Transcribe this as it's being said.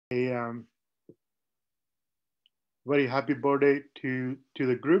very happy birthday to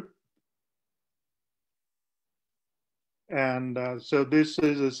the group. And so this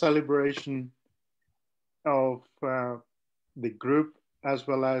is a celebration of the group, as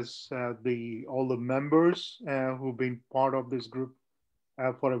well as all the members who've been part of this group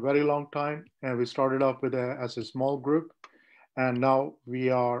for a very long time. And we started off with as a small group, and now we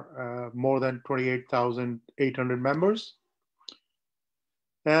are more than 28,800 members.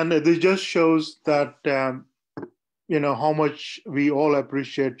 And this just shows that how much we all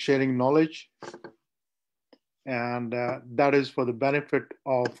appreciate sharing knowledge, and that is for the benefit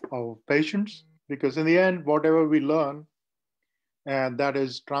of our patients, because in the end, whatever we learn, and that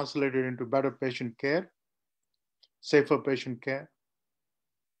is translated into better patient care, safer patient care.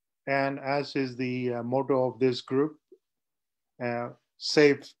 And as is the motto of this group,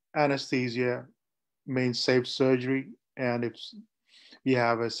 safe anesthesia means safe surgery. And if you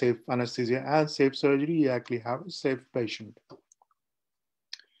have a safe anesthesia and safe surgery, you actually have a safe patient.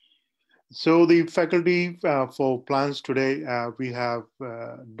 So the faculty for plans today, we have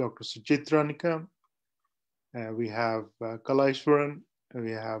Dr. Suchitranika, we have Kalaishwaran,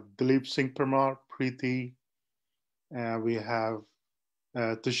 we have Dilip Singh Parmar, Preeti, we have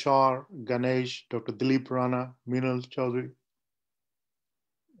Tushar, Ganesh, Dr. Dilip Rana, Meenal Chaudhary,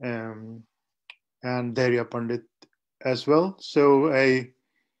 and Dhairya Pandit as well. So a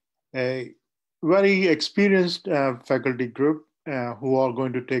very experienced faculty group who are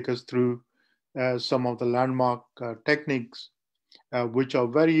going to take us through some of the landmark techniques which are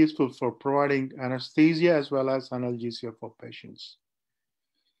very useful for providing anesthesia as well as analgesia for patients.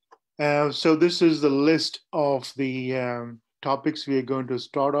 So this is the list of the topics we are going to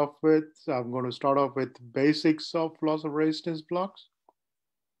start off with. I'm going to start off with basics of loss of resistance blocks.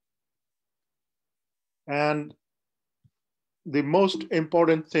 And the most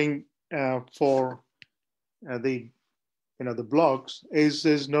important thing for the blocks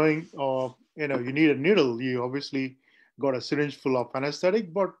is knowing you need a needle. You obviously got a syringe full of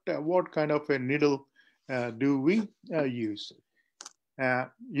anesthetic, but what kind of a needle do we use?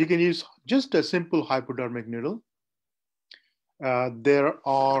 You can use just a simple hypodermic needle. There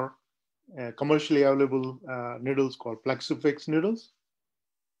are commercially available needles called Plexifix needles.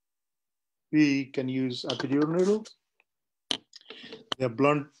 We can use epidural needles. They're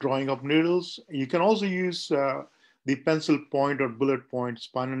blunt drawing of needles. You can also use the pencil point or bullet point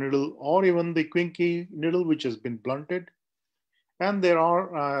spinal needle, or even the Quinky needle, which has been blunted. And there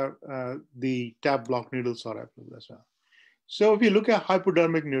are the tab block needles are available as well. So if you look at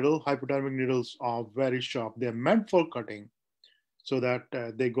hypodermic needles are very sharp. They're meant for cutting so that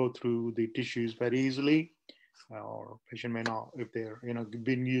they go through the tissues very easily. Or patient may not, if they're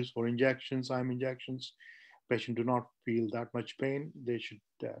being used for injections, IM injections, patient do not feel that much pain. They should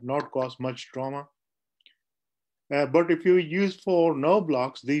not cause much trauma. But if you use for nerve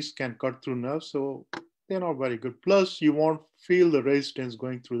blocks, these can cut through nerves, so they're not very good. Plus, you won't feel the resistance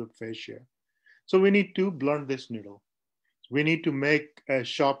going through the fascia. So we need to blunt this needle. We need to make a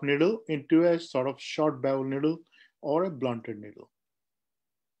sharp needle into a sort of short bevel needle or a blunted needle.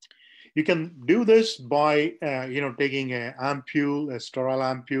 You can do this by taking an ampule, a sterile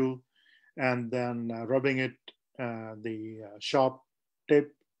ampule, and then rubbing it, the sharp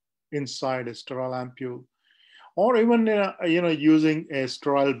tip inside a sterile ampule, or even using a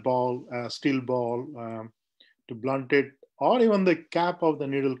sterile ball, steel ball to blunt it, or even the cap of the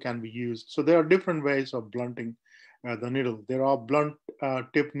needle can be used. So there are different ways of blunting the needle. There are blunt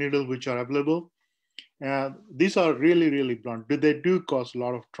tip needles which are available. These are really, really blunt. They do cause a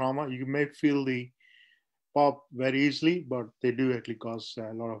lot of trauma. You may feel the pop very easily, but they do actually cause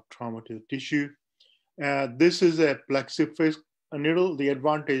a lot of trauma to the tissue. This is a Plexifix needle. The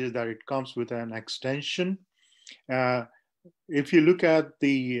advantage is that it comes with an extension. If you look at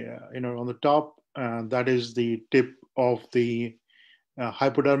the, on the top, that is the tip of the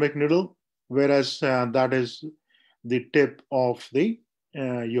hypodermic needle, whereas that is the tip of the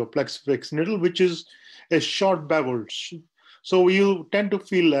your Plexifix needle, which is a short bevel. So you tend to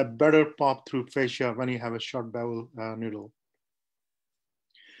feel a better pop through fascia when you have a short bevel needle.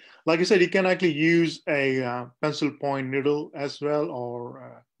 Like I said, you can actually use a pencil point needle as well,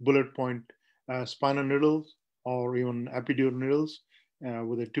 or bullet point spinal needles, or even epidural needles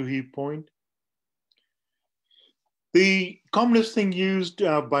with a 2E point. The commonest thing used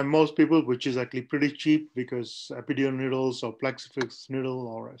by most people, which is actually pretty cheap because epidural needles or Plexifix needle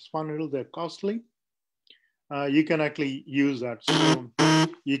or a spinal needle, they're costly. You can actually use that. So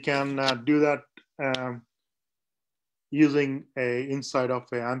you can do that using a inside of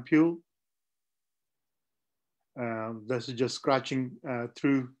an ampule. This is just scratching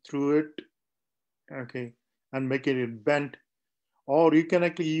through it. Okay, and making it bent, or you can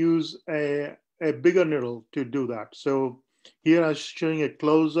actually use a bigger needle to do that. So here I'm showing a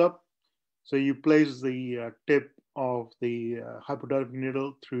close-up. So you place the tip of the hypodermic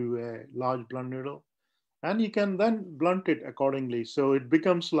needle through a large blunt needle, and you can then blunt it accordingly. So it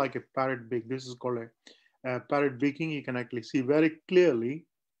becomes like a parrot beak. This is called a parrot beaking. You can actually see very clearly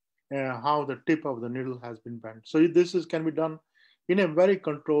how the tip of the needle has been bent. So this can be done in a very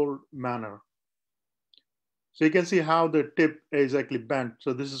controlled manner. So you can see how the tip is actually bent.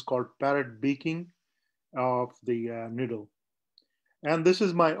 So this is called parrot beaking of the needle. And this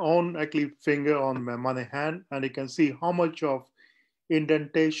is my own actually finger on my hand, and you can see how much of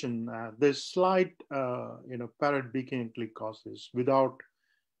indentation this slight parrot beaking actually causes without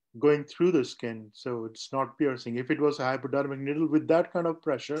going through the skin. So it's not piercing. If it was a hypodermic needle with that kind of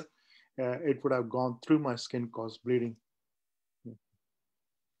pressure, it would have gone through my skin, caused bleeding.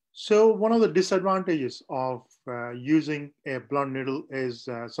 So one of the disadvantages of using a blunt needle is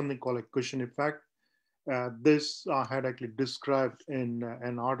something called a cushion effect. This I had actually described in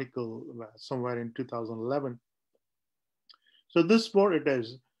an article somewhere in 2011. So this is what it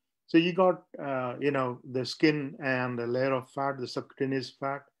is. So you got, the skin and a layer of fat, the subcutaneous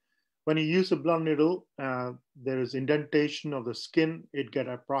fat. When you use a blunt needle, there is indentation of the skin. It gets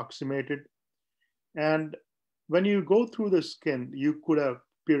approximated. And when you go through the skin, you could have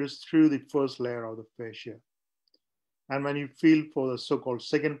pierced through the first layer of the fascia. And when you feel for the so-called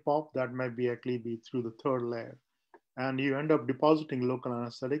second pop, that might be actually be through the third layer. And you end up depositing local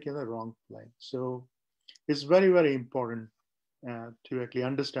anesthetic in the wrong place. So it's very, very important to actually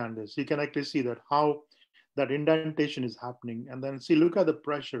understand this. You can actually see that how that indentation is happening, and then see, look at the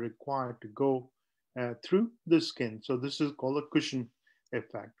pressure required to go through the skin. So this is called a cushion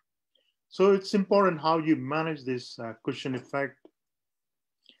effect. So it's important how you manage this cushion effect.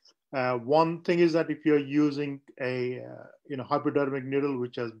 One thing is that if you're using a hypodermic needle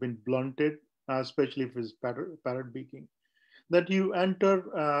which has been blunted, especially if it's parrot beaking, that you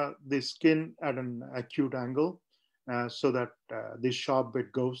enter the skin at an acute angle so that this sharp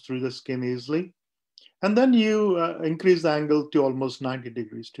bit goes through the skin easily. And then you increase the angle to almost 90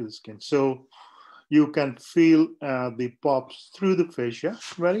 degrees to the skin. So you can feel the pops through the fascia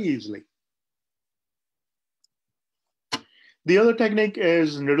very easily. The other technique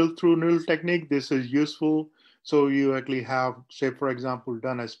is needle through needle technique. This is useful. So you actually have, say, for example,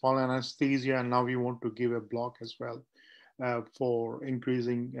 done a small anesthesia, and now you want to give a block as well for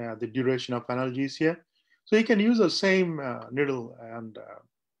increasing the duration of analgesia. So you can use the same needle, and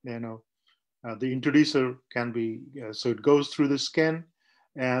the introducer can be, so it goes through the skin,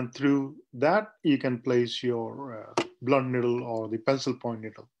 and through that you can place your blunt needle or the pencil point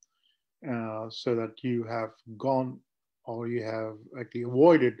needle so that you have gone, or you have actually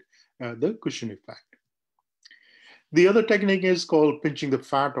avoided the cushion effect. The other technique is called pinching the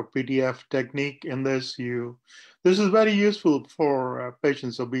fat, or PTF technique. In this, this is very useful for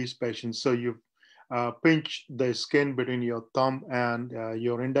patients, obese patients. So you pinch the skin between your thumb and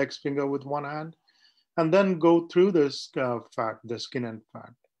your index finger with one hand, and then go through this fat, the skin and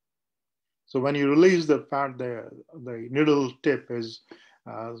fat. So when you release the fat, the needle tip is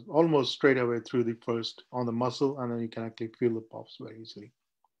almost straight away through the first on the muscle, and then you can actually feel the pops very easily.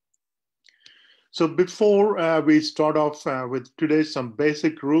 So before we start off with today's some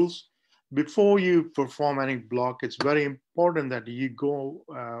basic rules, before you perform any block, it's very important that you go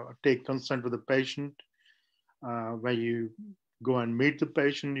take consent with the patient. When you go and meet the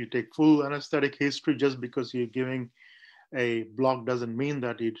patient, you take full anesthetic history. Just because you're giving a block doesn't mean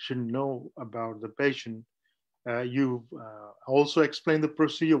that you shouldn't know about the patient. You also explain the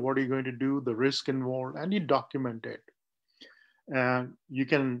procedure, what are you going to do, the risk involved, and you document it. You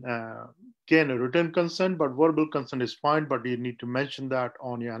can gain a written consent, but verbal consent is fine, but you need to mention that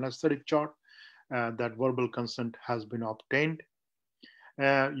on your anesthetic chart, that verbal consent has been obtained.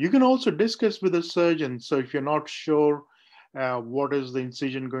 You can also discuss with the surgeon. So if you're not sure what is the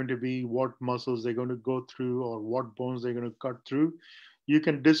incision going to be, what muscles they're going to go through, or what bones they're going to cut through, you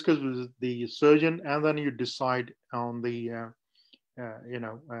can discuss with the surgeon, and then you decide on the,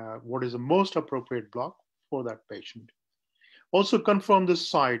 what is the most appropriate block for that patient. Also confirm the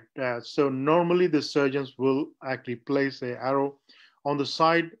site. So normally the surgeons will actually place an arrow on the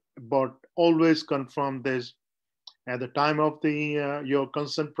side, but always confirm this at the time of the your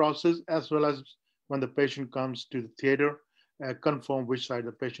consent process, as well as when the patient comes to the theater, confirm which side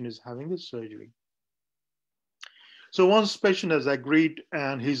the patient is having the surgery. So once the patient has agreed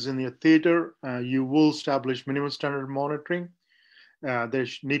and he's in the theater, you will establish minimum standard monitoring. There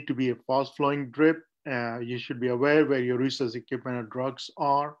need to be a fast flowing drip. You should be aware where your research equipment and drugs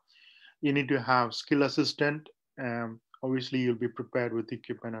are. You need to have skill assistant. Obviously, you'll be prepared with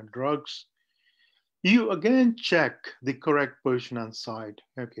equipment and drugs. You again check the correct position and side.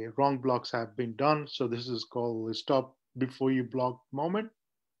 Okay, wrong blocks have been done. So this is called the stop before you block moment.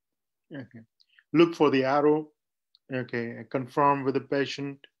 Okay. Look for the arrow. Okay, confirm with the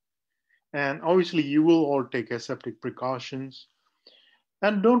patient. And obviously, you will all take aseptic precautions.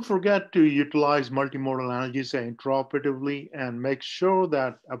 And don't forget to utilize multimodal analgesia intraoperatively and make sure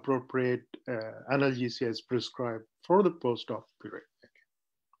that appropriate analgesia is prescribed for the post-op period.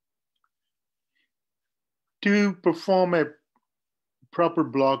 To perform a proper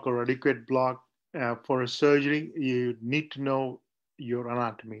block or adequate block for a surgery, you need to know your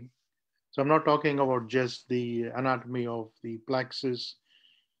anatomy. So I'm not talking about just the anatomy of the plexus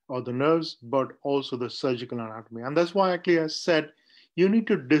or the nerves, but also the surgical anatomy. And that's why actually I said you need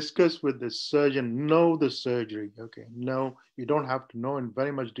to discuss with the surgeon, know the surgery. Okay, no, you don't have to know in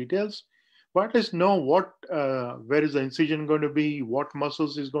very much details, but at least know what, where is the incision going to be, what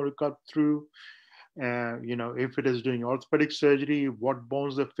muscles is going to cut through, if it is doing orthopedic surgery, what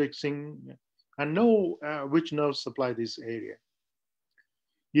bones they're fixing, and know which nerves supply this area.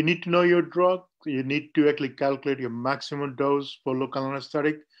 You need to know your drug. You need to actually calculate your maximum dose for local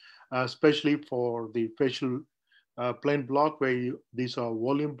anesthetic, especially for the facial plain block where these are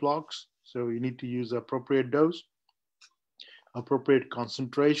volume blocks. So you need to use appropriate dose, appropriate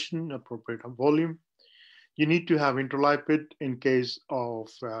concentration, appropriate volume. You need to have intralipid in case of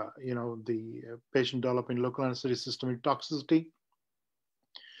the patient developing local anesthetic systemic toxicity.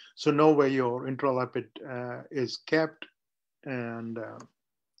 So know where your intralipid is kept, and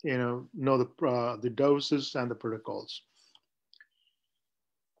know the doses and the protocols.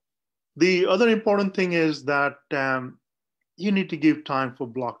 The other important thing is that you need to give time for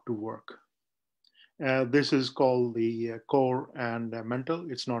block to work. This is called the core and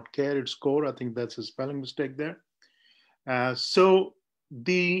mental. It's not care, it's core. I think that's a spelling mistake there. So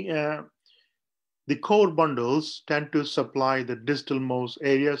the core bundles tend to supply the distal most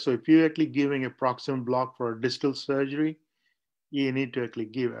area. So if you're actually giving a proximal block for a distal surgery, you need to actually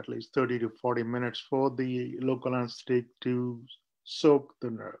give at least 30 to 40 minutes for the local anesthetic to soak the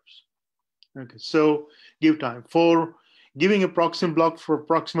nerves. Okay, so give time. For giving a proximal block for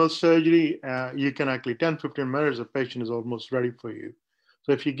proximal surgery, you can actually 10, 15 minutes, the patient is almost ready for you.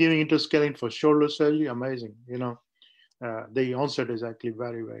 So if you're giving interscaling for shoulder surgery, amazing. The onset is actually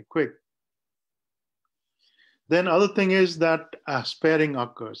very, very quick. Then other thing is that sparing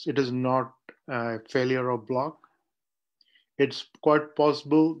occurs. It is not a failure of block. It's quite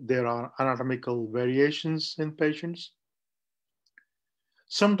possible there are anatomical variations in patients.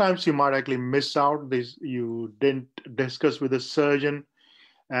 Sometimes you might actually miss out this. You didn't discuss with the surgeon,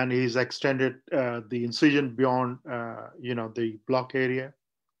 and he's extended the incision beyond, the block area.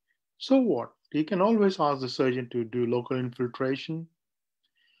 So what? You can always ask the surgeon to do local infiltration.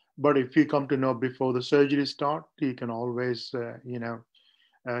 But if you come to know before the surgery start, you can always,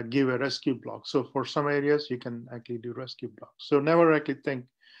 give a rescue block. So for some areas, you can actually do rescue blocks. So never actually think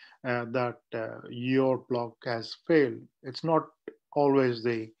that your block has failed. It's not always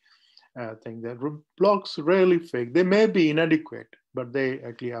the thing. That blocks rarely fail. They may be inadequate, but they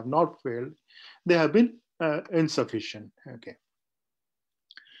actually have not failed. They have been insufficient. Okay.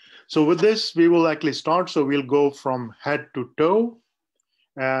 So with this, we will actually start. So we'll go from head to toe.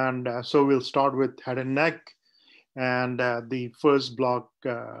 And so we'll start with head and neck. And the first block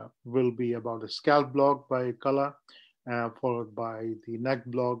will be about the scalp block by color, followed by the neck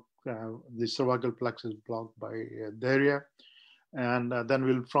block, the cervical plexus block by Daria. And then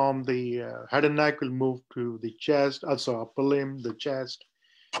we'll, from the head and neck, we'll move to the chest, also upper limb, the chest,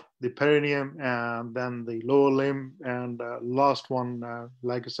 the perineum, and then the lower limb. And last one,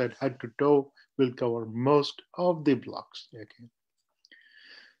 like I said, head to toe, will cover most of the blocks. Okay.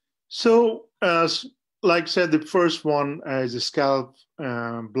 So, like I said, the first one is a scalp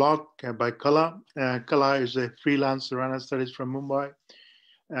block by Kala. Kala is a freelancer anesthetist from Mumbai.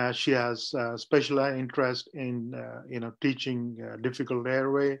 She has special interest in teaching difficult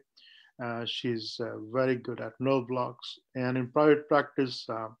airway. She's very good at nerve blocks, and in private practice,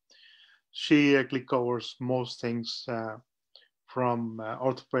 she actually covers most things from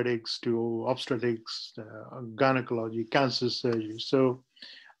orthopedics to obstetrics, gynecology, cancer surgery. So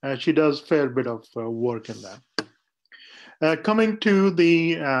she does a fair bit of work in that. Coming to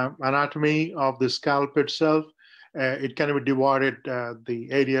the anatomy of the scalp itself, it can be divided the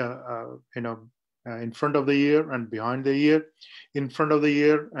area, in front of the ear and behind the ear. In front of the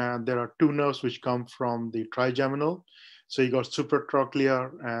ear, there are two nerves which come from the trigeminal. So you got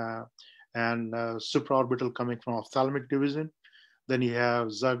supratrochlear and supraorbital coming from ophthalmic division. Then you have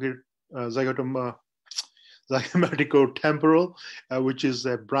zygote zygomatico-temporal, which is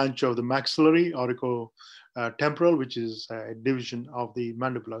a branch of the maxillary, aurico-temporal, which is a division of the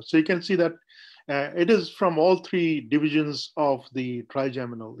mandibular. So you can see that it is from all three divisions of the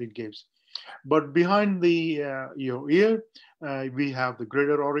trigeminal it gives. But behind the your ear, we have the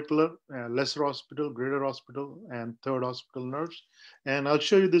greater auricular, lesser occipital, greater occipital, and third occipital nerves. And I'll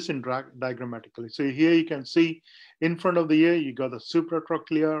show you this in diagrammatically. So here you can see in front of the ear, you got the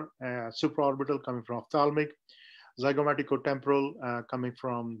supratrochlear, supraorbital coming from ophthalmic, zygomatico-temporal coming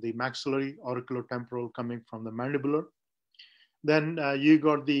from the maxillary, auriculotemporal coming from the mandibular. Then you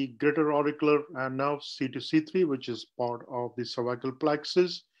got the greater auricular nerve C2, C3, which is part of the cervical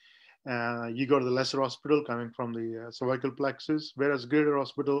plexus. You got the lesser occipital coming from the cervical plexus, whereas greater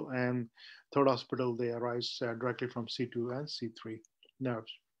occipital and third occipital, they arise directly from C2 and C3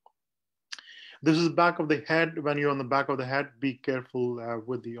 nerves. This is back of the head. When you're on the back of the head, be careful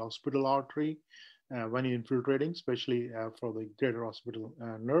with the occipital artery when you're infiltrating, especially for the greater occipital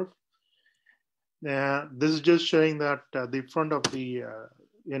nerve. This is just showing that the front of the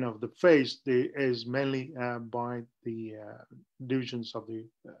the face is mainly by the divisions of the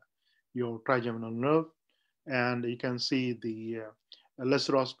your trigeminal nerve, and you can see the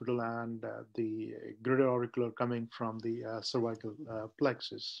lesser occipital and the greater auricular coming from the cervical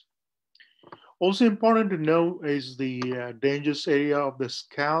plexus. Also important to know is the dangerous area of the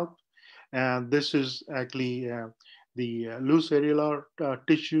scalp, and this is actually the loose areolar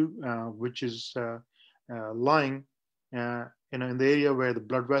tissue, which is lying in the area where the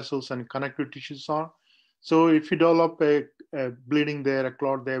blood vessels and connective tissues are. So if you develop a bleeding there, a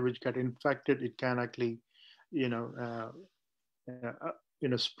clot there, which get infected, it can actually,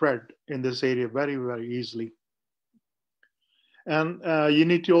 spread in this area very, very easily. And you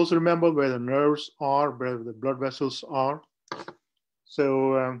need to also remember where the nerves are, where the blood vessels are.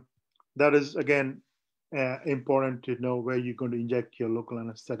 So that is, again, important to know where you're going to inject your local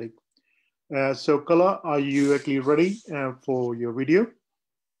anesthetic. So Kala, are you actually ready for your video?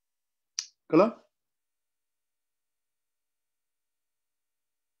 Kala?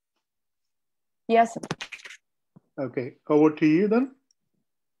 Yes. Okay, over to you then.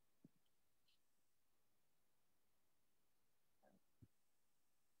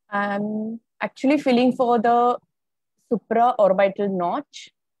 I'm actually filling for the supraorbital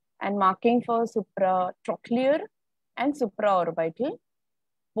notch and marking for supratrochlear and supraorbital.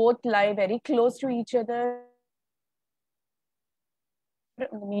 Both lie very close to each other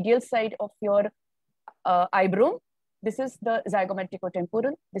on the medial side of your eyebrow. This is the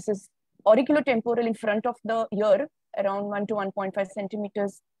zygomatico-temporal. This is auriculotemporal in front of the ear, around 1 to 1.5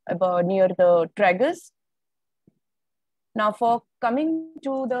 centimeters above, near the tragus. Now for coming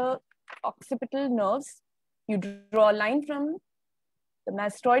to the occipital nerves, you draw a line from the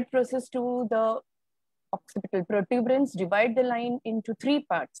mastoid process to the occipital protuberance, divide the line into 3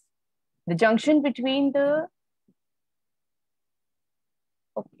 parts. The junction between the,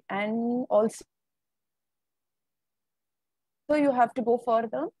 and also you have to go for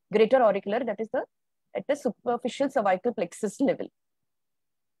the greater auricular, that is at the superficial cervical plexus level.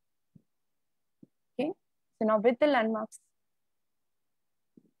 Okay, so now with the landmarks,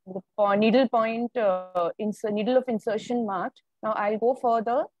 the needle point, needle of insertion marked, now I'll go for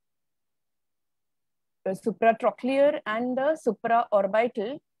the supratrochlear and the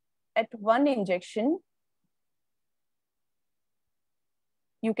supraorbital at 1 injection.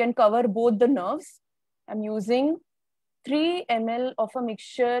 You can cover both the nerves. I'm using 3 ml of a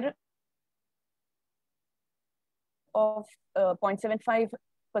mixture of 0.75%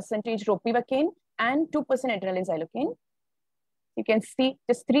 ropivacaine and 2% adrenaline xylocaine. You can see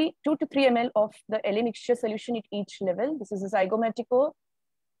just 2 to 3 ml of the LA mixture solution at each level. This is a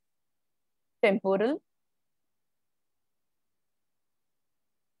zygomatico-temporal.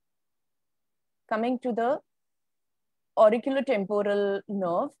 Coming to the auriculotemporal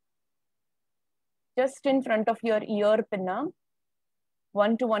nerve, just in front of your ear pinna,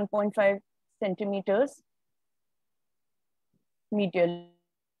 1 to 1.5 centimeters medially.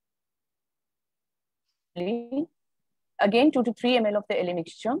 Again, 2 to 3 ml of the LA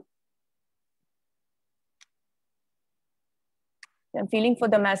mixture. I'm feeling for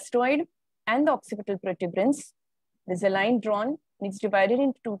the mastoid and the occipital protuberance. There's a line drawn, and it's divided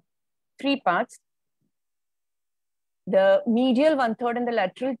into 3 parts. The medial 1/3 and the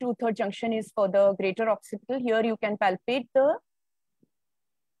lateral 2/3 junction is for the greater occipital. Here you can palpate the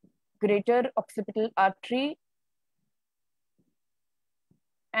greater occipital artery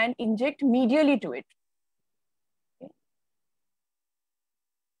and inject medially to it.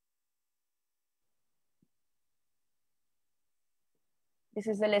 Okay.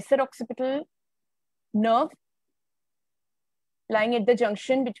 This is the lesser occipital nerve lying at the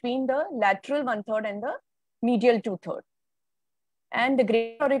junction between the lateral 1/3 and the medial 2/3. And the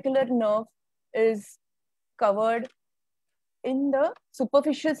great auricular nerve is covered in the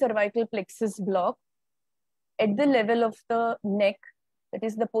superficial cervical plexus block at the level of the neck, that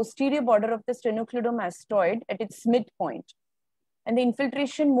is the posterior border of the sternocleidomastoid at its midpoint, and the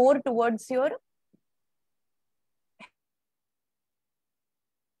infiltration more towards your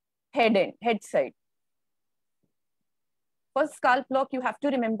head side. For scalp block, you have to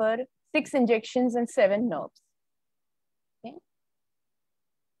remember 6 injections and 7 nerves. Okay.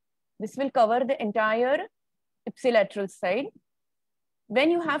 This will cover the entire ipsilateral side.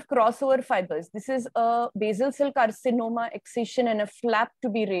 When you have crossover fibers, this is a basal cell carcinoma excision and a flap to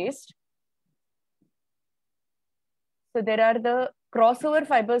be raised. So there are the crossover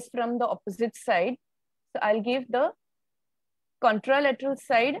fibers from the opposite side. So I'll give the contralateral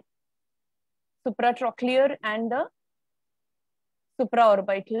side, supratrochlear, and the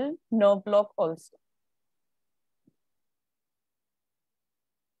supraorbital nerve block also.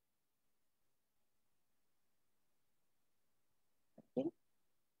 Okay.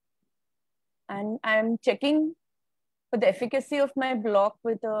 And I'm checking for the efficacy of my block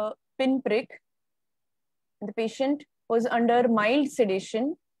with a pinprick. The patient was under mild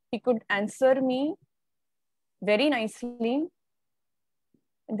sedation. He could answer me very nicely.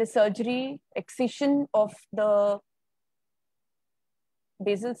 In the surgery, excision of the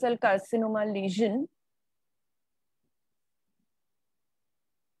basal cell carcinoma lesion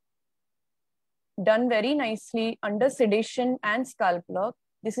done very nicely under sedation and scalp block.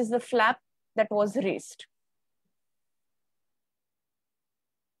 This is the flap that was raised.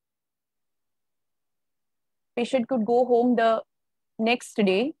 Patient could go home the next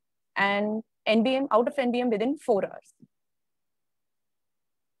day and NBM, out of NBM within 4 hours.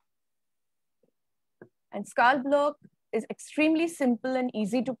 And scalp block is extremely simple and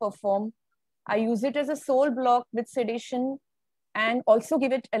easy to perform. I use it as a sole block with sedation and also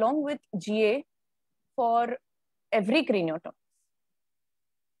give it along with GA for every craniotomy.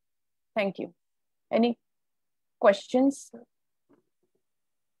 Thank you. Any questions?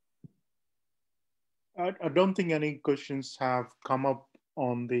 I don't think any questions have come up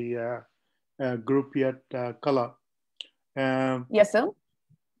on the group yet, Kala. Yes, sir.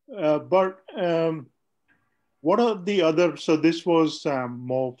 But what are the other? So this was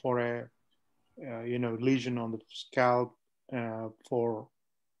more for a lesion on the scalp for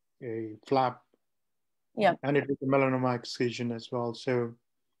a flap. Yeah. And it was a melanoma excision as well. So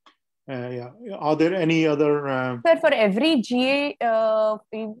yeah, are there any other? Sir, for every GA,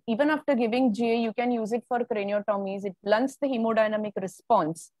 even after giving GA, you can use it for craniotomies. It blunts the hemodynamic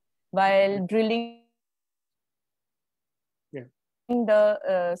response while drilling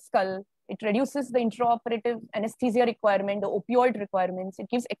the skull. It reduces the intraoperative anesthesia requirement, the opioid requirements. It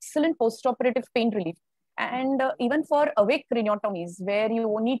gives excellent postoperative pain relief. And even for awake craniotomies, where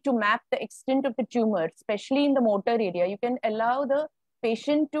you need to map the extent of the tumor, especially in the motor area, you can allow the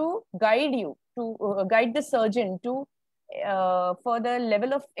patient to guide you, to guide the surgeon to for the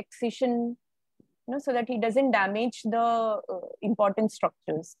level of excision, so that he doesn't damage the important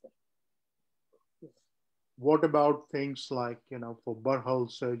structures. What about things like, for burr-hole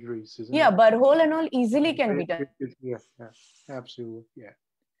surgeries? Burr-hole and all easily can be done. Yeah, absolutely. Yeah.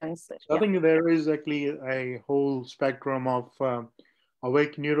 Answer, I think there is actually a whole spectrum of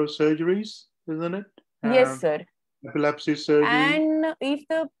awake neurosurgeries, isn't it? Yes, sir. Epilepsy surgery. And if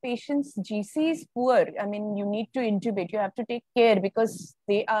the patient's GC is poor, I mean, you need to intubate. You have to take care because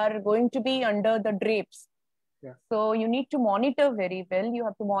they are going to be under the drapes. Yeah. So you need to monitor very well. You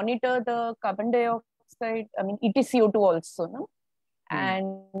have to monitor the carbon dioxide, I mean, EtCO2 also, no?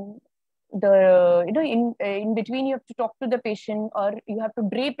 And the in between you have to talk to the patient, or you have to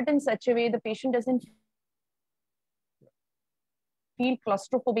drape it in such a way the patient doesn't feel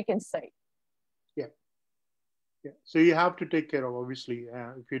claustrophobic inside. Yeah, so you have to take care of, obviously,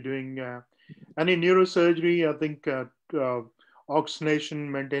 if you're doing any neurosurgery. I think oxygenation,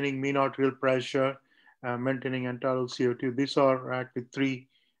 maintaining mean arterial pressure, maintaining enteral CO2. These are actually 3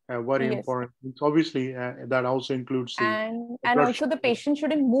 very important things. Obviously, that also includes the and also the patient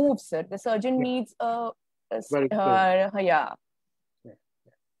shouldn't move, sir. The surgeon needs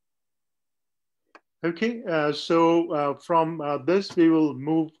Okay, so from this we will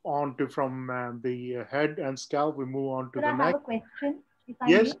move on to the head and scalp. We move on to the neck. I have a question.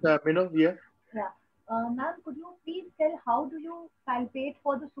 Yes, Minal, yeah. Yeah. Ma'am, could you please tell how do you palpate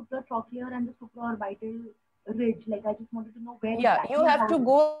for the supratrochlear and the supraorbital ridge? Like, I just wanted to know where. Yeah, you have to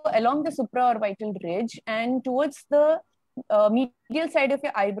go along the supraorbital ridge and towards the medial side of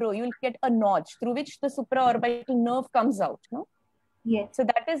your eyebrow, you'll get a notch through which the supraorbital nerve comes out. No? Yes. So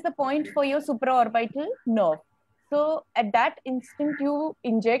that is the point for your supraorbital nerve. So at that instant, you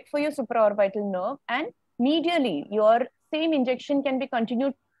inject for your supraorbital nerve, and medially, your same injection can be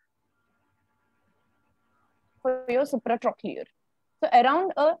continued for your supratrochlear. So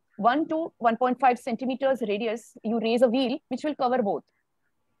around a 1 to 1.5 centimeters radius, you raise a wheel which will cover both.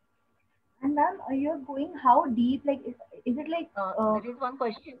 And ma'am, you're going how deep? Like, is it like? There is one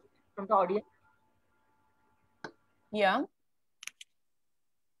question from the audience. Yeah.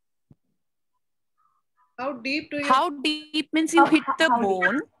 How deep do you? How deep means you hit the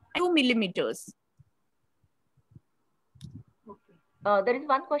bone? Deep? 2 millimeters. Okay. There is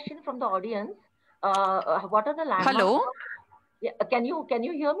one question from the audience. What are the landmarks? Hello. Yeah, can you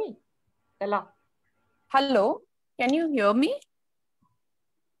hear me? Ella. Hello. Can you hear me?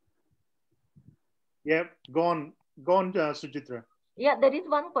 Yeah, go on, Sujitra. Yeah, there is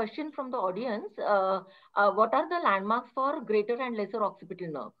one question from the audience. What are the landmarks for greater and lesser occipital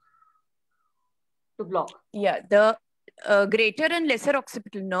nerve to block? Yeah, the greater and lesser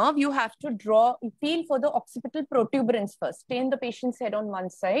occipital nerve, you have to feel for the occipital protuberance first. Stay in the patient's head on one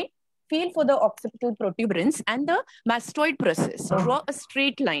side, feel for the occipital protuberance and the mastoid process. Draw a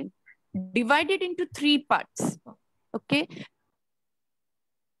straight line, divide it into 3 parts. Okay.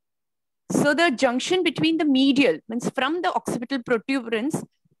 So the junction between the medial, means from the occipital protuberance,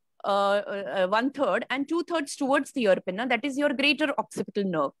 1/3 and 2/3 towards the ear pinna, that is your greater occipital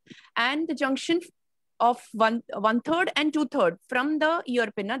nerve. And the junction of 1/3 and 2/3 from the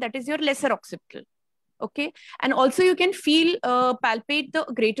ear pinna, that is your lesser occipital. Okay. And also you can feel, palpate the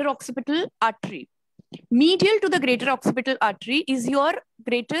greater occipital artery. Medial to the greater occipital artery is your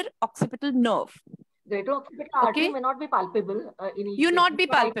greater occipital nerve. Greater occipital artery may not be palpable. You not be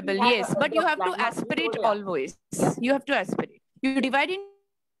palpable, yes, but you have to aspirate always. Yeah. You have to aspirate. You divide it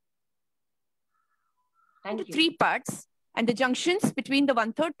into 3 parts, and the junctions between the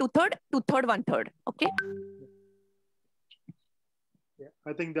 1/3, 2/3, 2/3, 1/3. Okay. Yeah,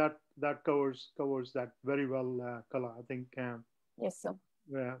 I think that covers that very well, Kala. I think. Yes, sir.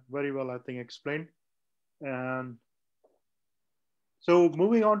 Yeah, very well, I think, explained. And so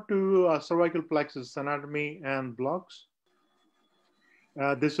moving on to cervical plexus anatomy and blocks.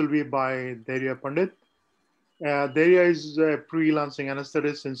 This will be by Daria Pandit. Daria is a freelancing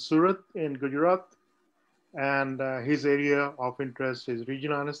anesthetist in Surat in Gujarat. And his area of interest is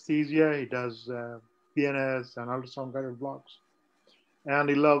regional anesthesia. He does PNS and ultrasound guided blocks. And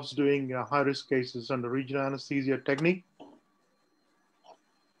he loves doing high-risk cases under regional anesthesia technique.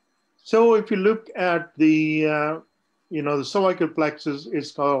 So if you look at the the cervical plexus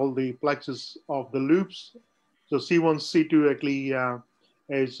is called the plexus of the loops. So C1, C2 actually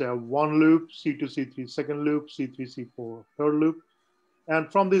is one loop, C2, C3 second loop, C3, C4 third loop.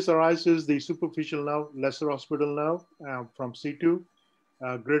 And from this arises the superficial nerve, lesser occipital nerve from C2,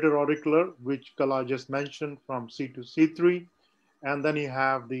 greater auricular, which Kala just mentioned, from C2, C3. And then you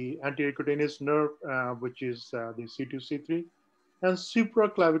have the anterior cutaneous nerve, which is the C2, C3. And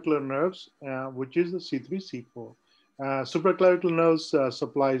supraclavicular nerves, which is the C3, C4. Supraclavicular nerves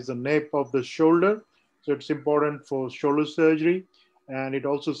supplies the nape of the shoulder. So it's important for shoulder surgery. And it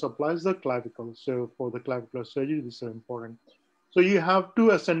also supplies the clavicle. So for the clavicular surgery, this is important. So you have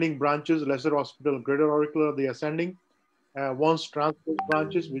 2 ascending branches, lesser occipital, greater auricular, the ascending. One's transverse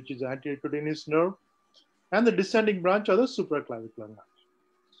branches, which is anterior cutaneous nerve. And the descending branch are the supraclavicular nerves.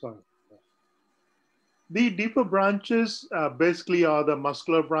 Sorry. The deeper branches basically are the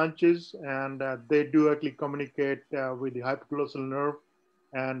muscular branches, and they do actually communicate with the hypoglossal nerve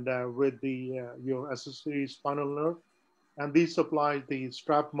and with the your accessory spinal nerve. And these supply the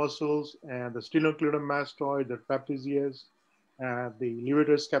strap muscles and the sternocleidomastoid, the trapezius, the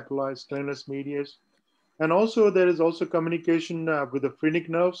levator scapulae, scalenus medius. And also there is also communication with the phrenic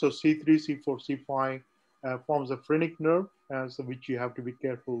nerve. So C3, C4, C5 forms a phrenic nerve, so which you have to be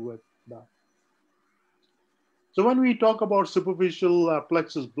careful with that. So when we talk about superficial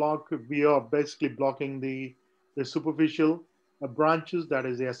plexus block, we are basically blocking the superficial branches, that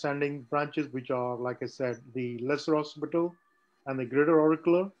is the ascending branches, which are, like I said, the lesser occipital and the greater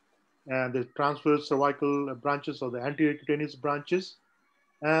auricular, and the transverse cervical branches or the anterior cutaneous branches.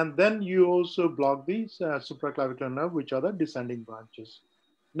 And then you also block these supraclavicular nerve, which are the descending branches.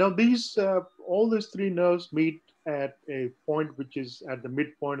 Now these, all these 3 nerves meet at a point which is at the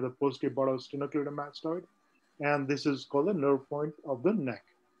midpoint of the posterior border of sternocleidomastoid. And this is called the nerve point of the neck.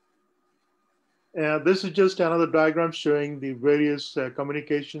 This is just another diagram showing the various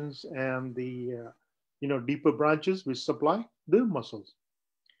communications and the deeper branches which supply the muscles.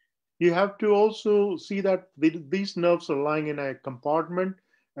 You have to also see that these nerves are lying in a compartment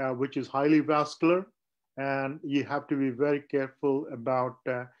which is highly vascular, and you have to be very careful about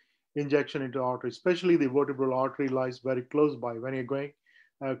injection into artery, especially the vertebral artery lies very close by when you're going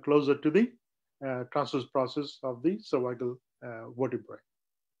closer to the transverse process of the cervical vertebrae.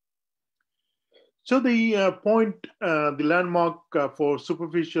 So the the landmark for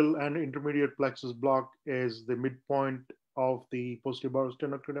superficial and intermediate plexus block is the midpoint of the posterior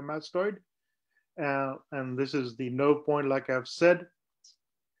sternocleidomastoid. And this is the nerve point, like I've said.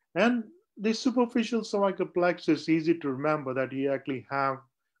 And the superficial cervical plexus is easy to remember that you actually have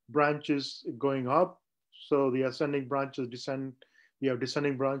branches going up. So the ascending branches descend, we have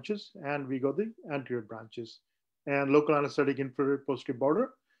descending branches, and we got the anterior branches. And local anesthetic inferior posterior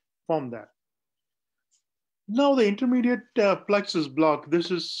border form that. Now the intermediate plexus block,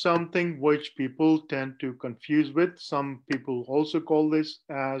 this is something which people tend to confuse with. Some people also call this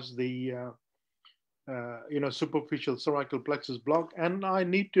as the superficial cervical plexus block, and I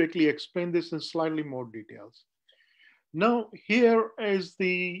need to actually explain this in slightly more details. Now here is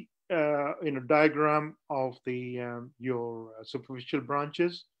the diagram of the your superficial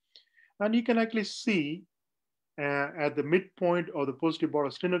branches, and you can actually see at the midpoint of the posterior border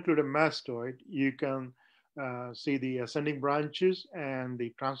sternocleidomastoid, you can see the ascending branches and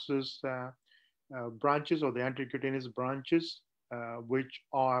the transverse branches or the anterocutaneous branches, which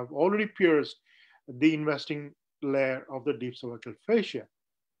have already pierced the investing layer of the deep cervical fascia.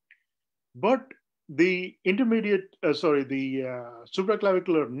 But the intermediate, the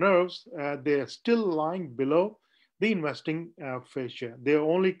supraclavicular nerves, they are still lying below the investing fascia. They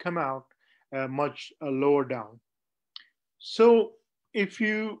only come out much lower down. So if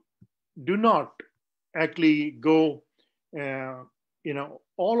you do not actually go,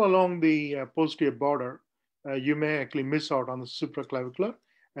 all along the posterior border, you may actually miss out on the supraclavicular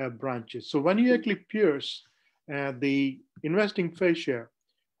branches. So when you actually pierce the investing fascia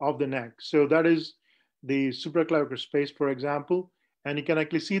of the neck, so that is the supraclavicular space, for example, and you can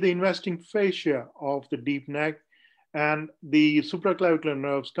actually see the investing fascia of the deep neck and the supraclavicular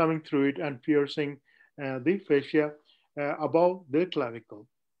nerves coming through it and piercing the fascia above the clavicle.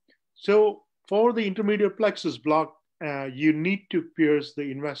 So for the intermediate plexus block, you need to pierce the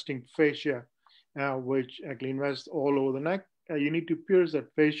investing fascia, which actually invests all over the neck. You need to pierce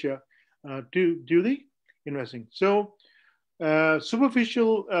that fascia to do the investing. So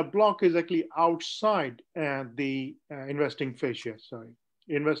superficial block is actually outside the investing fascia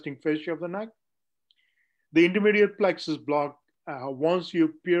of the neck. The intermediate plexus block, once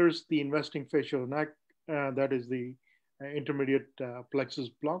you pierce the investing fascia of the neck, that is the intermediate plexus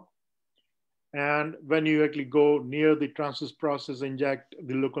block. And when you actually go near the transverse process, inject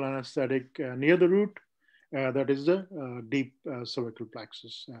the local anesthetic near the root, that is the deep cervical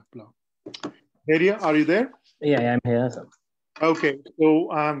plexus block. Daria, are you there? Yeah, I'm here, sir. Okay,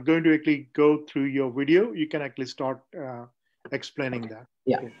 so I'm going to actually go through your video. You can actually start explaining that.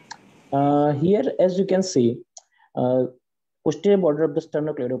 Yeah. Okay. Here, as you can see, posterior border of the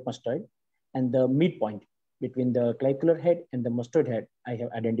sternocleidomastoid and the midpoint between the clavicular head and the mastoid head, I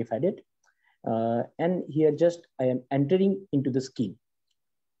have identified it. And here just I am entering into the skin.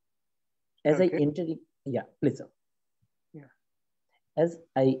 As I enter it, yeah, please, sir. Yeah. As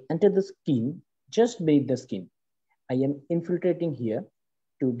I enter the skin, just beneath the skin, I am infiltrating here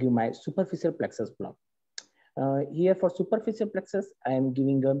to give my superficial plexus block. Here for superficial plexus, I am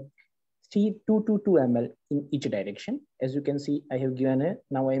giving a 2 to 2 ml in each direction. As you can see, I have given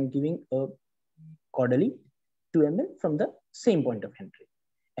now I am giving a caudally 2 ml from the same point of entry.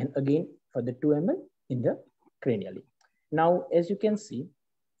 And again, for the 2 ml in the cranially. Now, as you can see,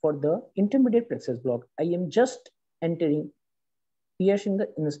 for the intermediate plexus block, I am just entering, piercing the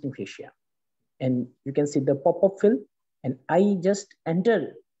investing fascia. And you can see the pop-up fill, and I just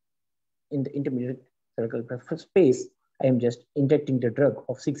enter in the intermediate cervical plexus space. I am just injecting the drug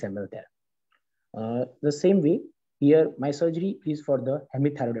of 6 ml there. The same way, here my surgery is for the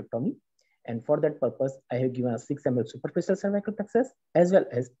hemithyroidectomy. And for that purpose, I have given a 6 ml superficial cervical plexus as well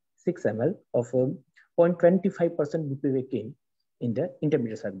as 6 ml of 0.25% bupivacaine in the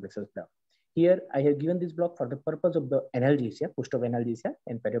intermediate cervical plexus block. Here, I have given this block for the purpose of the analgesia, post-op analgesia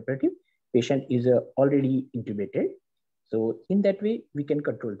and perioperative. Patient is already intubated. So in that way, we can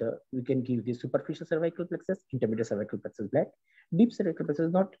control we can give the superficial cervical plexus, intermediate cervical plexus block. Deep cervical plexus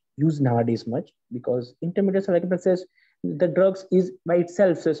is not used nowadays much because intermediate cervical plexus, the drugs is by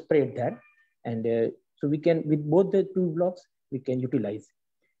itself sprayed there. And so we can, with both the two blocks, we can utilize.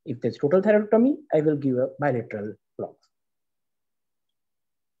 If there's total thyroidectomy, I will give a bilateral block.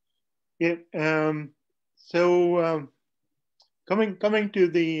 Yeah. Coming to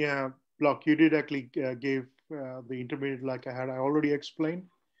the block, you did actually give the intermediate like I already explained.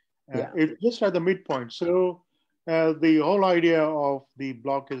 It's just at the midpoint. So the whole idea of the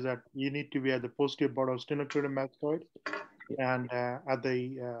block is that you need to be at the posterior border of sternocleidomastoid and at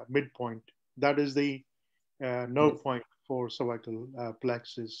the midpoint. That is the nerve point for cervical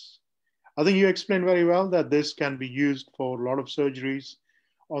plexus. I think you explained very well that this can be used for a lot of surgeries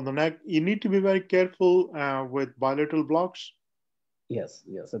on the neck. You need to be very careful with bilateral blocks. Yes,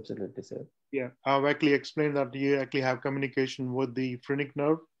 absolutely, sir. Yeah, I've actually explained that you actually have communication with the phrenic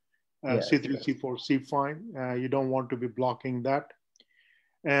nerve, C3, C4, C5. You don't want to be blocking that.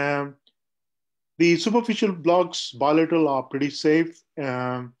 The superficial blocks, bilateral, are pretty safe.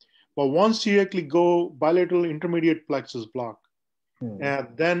 But once you actually go bilateral intermediate plexus block,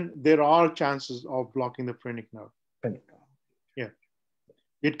 then there are chances of blocking the phrenic nerve. Yeah,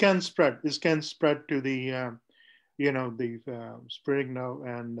 it can spread. This can spread to the the spreading nerve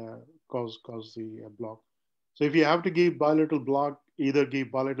and cause the block. So if you have to give bilateral block, either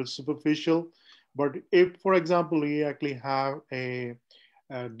give bilateral superficial. But if, for example, you actually have a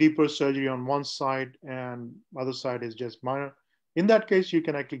deeper surgery on one side and other side is just minor, in that case, you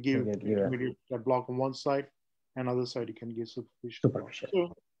can actually give intermediate block on one side and other side you can give superficial.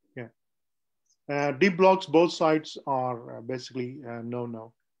 So, yeah. Deep blocks, both sides are basically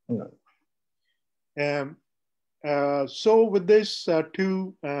no. So with this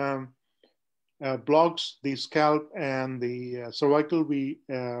two blocks, the scalp and the cervical, we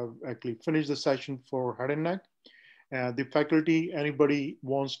actually finished the session for head and neck. The faculty, anybody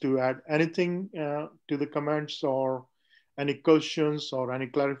wants to add anything to the comments or any questions or any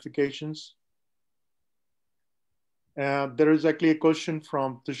clarifications? There is actually a question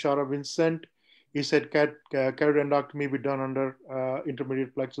from Tushara Vincent. He said, carotid endarterectomy be done under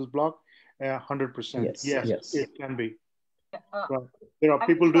intermediate plexus block? 100%. Yes, it can be. Well, there are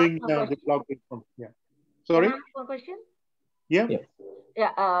people doing the block. Yeah. Sorry? Can I ask one question? Yeah.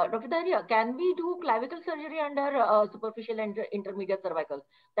 Dr. Daria, can we do clavicle surgery under superficial and intermediate cervical?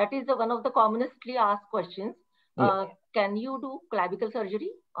 That is one of the commonly asked questions. Can you do clavicle surgery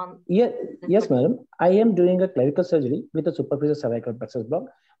on? Yes, madam. I am doing a clavicle surgery with a superficial cervical plexus block,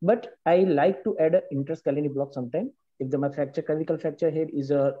 but I like to add an interscalene block sometime. If my clavicle fracture head is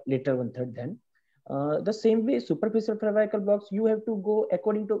a later 1/3, then the same way superficial cervical blocks, you have to go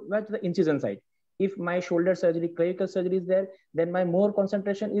according to what's the incision site. If my shoulder surgery, clavicle surgery is there, then my more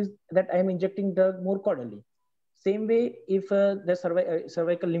concentration is that I am injecting drug more caudally. Same way, if the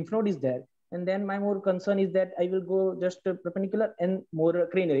cervical lymph node is there, and then my more concern is that I will go just perpendicular and more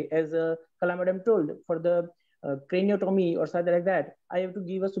cranially, as Kala madam told, for the craniotomy or something like that, I have to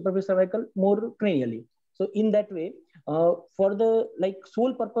give a superficial cervical more cranially. So in that way, for the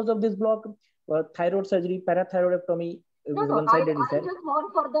sole purpose of this block, thyroid surgery, parathyroidectomy, one-sided is there. I just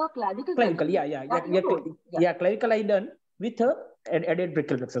want for the clavicle. Clavicle, clavicle I done with a added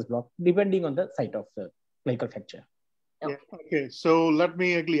brachial plexus block, depending on the site of the clavicle fracture. Okay, so let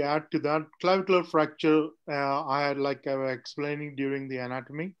me actually add to that. Clavicular fracture, I was explaining during the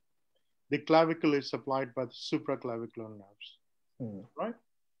anatomy, the clavicle is supplied by the supraclavicular nerves, right?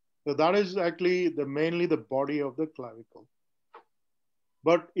 So that is actually mainly the body of the clavicle.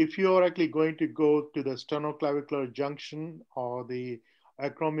 But if you are actually going to go to the sternoclavicular junction or the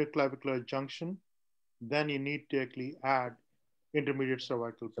acromioclavicular junction, then you need to actually add intermediate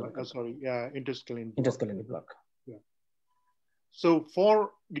cervical, interscalene block. Yeah. So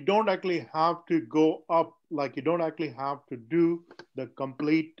you don't actually have to go up, you don't actually have to do the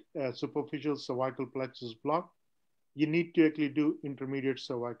complete superficial cervical plexus block. You need to actually do intermediate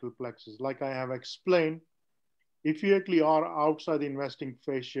cervical plexus. Like I have explained, if you actually are outside the investing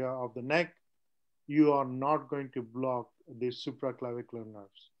fascia of the neck, you are not going to block the supraclavicular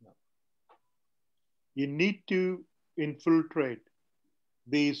nerves. No. You need to infiltrate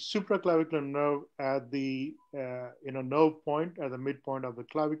the supraclavicular nerve at the nerve point at the midpoint of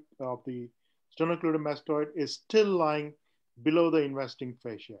the sternocleidomastoid is still lying below the investing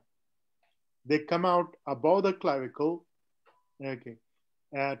fascia. They come out above the clavicle, to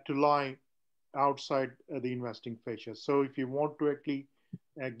lie outside the investing fascia. So if you want to actually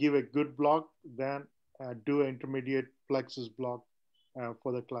give a good block, then do an intermediate plexus block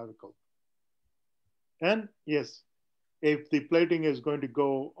for the clavicle. And yes, if the plating is going to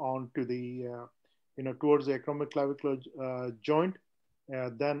go on to the, towards the acromioclavicular joint,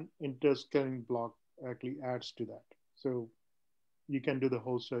 then interscalene block actually adds to that. So you can do the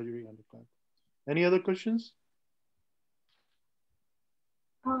whole surgery on the clavicle. Any other questions?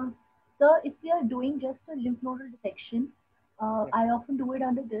 Sir, if we are doing just a lymph nodal dissection, I often do it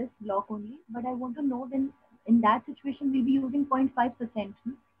under this block only, but I want to know then in that situation, we'll be using 0.5%,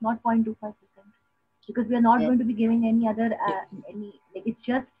 not 0.25%, because we are not going to be giving any other, like it's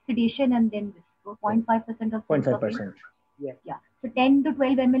just sedation and then this. So 0.5% of 0.5%. Yeah. So 10 to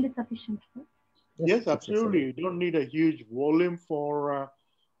 12 ml is sufficient. Yes, absolutely. You don't need a huge volume for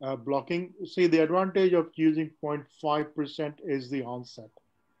blocking. See, the advantage of using 0.5% is the onset.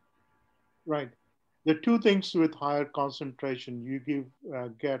 Right. The two things with higher concentration, you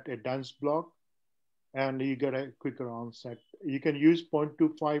get a dense block and you get a quicker onset. You can use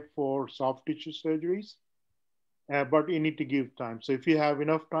 0.25 for soft tissue surgeries, but you need to give time. So if you have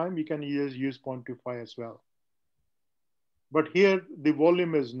enough time, you can use 0.25 as well. But here, the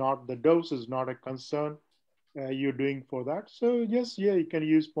volume is not, the dose is not a concern you're doing for that. So yes, yeah, you can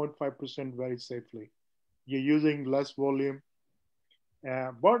use 0.5% very safely. You're using less volume.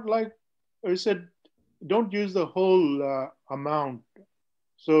 But like I said, don't use the whole amount.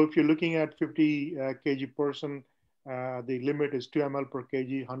 So if you're looking at 50 kg person, the limit is 2 ml per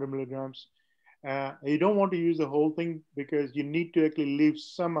kg, 100 milligrams. You don't want to use the whole thing because you need to actually leave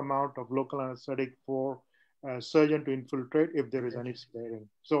some amount of local anesthetic for surgeon to infiltrate if there is any sparing.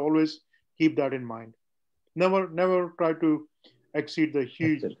 So always keep that in mind. Never try to exceed the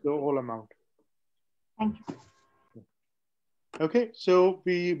whole amount. Thank you. Okay, so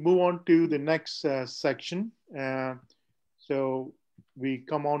we move on to the next section. So we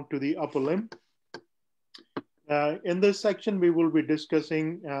come on to the upper limb. In this section, we will be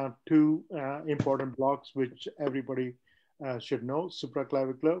discussing two important blocks, which everybody should know: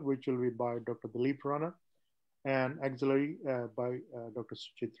 supraclavicular, which will be by Dr. Dilip Rana, and axillary by Dr.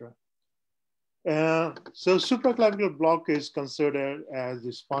 Suchitra. So supraclavicular block is considered as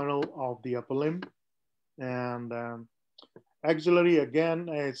the spinal of the upper limb, and axillary, again,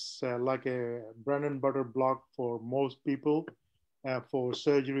 is like a bread and butter block for most people for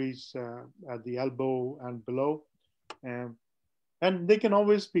surgeries at the elbow and below. And they can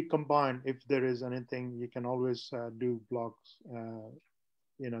always be combined. If there is anything, you can always do blocks,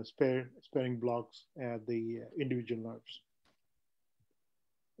 sparing blocks at the individual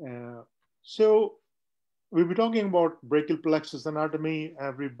nerves. So we'll be talking about brachial plexus anatomy.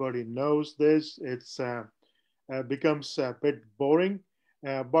 Everybody knows this. It's becomes a bit boring,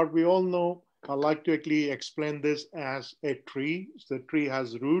 but we all know. I like to actually explain this as a tree. So the tree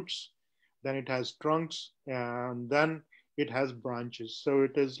has roots, then it has trunks, and then it has branches. So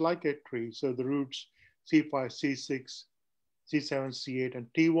it is like a tree. So the roots C5, C6, C7, C8, and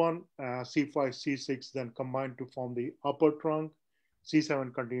T1, C5, C6 then combine to form the upper trunk.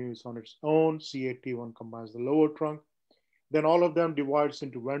 C7 continues on its own. C8, T1 combines the lower trunk. Then all of them divides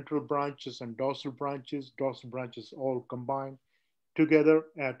into ventral branches and dorsal branches. Dorsal branches all combine together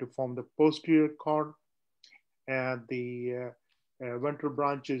to form the posterior cord. And the ventral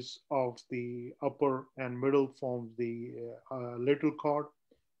branches of the upper and middle form the lateral cord,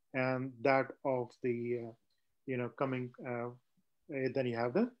 and that of the, then you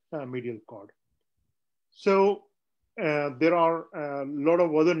have the medial cord. So there are a lot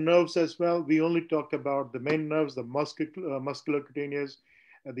of other nerves as well. We only talk about the main nerves, the muscular cutaneous,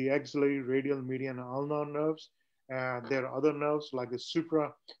 the axillary, radial, median, and ulnar nerves. There are other nerves like the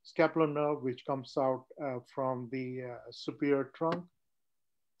suprascapular nerve, which comes out from the superior trunk.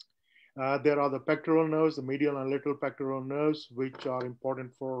 There are the pectoral nerves, the medial and lateral pectoral nerves, which are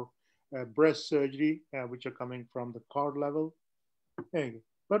important for breast surgery, which are coming from the cord level.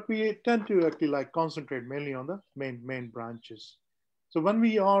 But we tend to actually concentrate mainly on the main branches. So when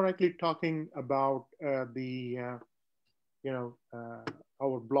we are actually talking about our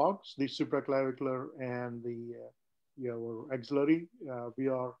blocks, the supraclavicular and the axillary, we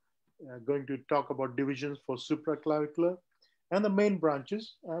are going to talk about divisions for supraclavicular and the main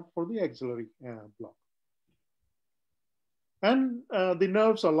branches for the axillary block. And the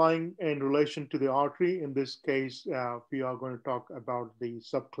nerves are lying in relation to the artery. In this case, we are going to talk about the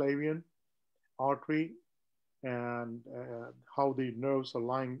subclavian artery and how the nerves are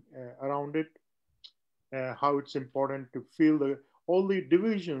lying around it, how it's important to feel all the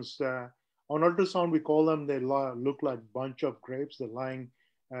divisions. On ultrasound, we call them, they look like bunch of grapes. They're lying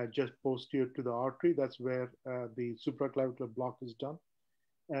just posterior to the artery. That's where the supraclavicular block is done.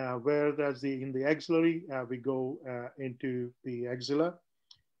 Whereas in the axillary, we go into the axilla,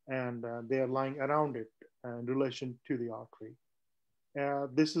 and they are lying around it in relation to the artery.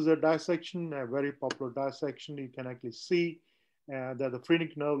 This is a dissection, a very popular dissection. You can actually see that the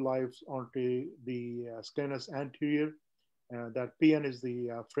phrenic nerve lies onto the scalenus anterior. That PN is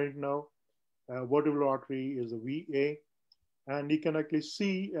the phrenic nerve. Vertebral artery is the VA. And you can actually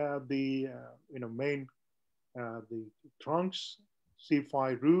see the trunks,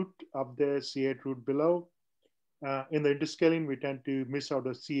 C5 root up there, C8 root below, In the interscalene, we tend to miss out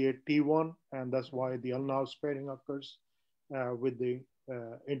the CA-T1, and that's why the ulnar sparing occurs with the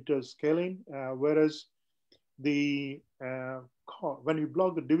interscalene. Whereas when you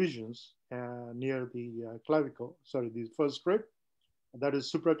block the divisions near the clavicle, sorry, the first strip, that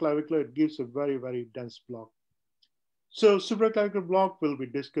is supraclavicular, it gives a very, very dense block. So supraclavicular block will be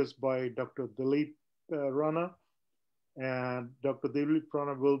discussed by Dr. Dilip Rana, and Dr. Dilip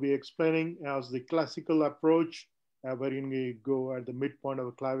Rana will be explaining as the classical approach, wherein we go at the midpoint of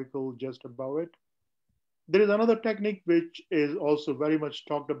the clavicle, just above it. There is another technique which is also very much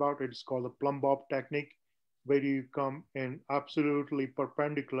talked about. It's called the plumb bob technique, where you come in absolutely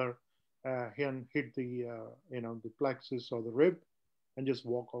perpendicular and hit the the plexus or the rib, and just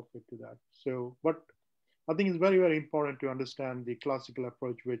walk off it to that. So, but I think it's very, very important to understand the classical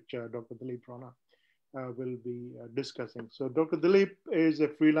approach which Dr. Dilip Rana will be discussing. So Dr. Dilip is a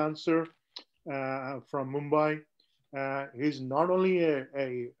freelancer from Mumbai. He's not only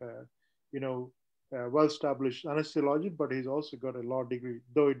a well-established anesthesiologist, but he's also got a law degree.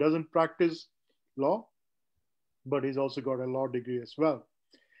 Though he doesn't practice law, but he's also got a law degree as well.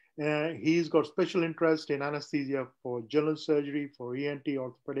 He's got special interest in anesthesia for general surgery, for ENT,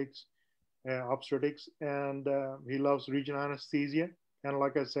 orthopedics, obstetrics, and he loves regional anesthesia. And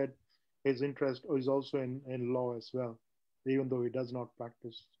like I said, his interest is also in law as well, even though he does not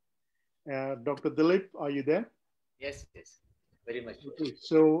practice. Dr. Dilip, are you there? Yes, very much. Okay,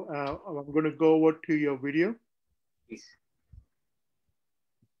 so I'm going to go over to your video. Please.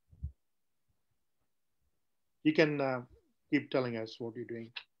 You can keep telling us what you're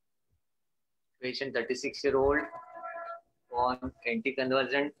doing. Patient 36-year-old on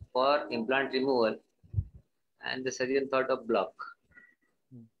anticonvulsant for implant removal, and the surgeon thought of block.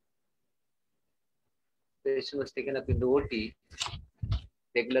 Patient was taken up in the OT.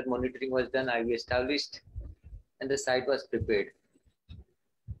 Regular monitoring was done, IV established, and the site was prepared.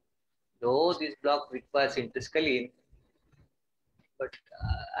 Though this block requires interscalene, but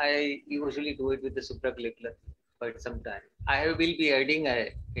I usually do it with the supraclavicular for some time. I will be adding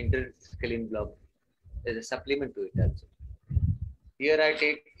a interscalene block as a supplement to it also. Here I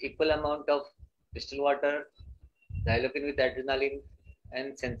take equal amount of distilled water, xylocaine with adrenaline,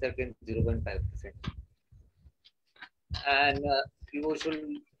 and sensorcaine 0.5%. And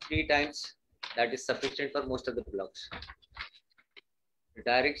usually 3 times, that is sufficient for most of the blocks. The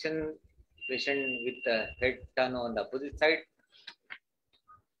direction, patient with the head turn on the opposite side,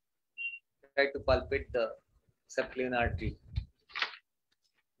 try to palpate the subclavian artery.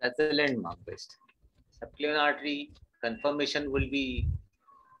 That's the landmark best. Subclavian artery confirmation will be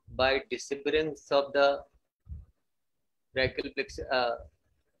by disappearance of the brachial plexus.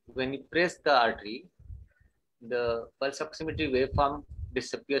 When you press the artery, the pulse oximetry waveform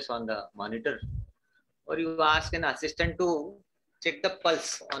disappears on the monitor, or you ask an assistant to check the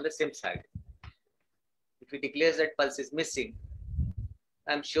pulse on the same side. If he declares that pulse is missing,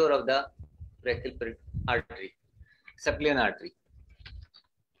 I'm sure of the brachial artery, subclavian artery.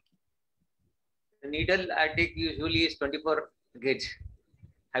 The needle I take usually is 24 gauge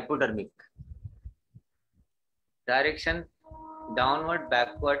hypodermic. Direction downward,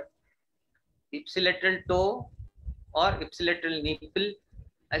 backward, ipsilateral toe or ipsilateral nipple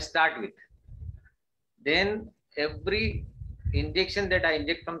I start with. Then every injection that I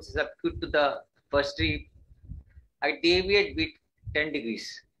inject from subcut to the first strip, I deviate with 10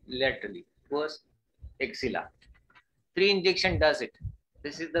 degrees laterally towards axilla. 3 injection does it.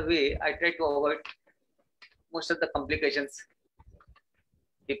 This is the way I try to avoid most of the complications,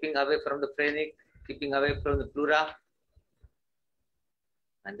 keeping away from the phrenic, keeping away from the pleura,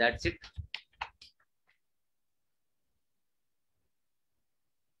 and that's it.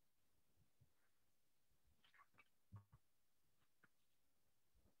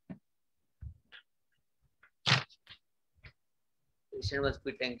 Patient was a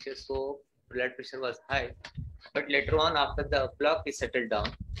bit anxious, so blood pressure was high. But later on, after the block is settled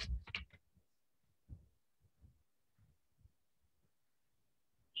down,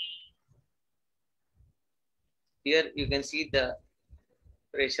 here you can see the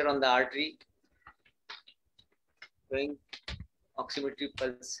pressure on the artery, going oximetry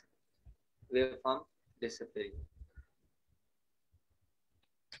pulse waveform disappearing.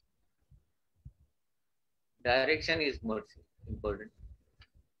 Direction is more important.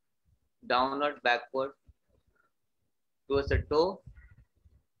 Downward, backward, towards the toe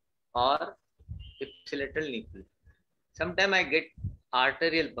or ipsilateral nipple. Sometimes I get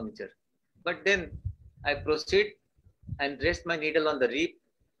arterial puncture, but then I proceed and rest my needle on the rib,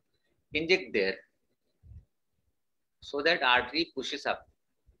 inject there, so that artery pushes up.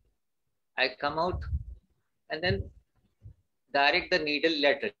 I come out and then direct the needle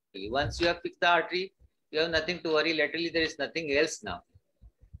laterally. Once you have fixed the artery, you have nothing to worry. Laterally, there is nothing else now.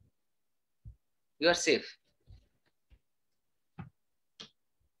 You are safe.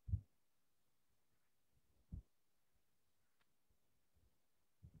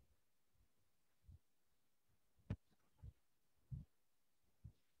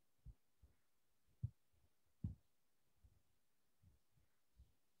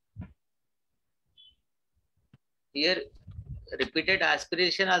 Here, repeated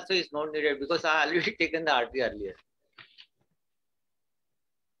aspiration also is not needed because I already taken the artery earlier.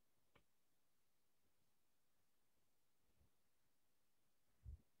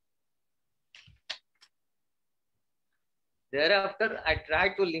 Thereafter, I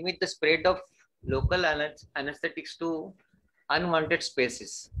try to limit the spread of local anesthetics to unwanted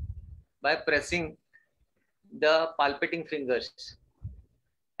spaces by pressing the palpating fingers.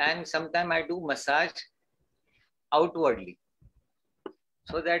 And sometimes I do massage outwardly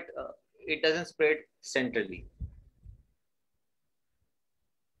so that it doesn't spread centrally.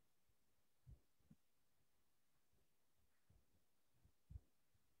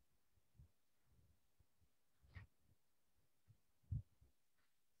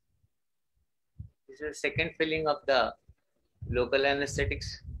 This is the second filling of the local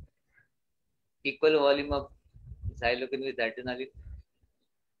anesthetics. Equal volume of xylocaine with adrenaline,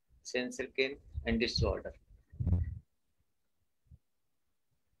 sensorcaine, and disorder.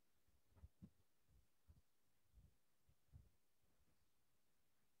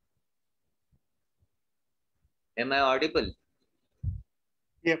 Am I audible?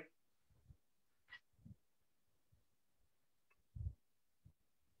 Yep.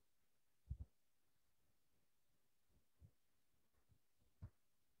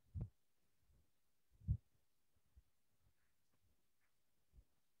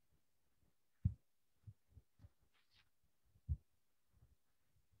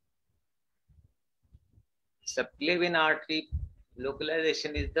 Subclavian artery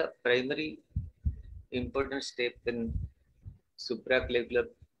localization is the primary important step in supraclavicular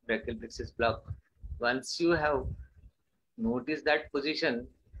brachial plexus block. Once you have noticed that position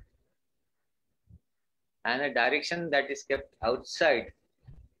and a direction that is kept outside,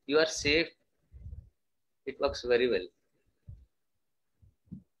 you are safe. It works very well.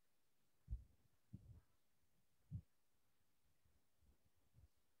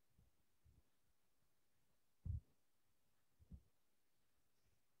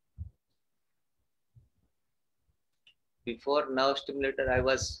 Before nerve stimulator, I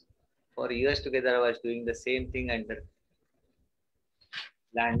was for years together, I was doing the same thing under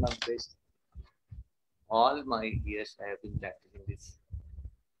landmark based. All my years I have been practicing this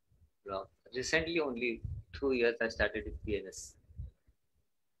block. Recently, only 2 years I started with PNS.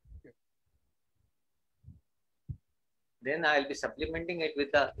 Then I'll be supplementing it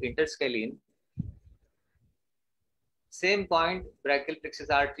with the interscalene. Same point, brachial plexus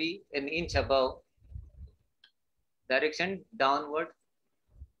artery, an inch above. Direction downward,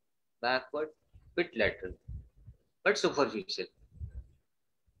 backward, bit lateral, but superficial.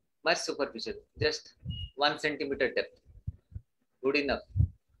 Much superficial, just 1 centimeter depth. Good enough.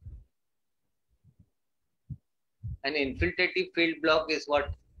 An infiltrative field block is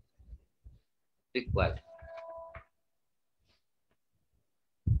what required.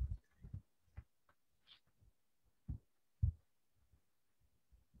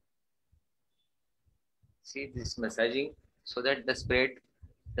 See this massaging so that the spread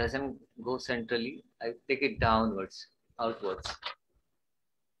doesn't go centrally. I take it downwards, outwards.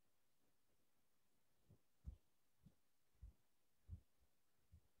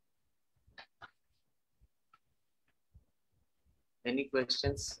 Any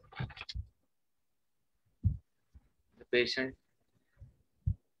questions? The patient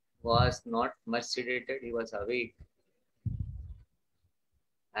was not much sedated. He was awake.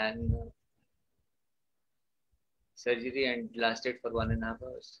 And surgery and lasted for 1.5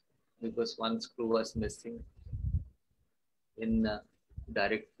 hours because one screw was missing in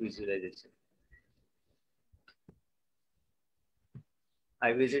direct visualization.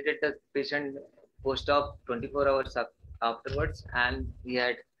 I visited the patient post-op 24 hours afterwards and he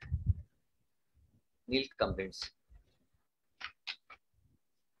had nil complaints.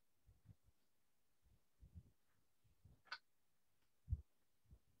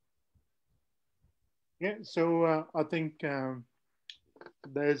 Yeah, so I think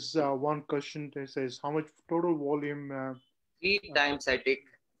there's one question that says how much total volume? 3 times I take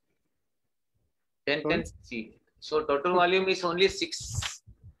 10 cc. So total volume is only 6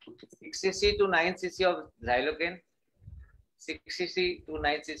 cc to 9 cc of xylocaine, 6 cc to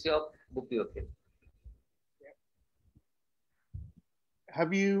 9 cc of bupivacaine.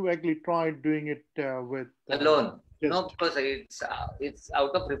 have you actually tried doing it with alone? just... No, because it's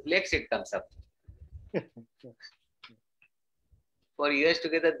out of reflex it comes up. For years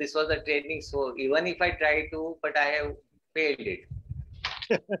together, this was a training. So even if I try to, but I have failed it.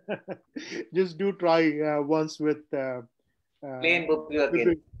 Just do try once with Plain book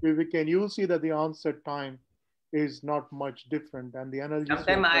again. Vivek, you'll see that the onset time is not much different, and the analgesics.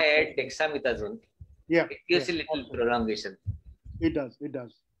 Sometimes I add dexamethasone. Yeah, it gives a little prolongation. It does. It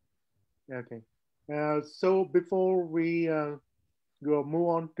does. Okay. So before we move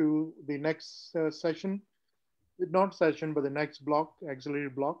on to the next session, not session, but the next block, auxiliary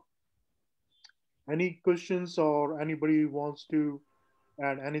block. Any questions or anybody wants to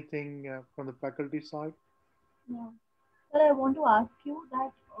add anything from the faculty side? Yeah. Sir, I want to ask you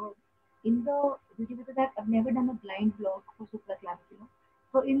that in the video, because I've never done a blind block for supraclavicular.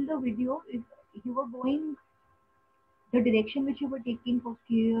 So in the video, if you were going the direction which you were taking for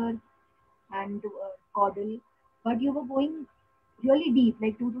skier and caudal, but you were going really deep,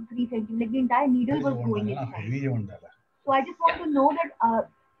 like 2 to 3 centimeters, like the entire needle was going inside. So I just want to know that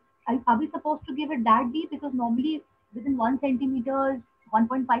are we supposed to give it that deep? Because normally within 1 centimeters,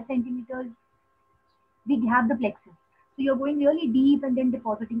 1.5 centimeters, we have the plexus. So you're going really deep and then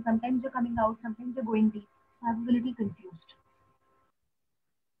depositing. Sometimes you're coming out, sometimes you're going deep. I was a little confused.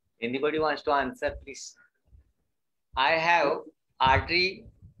 Anybody wants to answer, please? I have artery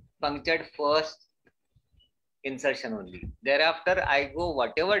punctured first insertion only. Thereafter, I go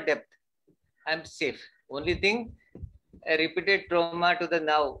whatever depth, I'm safe. Only thing, a repeated trauma to the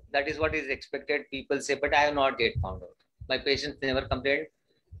nerve, that is what is expected, people say, but I have not yet found out. My patients never complained.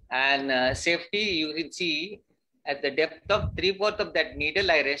 And safety, you can see at the depth of 3/4 of that needle,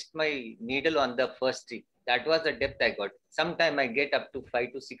 I rest my needle on the first strip. That was the depth I got. Sometime I get up to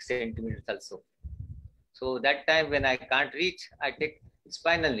 5 to 6 centimeters also. So that time when I can't reach, I take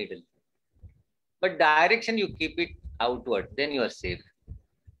spinal needle. But direction, you keep it outward, then you are safe.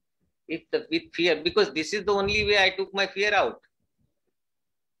 If with fear, because this is the only way I took my fear out.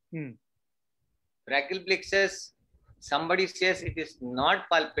 Brachial plexus, somebody says it is not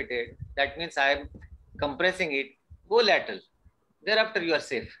palpated, that means I am compressing it, go lateral. Thereafter, you are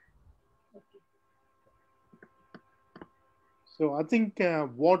safe. So I think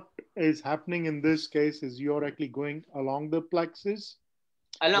what is happening in this case is you're actually going along the plexus.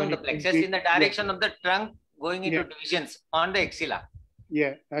 Along the plexus in the direction of the trunk, going into divisions on the axilla.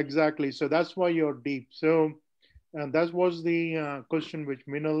 Yeah, exactly. So that's why you're deep. So, and that was the question which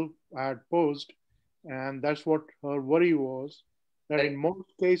Minal had posed. And that's what her worry was, that in most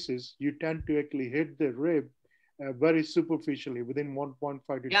cases, you tend to actually hit the rib very superficially within 1.5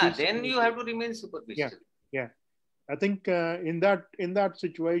 to 2. Yeah, then you have to remain superficial. Yeah. I think in that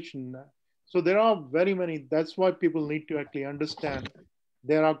situation, so there are very many, that's why people need to actually understand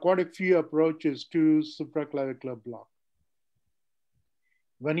there are quite a few approaches to supraclavicular block.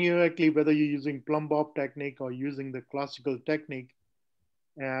 When you actually, whether you're using plumb bob technique or using the classical technique,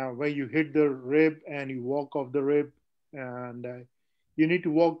 where you hit the rib and you walk off the rib, and you need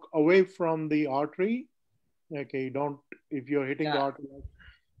to walk away from the artery. Okay, don't, if you're hitting the artery,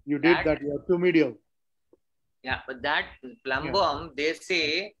 you did that, you're too medial. Yeah, but that plumb bob, they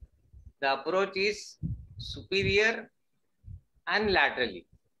say the approach is superior and laterally.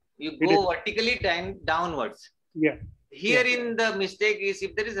 You go vertically downwards. Yeah. Herein the mistake is,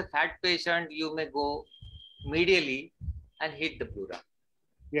 if there is a fat patient, you may go medially and hit the pleura.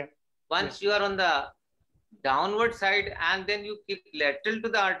 Yeah. Once you are on the downward side and then you keep lateral to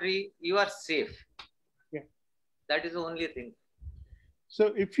the artery, you are safe. Yeah. That is the only thing.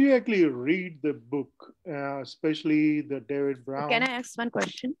 So if you actually read the book, especially the David Brown. Can I ask one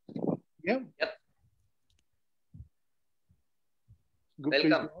question? Yeah. Yep. Good,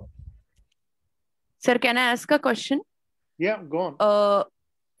 welcome. Sir, can I ask a question? Yeah, go on.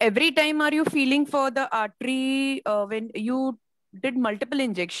 Every time are you feeling for the artery when you did multiple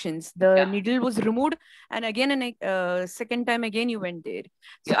injections, the needle was removed and again and second time again you went there.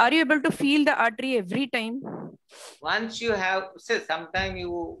 So are you able to feel the artery every time? Once you have, say, sometime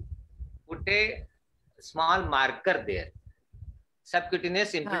you put a small marker there,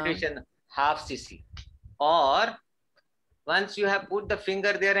 subcutaneous infiltration, half cc, or once you have put the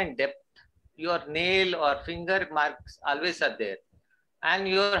finger there and depth, your nail or finger marks always are there, and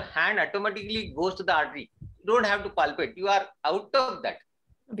your hand automatically goes to the artery. You don't have to palpate. You are out of that.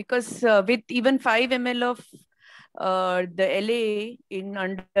 Because with even 5 ml of the LA in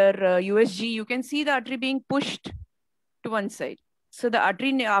under USG, you can see the artery being pushed to one side. So the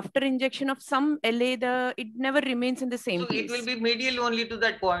artery after injection of some LA, it never remains in the same place. It will be medial only to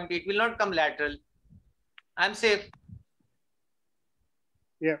that point. It will not come lateral. I'm safe.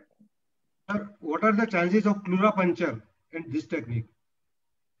 Yeah. Sir, what are the chances of pleura puncture in this technique?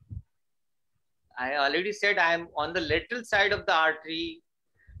 I already said I am on the lateral side of the artery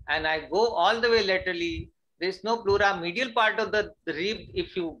and I go all the way laterally. There is no pleura. Medial part of the rib,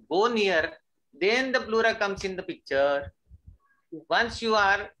 if you go near, then the pleura comes in the picture. Once you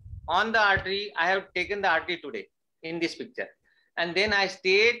are on the artery, I have taken the artery today in this picture. And then I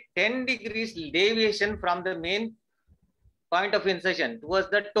stay 10 degrees deviation from the main point of insertion towards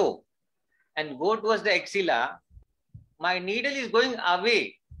the toe and go towards the axilla. My needle is going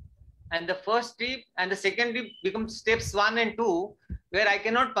away. And the first strip and the second strip becomes steps 1 and 2, where I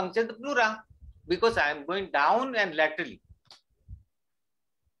cannot puncture the pleura because I am going down and laterally.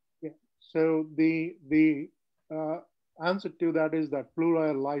 Yeah. So the answer to that is that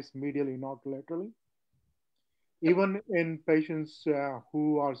pleura lies medially, not laterally. Even in patients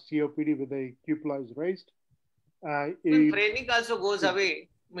who are COPD with a cupula is raised. Phrenic also goes away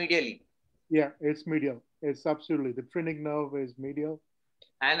medially. Yeah, it's medial. It's absolutely. The phrenic nerve is medial.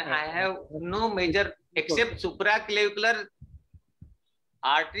 And I have no major except supraclavicular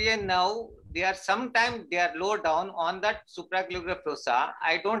artery and nerve. They are sometimes they are low down on that supraclavicular fossa.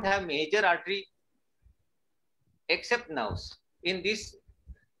 I don't have major artery except nerves in this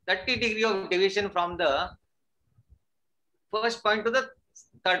 30 degree of deviation from the first point to the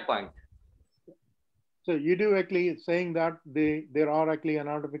third point. So you do actually saying that there are actually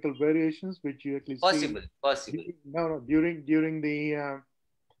anatomical variations which you actually see. Possible. No, during the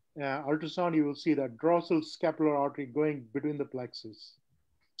ultrasound, you will see that dorsal scapular artery going between the plexus.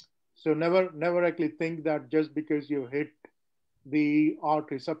 So never actually think that just because you hit the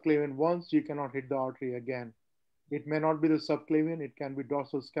artery subclavian once, you cannot hit the artery again. It may not be the subclavian, it can be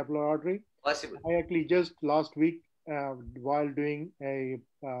dorsal scapular artery. Possible. I actually just last week, while doing a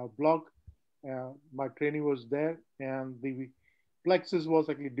blog, my trainee was there and the plexus was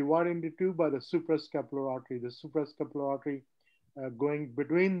actually divided into two by the suprascapular artery. The suprascapular artery going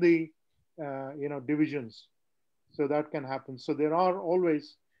between the divisions, so that can happen. So there are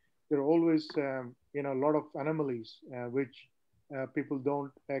always a lot of anomalies which people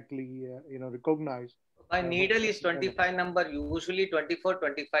don't actually recognize. My needle is 25 number, usually 24,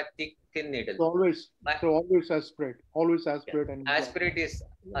 25 thick, thin needle. So always aspirate, yeah. and aspirate is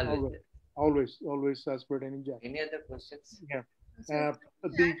always aspirate and inject. Any other questions? Yeah.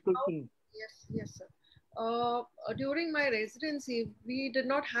 Yes, sir. During my residency, we did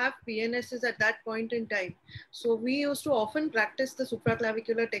not have PNSs at that point in time. So we used to often practice the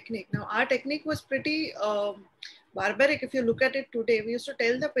supraclavicular technique. Now, our technique was pretty barbaric. If you look at it today, we used to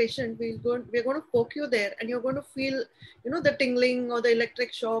tell the patient, we're going to poke you there and you're going to feel, the tingling or the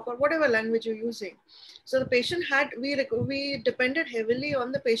electric shock or whatever language you're using. So the patient we depended heavily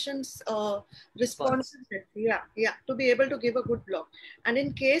on the patient's response. To be able to give a good block. And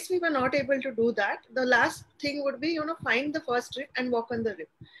in case we were not able to do that, the last thing would be, find the first rib and walk on the rib.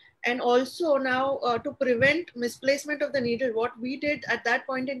 And also now to prevent misplacement of the needle, what we did at that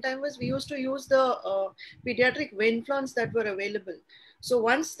point in time was we used to use the pediatric vein flans that were available. So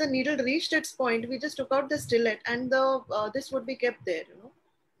once the needle reached its point, we just took out the stillet and this would be kept there,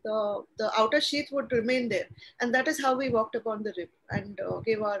 The outer sheath would remain there. And that is how we walked upon the rib and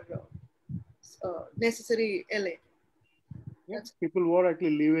gave our necessary LA. Yes, people were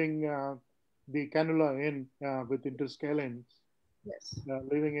actually leaving the cannula in with interscalene. Yes.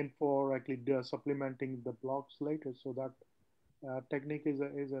 Leaving in for actually supplementing the blocks later. So that technique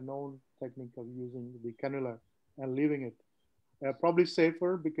is a known technique of using the cannula and leaving it. Probably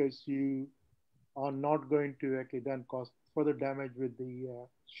safer because you are not going to actually then cause further damage with the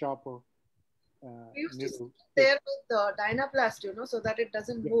sharper we used needle. To sit there with the dynaplast, so that it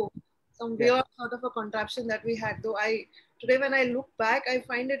doesn't move. Some weird sort of a contraption that we had. Though today when I look back, I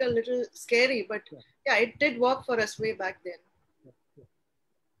find it a little scary, but yeah, it did work for us way back then.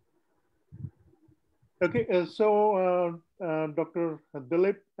 Okay, so Dr.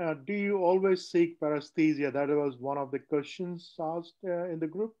 Dilip, do you always seek paresthesia? That was one of the questions asked in the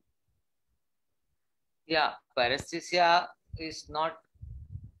group. Yeah, paresthesia is not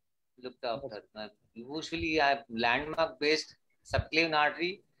looked after. Usually I have landmark based subclavian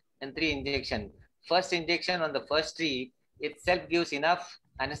artery and 3 injection. First injection on the first strip itself gives enough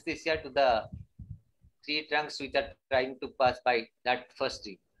anesthesia to the 3 trunks which are trying to pass by that first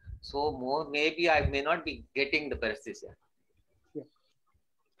strip. So maybe I may not be getting the paresthesia. Yeah.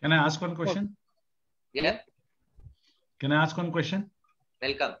 Can I ask one question? Yeah. Can I ask one question?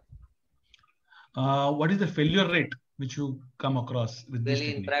 Welcome. What is the failure rate which you come across with this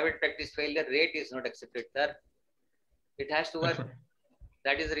technique? In private practice, failure rate is not accepted, sir. It has to work.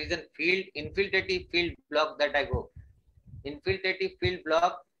 That is the reason infiltrative field block that I go. infiltrative field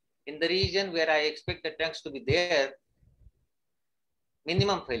block in the region where I expect the tanks to be there,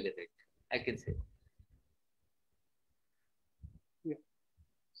 minimum failure rate, I can say. Yeah.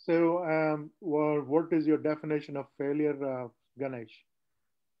 So, what is your definition of failure, Ganesh?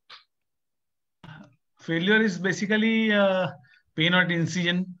 Failure is basically pain at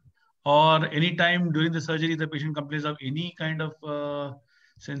incision, or any time during the surgery the patient complains of any kind of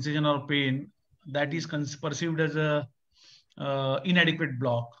sensation or pain that is perceived as a inadequate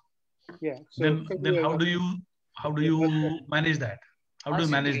block. Yeah. So then how do you manage that? How do you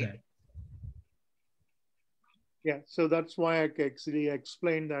manage that? Yeah. So that's why I actually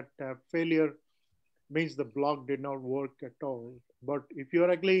explained that failure means the block did not work at all. But if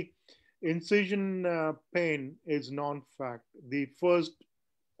you're actually incision pain is non-fact. The first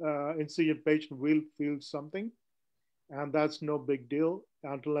incision patient will feel something, and that's no big deal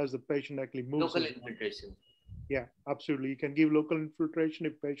until as the patient actually moves. Local infiltration. Yeah, absolutely. You can give local infiltration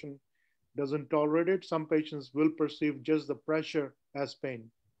if patient doesn't tolerate it. Some patients will perceive just the pressure as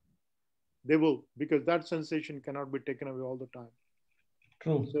pain. They will, because that sensation cannot be taken away all the time.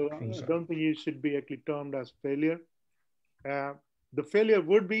 True. So True, I don't think it should be actually termed as failure. The failure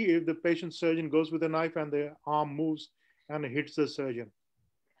would be if the patient surgeon goes with a knife and the arm moves and hits the surgeon.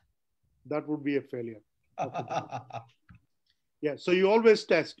 That would be a failure. Yeah, so you always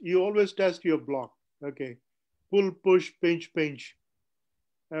test. You always test your block. Okay, pull, push, pinch, pinch.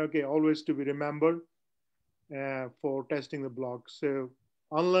 Okay, always to be remembered for testing the block. So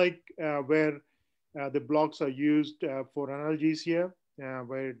unlike where the blocks are used for analgesia,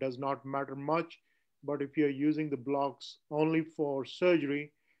 where it does not matter much, but if you're using the blocks only for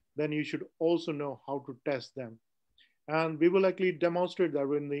surgery, then you should also know how to test them. And we will actually demonstrate that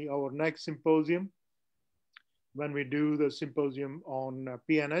in our next symposium. When we do the symposium on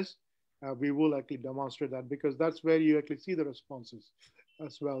PNS, we will actually demonstrate that, because that's where you actually see the responses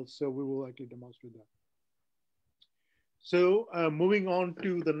as well. So we will actually demonstrate that. So moving on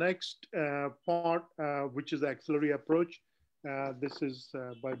to the next part, which is the axillary approach. This is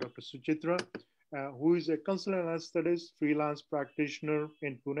by Dr. Suchitra, who is a consultant anesthetist, freelance practitioner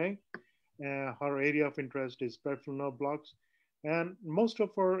in Pune. Her area of interest is peripheral nerve blocks. And most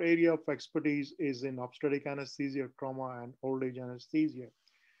of her area of expertise is in obstetric anesthesia, trauma, and old age anesthesia.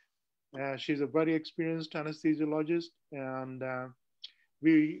 She's a very experienced anesthesiologist, and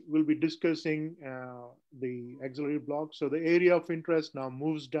we will be discussing the axillary block. So the area of interest now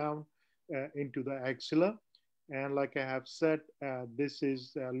moves down into the axilla. And like I have said, this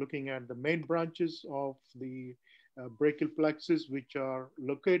is looking at the main branches of the brachial plexus, which are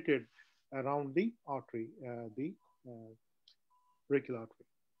located around the artery, the brachial artery.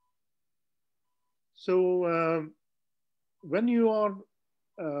 So when you are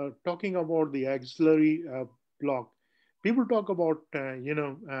talking about the axillary block, people talk about,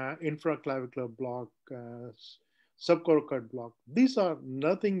 infraclavicular block, subcoracoid block. These are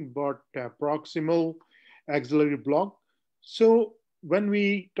nothing but proximal axillary block. So when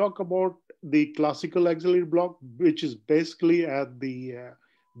we talk about the classical axillary block, which is basically at the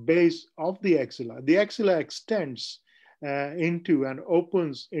base of the axilla extends into and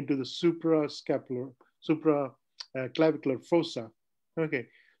opens into the supraclavicular fossa. Okay,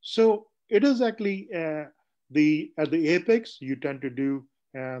 so it is actually at the apex. You tend to do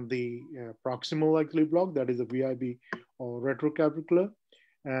the proximal axillary block, that is the VIB or retroclavicular.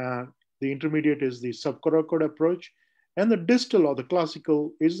 The intermediate is the subcoracoid approach, and the distal or the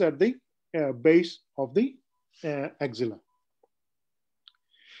classical is at the base of the axilla.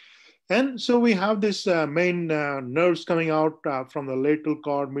 And so we have this main nerves coming out from the lateral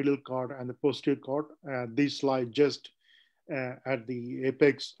cord, medial cord, and the posterior cord. These lie just at the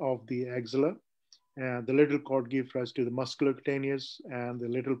apex of the axilla. The lateral cord gives rise to the musculocutaneous and the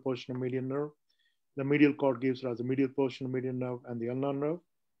lateral portion of median nerve. The medial cord gives rise to the medial portion of median nerve and the ulnar nerve.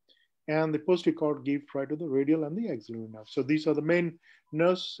 And the posterior cord gives rise to the radial and the axillary nerve. So these are the main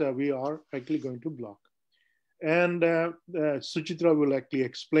nerves we are actually going to block. And Suchitra will actually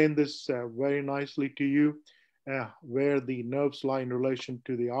explain this very nicely to you, where the nerves lie in relation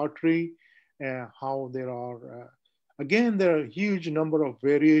to the artery, how there are, again, there are a huge number of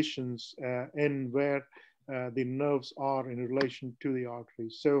variations in where the nerves are in relation to the artery.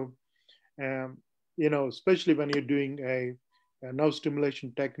 So, especially when you're doing a nerve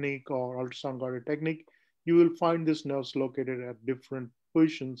stimulation technique or ultrasound guided technique, you will find these nerves located at different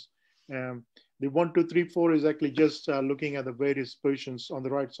positions. The 1, 2, 3, 4 is actually just looking at the various positions on the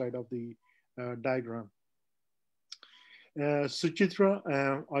right side of the diagram. Suchitra,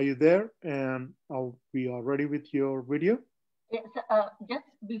 are you there? And we are ready with your video. Yes, just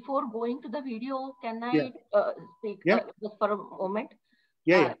before going to the video, can I speak just for a moment?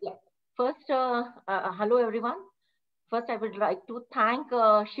 Yeah. First, hello everyone. First, I would like to thank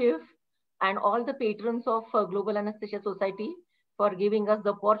Shiv and all the patrons of Global Anesthesia Society for giving us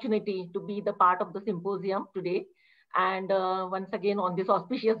the opportunity to be the part of the symposium today. And once again, on this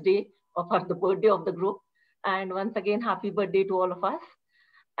auspicious day of the birthday of the group. And once again, happy birthday to all of us.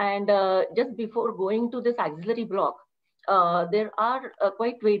 And just before going to this auxiliary block, there are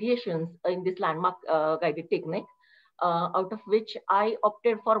quite variations in this landmark guided technique, out of which I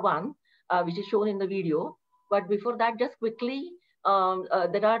opted for one, which is shown in the video. But before that, just quickly,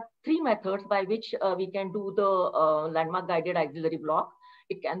 there are three methods by which we can do the landmark guided auxiliary block.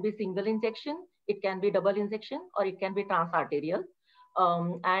 It can be single injection, it can be double injection, or it can be transarterial.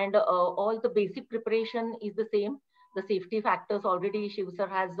 And all the basic preparation is the same. The safety factors already Shiv sir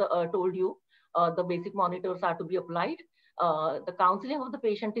has told you. The basic monitors are to be applied. The counseling of the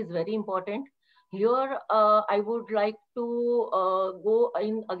patient is very important. Here, I would like to go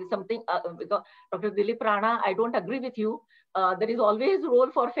in something because Dr. Dilip Rana, I don't agree with you. There is always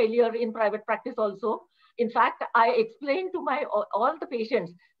role for failure in private practice also. In fact, I explained to my all the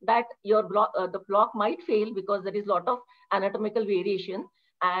patients that your block, the block might fail because there is a lot of anatomical variation,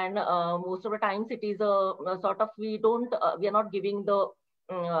 and most of the times it is a sort of we are not giving the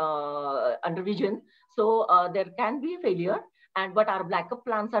undervision, so there can be a failure, but our backup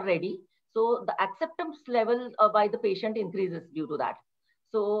plans are ready. So the acceptance level by the patient increases due to that.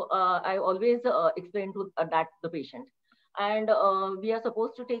 So I always explain to that the patient. And we are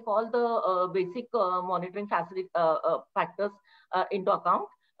supposed to take all the basic monitoring facility, factors into account.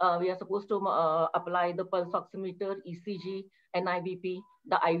 We are supposed to apply the pulse oximeter, ECG, NIBP,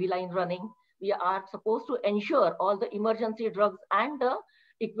 the IV line running. We are supposed to ensure all the emergency drugs and the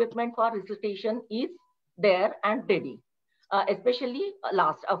equipment for resuscitation is there and ready. Especially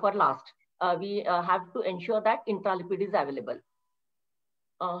for last, we have to ensure that intralipid is available.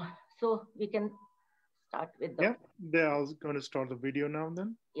 So we can start with the... Yeah, I was going to start the video now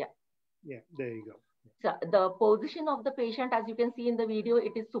then. Yeah. Yeah, there you go. So the position of the patient, as you can see in the video,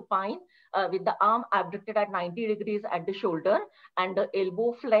 it is supine with the arm abducted at 90 degrees at the shoulder and the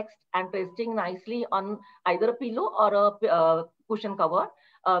elbow flexed and resting nicely on either a pillow or a cushion cover,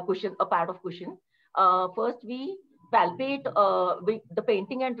 a pad of cushion. First, we palpate the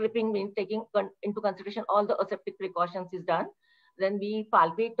painting and dripping means taking into consideration all the aseptic precautions is done. Then we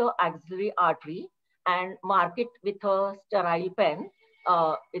palpate the axillary artery and mark it with a sterile pen.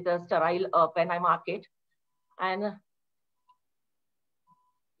 With a sterile pen, I mark it. And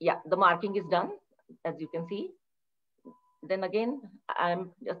yeah, the marking is done, as you can see. Then again,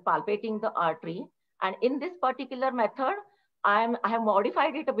 I'm just palpating the artery. And in this particular method, I have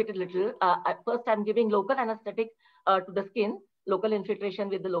modified it a little. At first, I'm giving local anesthetic to the skin, local infiltration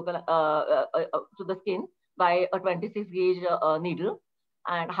with the local to the skin by a 26 gauge needle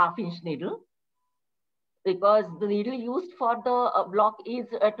and half-inch needle. Because the needle used for the block is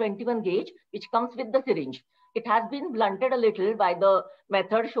a 21 gauge, which comes with the syringe. It has been blunted a little by the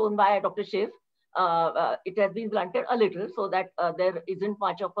method shown by Dr. Shiv. It has been blunted a little so that there isn't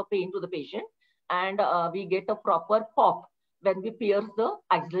much of a pain to the patient. And we get a proper pop when we pierce the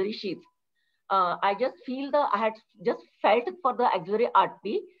axillary sheath. I had just felt for the axillary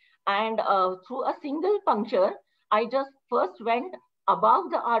artery, and through a single puncture, I just first went above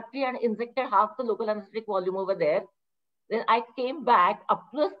the artery and injected half the local anesthetic volume over there. Then I came back up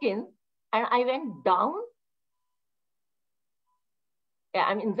to the skin and I went down. Yeah,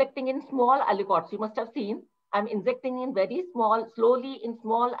 I'm injecting in small aliquots. You must have seen. I'm injecting in very small, slowly in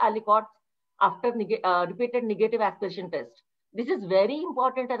small aliquots after repeated negative aspiration test. This is very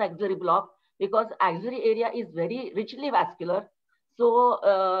important at axillary block because axillary area is very richly vascular. So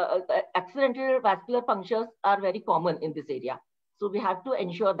accidental vascular punctures are very common in this area. So we have to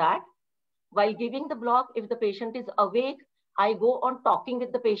ensure that while giving the block, if the patient is awake, I go on talking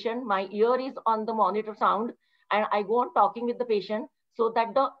with the patient. My ear is on the monitor sound and I go on talking with the patient so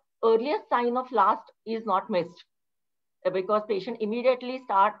that the earliest sign of last is not missed. Because patient immediately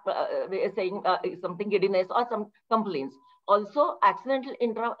start saying something giddiness or some complaints. Also accidental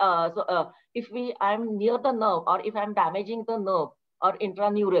if I'm near the nerve or if I'm damaging the nerve or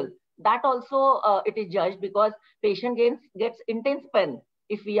intraneural, that also it is judged because patient gets intense pain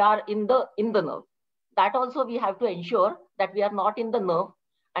if we are in the nerve. That also we have to ensure that we are not in the nerve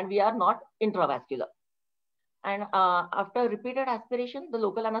and we are not intravascular. And after repeated aspiration, the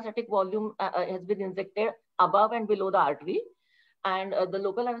local anesthetic volume has been injected above and below the artery. And the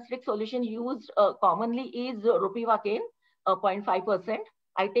local anesthetic solution used commonly is ropivacaine, 0.5%.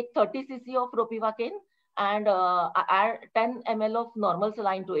 I take 30 cc of ropivacaine and add 10 ml of normal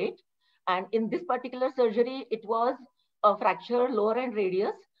saline to it. And in this particular surgery, it was a fracture lower end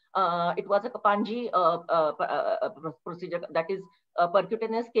radius. It was a Kapanji procedure, that is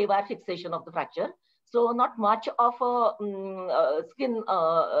percutaneous K-wire fixation of the fracture. So not much of a skin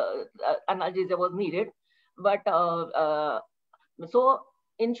analgesia was needed. But so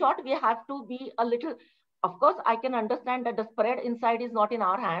in short, we have to be a little, of course, I can understand that the spread inside is not in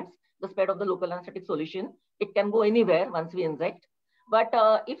our hands, the spread of the local anesthetic solution. It can go anywhere once we inject. But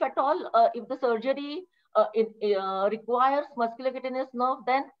if at all, if the surgery requires musculocutaneous nerve,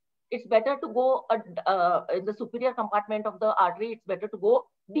 then it's better to go in the superior compartment of the artery. It's better to go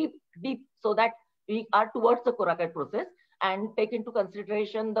deep, so that we are towards the coracoid process and take into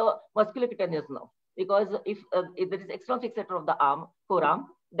consideration the musculocutaneous nerve. Because if there is external fixator of the arm, forearm,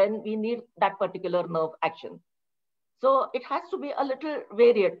 then we need that particular nerve action. So it has to be a little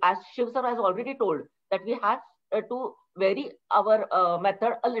varied, as Shiv sir has already told, that we have to vary our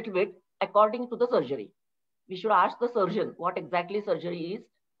method a little bit according to the surgery. We should ask the surgeon what exactly surgery is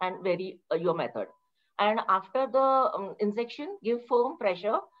and vary your method. And after the injection, give firm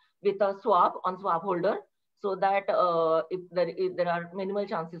pressure with a swab on swab holder, so that if there are minimal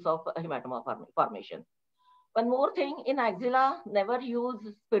chances of hematoma formation. One more thing, in axilla, never use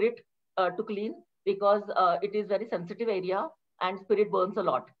spirit to clean, because it is very sensitive area and spirit burns a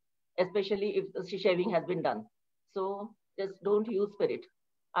lot, especially if the shaving has been done. So just don't use spirit.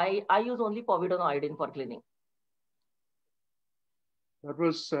 I use only povidone iodine for cleaning. That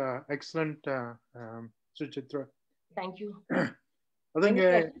was excellent, Suchitra. Thank you. I think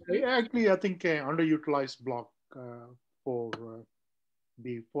I think underutilized block for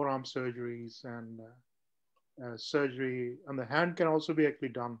the forearm surgeries, and surgery on the hand can also be actually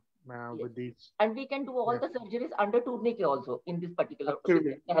done with these. And we can do all the surgeries under tourniquet also in this particular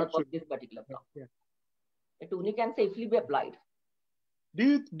help of this particular block. A tourniquet can safely be applied.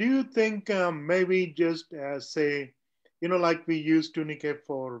 Do you think maybe just say, like we use tourniquet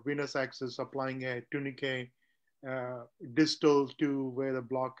for venous access, applying a tourniquet distal to where the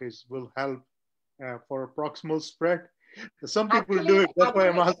block is will help for a proximal spread? Some people do it. That's why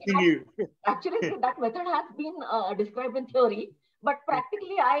I'm asking you. Actually, that method has been described in theory, but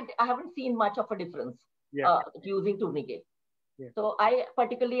practically I haven't seen much of a difference using tourniquet. So I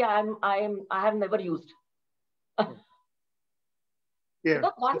particularly I have never used.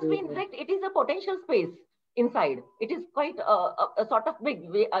 Because once we inject, it is a potential space inside. It is quite a sort of big.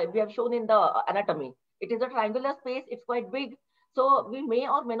 We have shown in the anatomy. It is a triangular space. It's quite big. So we may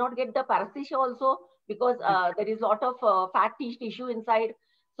or may not get the paresthesia also, because there is a lot of fat tissue inside.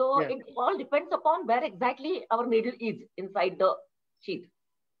 So it all depends upon where exactly our needle is inside the sheath.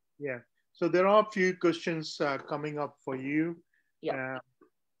 Yeah. So there are a few questions coming up for you.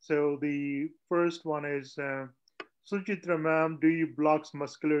 So the first one is, Suchitra ma'am, do you block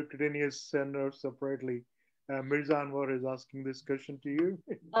musculocutaneous nerve separately? Mirza Anwar is asking this question to you.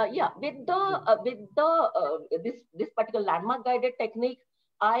 With this particular landmark guided technique,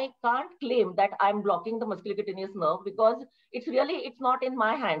 I can't claim that I'm blocking the musculocutaneous nerve, because it's not in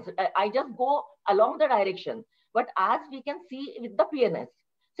my hands. I just go along the direction. But as we can see with the PNS,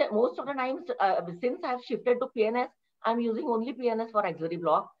 so most of the times since I've shifted to PNS, I'm using only PNS for axillary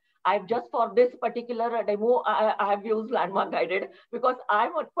block. I've just for this particular demo, I have used landmark guided, because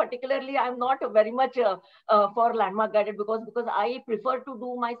I'm not very much for landmark guided, because I prefer to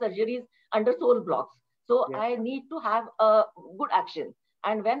do my surgeries under sole blocks. So I need to have a good action.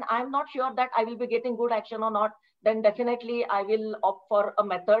 And when I'm not sure that I will be getting good action or not, then definitely I will opt for a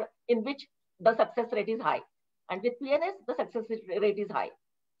method in which the success rate is high. And with PNS, the success rate is high.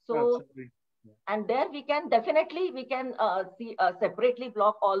 So, and there we can definitely, see separately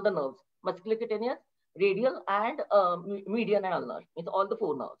block all the nerves, musculocutaneous, radial, and median and ulnar. It's all the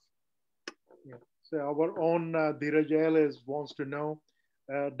 4 nerves. So our own Dheeraj wants to know,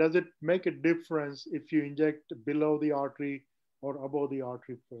 does it make a difference if you inject below the artery or above the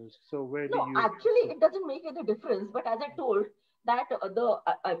artery first? So where do you? Actually, it doesn't make any difference. But as I told that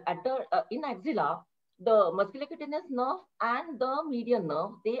in axilla, the musculocutaneous nerve and the median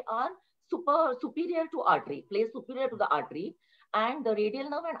nerve, they are superior to artery, placed superior to the artery, and the radial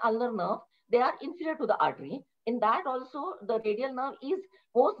nerve and ulnar nerve, they are inferior to the artery. In that also, the radial nerve is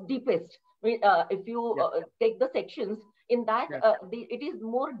most deepest. If you take the sections, in that it is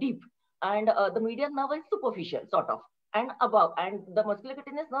more deep, and the median nerve is superficial, sort of, and above, and the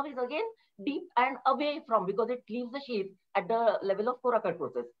musculocutaneous nerve is again deep and away from, because it leaves the sheath at the level of coracoid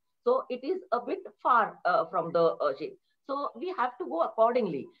process. So it is a bit far from the sheath. So we have to go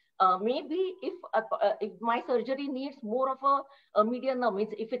accordingly. Maybe if my surgery needs more of a median nerve,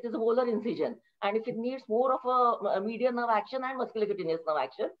 means if it is a volar incision, and if it needs more of a median nerve action and musculocutaneous nerve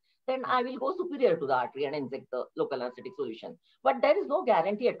action, then I will go superior to the artery and inject the local anesthetic solution. But there is no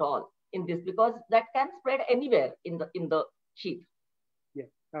guarantee at all in this, because that can spread anywhere in the sheath. Yeah,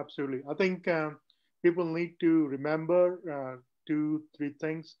 absolutely. I think people need to remember 2-3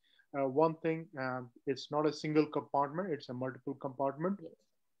 things. One thing, it's not a single compartment, it's a multiple compartment. Yes.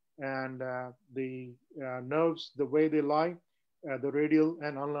 And the nerves, the way they lie, the radial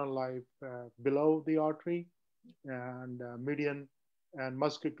and ulnar lie below the artery, and median and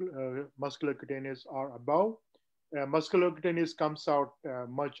musculocutaneous are above. Musculocutaneous comes out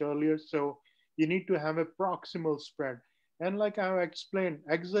much earlier, so you need to have a proximal spread. And like I explained,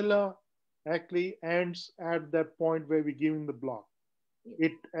 axilla actually ends at that point where we're giving the block.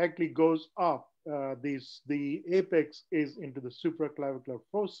 It actually goes up. The apex is into the supraclavicular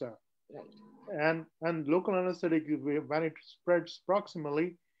fossa. Right. And local anesthetic, when it spreads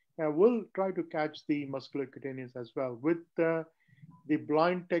proximally, will try to catch the musculocutaneous as well. With the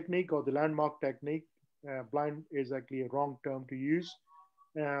blind technique or the landmark technique, blind is actually a wrong term to use.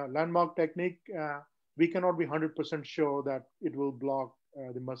 Landmark technique, we cannot be 100% sure that it will block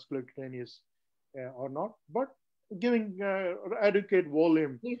the musculocutaneous or not, but giving adequate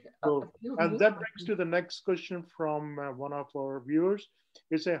volume. And that brings to the next question from one of our viewers.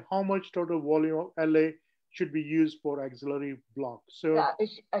 It's how much total volume of LA should be used for axillary block? So,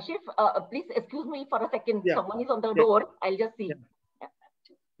 Ashif, please excuse me for a second. Yeah. Someone is on the door. I'll just see.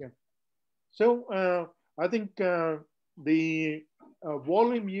 Yeah. So I think the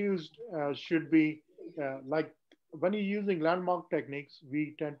volume used should be like when you're using landmark techniques,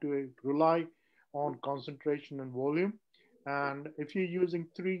 we tend to rely on concentration and volume. And if you're using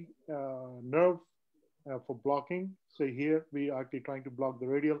 3 nerve for blocking, so here we are actually trying to block the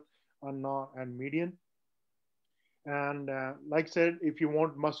radial, ulnar, and median. And like I said, if you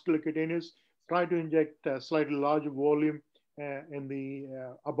want musculocutaneous, try to inject a slightly larger volume in the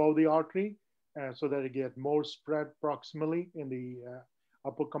above the artery so that you get more spread proximally in the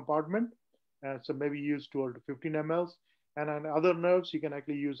upper compartment. So maybe use 12 to 15 mLs. And on other nerves, you can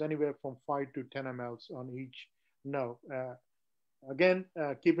actually use anywhere from 5 to 10 mLs on each nerve. Again,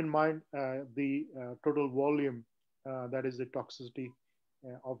 keep in mind the total volume, that is the toxicity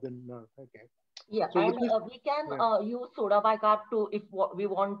of the nerve. Okay. Yeah, so and we can use soda bicarb to, if we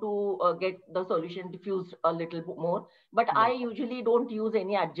want to get the solution diffused a little bit more. But I usually don't use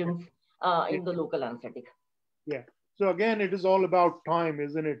any adjuncts in the local anesthetic. Yeah. So again, it is all about time,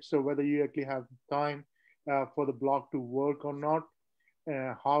 isn't it? So whether you actually have time for the block to work or not,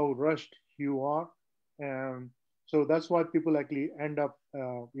 how rushed you are. So that's why people actually end up,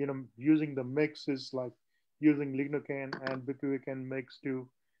 using the mixes like using lignocaine and bupivacaine mix to,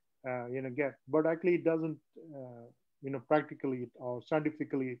 get. But actually, it doesn't, practically or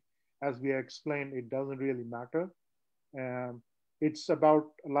scientifically, as we explained, it doesn't really matter. It's about,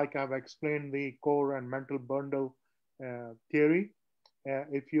 like I've explained, the core and mental bundle theory.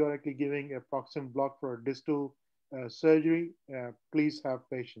 If you are actually giving a proximal block for a distal surgery, please have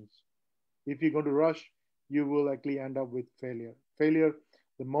patience. If you're going to rush, you will actually end up with failure. Failure,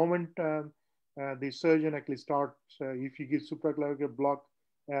 the moment the surgeon actually starts, if you give supraclavicular block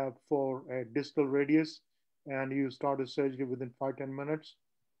for a distal radius and you start a surgery within 5-10 minutes,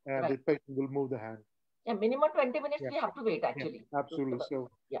 the patient will move the hand. Yeah, minimum 20 minutes we have to wait actually. Yeah, absolutely. So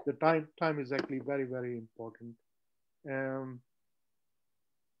the time is actually very, very important.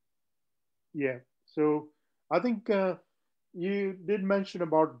 So I think you did mention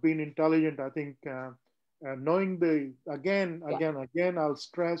about being intelligent. I think knowing the, again, I'll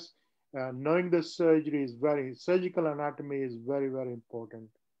stress, knowing the surgical anatomy is very, very important.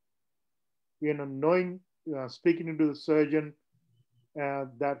 Knowing, speaking to the surgeon,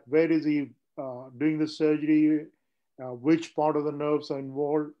 that where is he doing the surgery, which part of the nerves are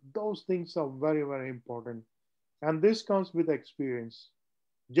involved, those things are very, very important. And this comes with experience.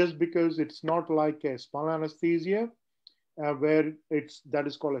 Just because it's not like a spinal anesthesia, where that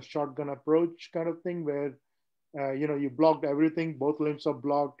is called a shotgun approach kind of thing, where you blocked everything, both limbs are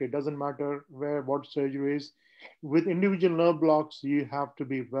blocked, it doesn't matter what surgery is. With individual nerve blocks, you have to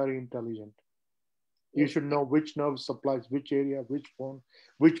be very intelligent. You should know which nerve supplies which area, which bone,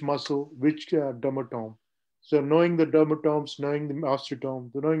 which muscle, which dermatome. So knowing the dermatomes, knowing the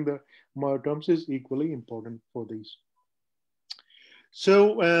osteotome, knowing the myotomes is equally important for these.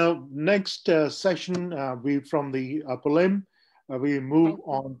 So next session, we from the upper limb, we move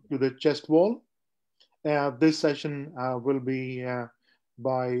on to the chest wall. This session will be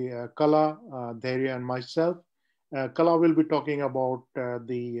by Kala, Dhairya, and myself. Kala will be talking about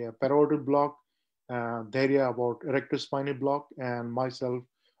the parietal block, Dhairya about erectospinal block, and myself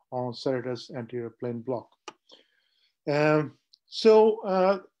on serratus anterior plane block.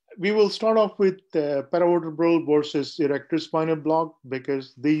 So we will start off with paravertebral versus erectospinal block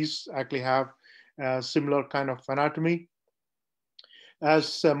because these actually have similar kind of anatomy.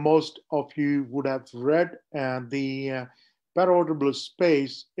 As most of you would have read, the paravertebral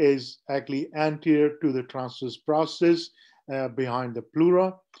space is actually anterior to the transverse process behind the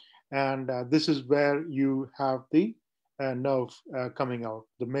pleura. And this is where you have the nerve coming out,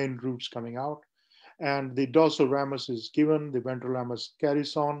 the main roots coming out. And the dorsal ramus is given, the ventral ramus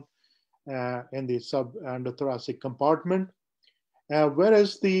carries on in the sub-endothoracic compartment.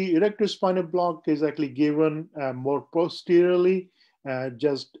 Whereas the erectospinal block is actually given more posteriorly,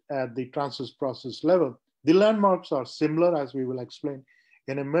 just at the transverse process level. The landmarks are similar, as we will explain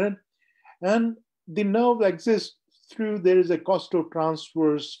in a minute. And the nerve exists through, there is a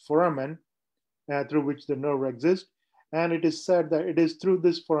costotransverse foramen through which the nerve exists. And it is said that it is through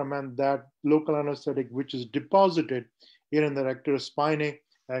this foramen that local anesthetic, which is deposited here in the rectus spinae,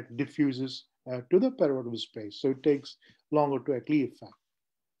 diffuses to the paravertebral space. So it takes longer to actually effect.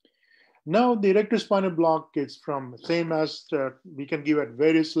 Now the erectospinal block is from same as we can give at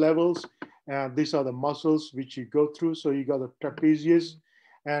various levels. These are the muscles which you go through. So you got the trapezius,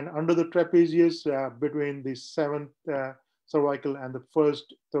 and under the trapezius, between the 7th cervical and the 1st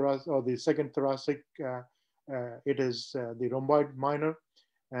thoracic or the 2nd thoracic, it is the rhomboid minor.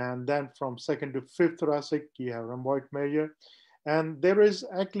 And then from 2nd to 5th thoracic, you have rhomboid major. And there is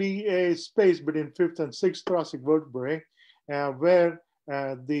actually a space between 5th and 6th thoracic vertebrae where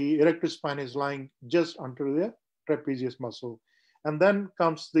the erectospine is lying just under the trapezius muscle. And then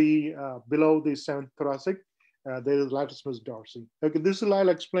comes the below the 7th thoracic, there is latissimus dorsi. Okay, this I'll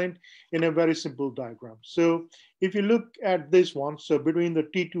explain in a very simple diagram. So if you look at this one, so between the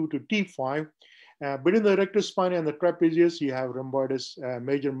T2 to T5, between the erectospine and the trapezius, you have rhomboidus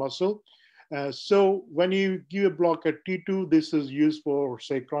major muscle. So when you give a block at T2, this is used for,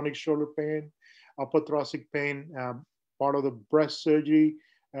 say, chronic shoulder pain, upper thoracic pain, part of the breast surgery,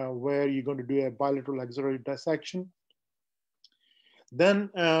 where you're going to do a bilateral axillary dissection. Then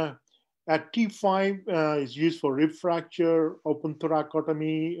at T5 is used for rib fracture, open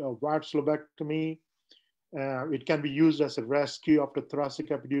thoracotomy, Watt's lobectomy. It can be used as a rescue after thoracic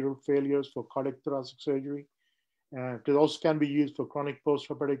epidural failures for cardiac thoracic surgery. It also can be used for chronic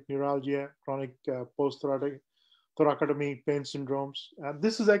post-herpetic neuralgia, chronic post-thoracotomy pain syndromes.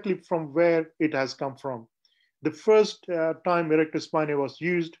 This is actually from where it has come from. The first time erectospinae was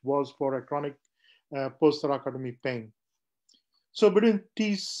used was for a chronic post-thoracotomy pain. So between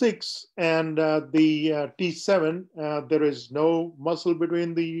T6 and the T7, there is no muscle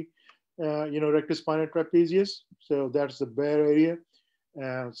between the erectospinal trapezius. So that's the bare area.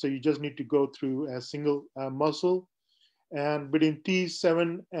 So you just need to go through a single muscle. And between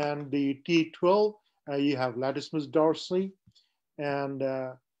T7 and the T12, you have latissimus dorsi. And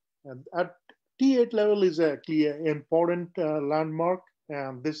at T8 level is actually an important landmark.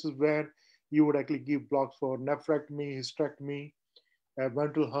 And this is where you would actually give blocks for nephrectomy, hysterectomy,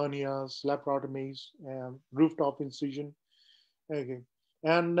 ventral hernias, laparotomies, rooftop incision. Okay.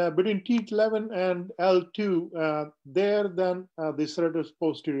 And between T11 and L2, there then the serratus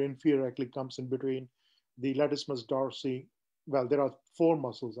posterior inferior actually comes in between the latissimus dorsi. Well, there are 4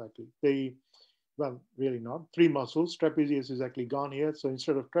 muscles actually. Well, really not, 3 muscles. Trapezius is actually gone here. So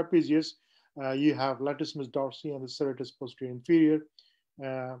instead of trapezius, you have latissimus dorsi and the serratus posterior inferior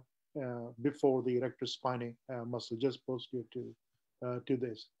before the erectospinae muscle, just posterior to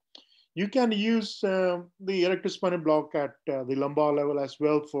this. You can use the erectospinal block at the lumbar level as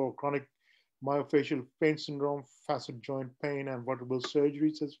well for chronic myofascial pain syndrome, facet joint pain, and vertebral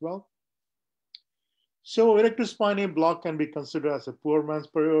surgeries as well. So erectospinal block can be considered as a poor man's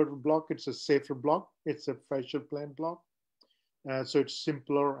paravertebral block. It's a safer block. It's a fascial plane block. So it's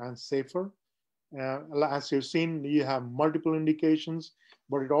simpler and safer. As you've seen, you have multiple indications,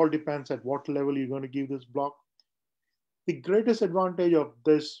 but it all depends at what level you're going to give this block. The greatest advantage of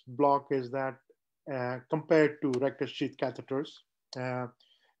this block is that compared to rectus sheath catheters,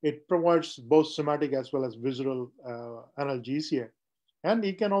 it provides both somatic as well as visual analgesia. And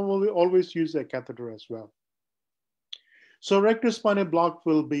you can always use a catheter as well. So erectospinal block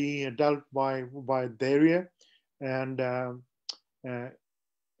will be dealt by Dhairya. And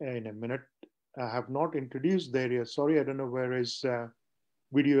in a minute, I have not introduced Dhairya. Sorry, I don't know where his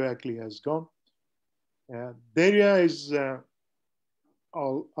video actually has gone. Dhairya is,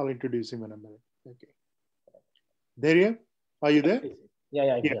 I'll introduce him in a minute. Okay. Dhairya, are you there?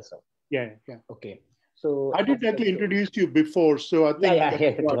 Yeah, sir. Yeah. Okay. So I did actually introduce you before, so I think you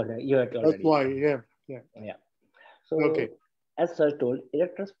had already. That's why, yeah. So okay. As sir told,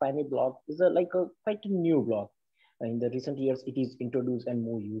 electrospinal block is quite a new block. In the recent years, it is introduced and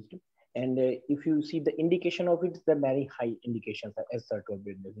more used. And if you see the indication of it, the very high indications, as sir told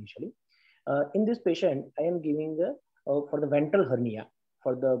initially. In this patient, I am giving for the ventral hernia,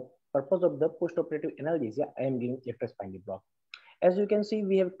 for the purpose of the postoperative analgesia, I am giving electrospinal block. As you can see,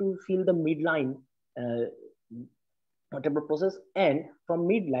 we have to feel the midline vertebral process, and from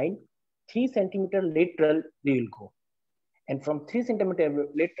midline, 3 centimeter lateral we will go. And from 3 centimeter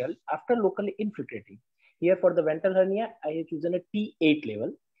lateral, after locally infiltrating, here for the ventral hernia, I have chosen a T8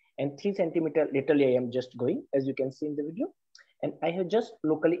 level, and 3 centimeter laterally I am just going, as you can see in the video, and I have just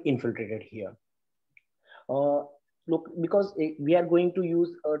locally infiltrated here. Look, because we are going to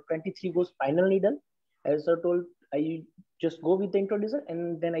use a 23 gauge spinal needle, as I told, I just go with the introducer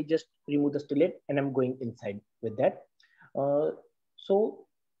and then I just remove the stylet and I'm going inside with that. So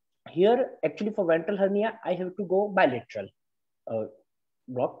here, actually for ventral hernia, I have to go bilateral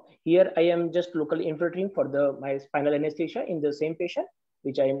block. Here I am just locally infiltrating for my spinal anesthesia in the same patient,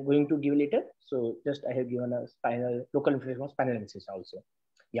 which I am going to give later. So just I have given a local infiltration of spinal anesthesia also.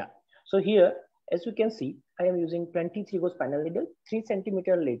 Yeah. So here, as you can see, I am using 23 gauge spinal needle, 3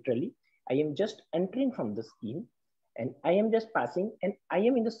 centimeter laterally. I am just entering from the skin and I am just passing, and I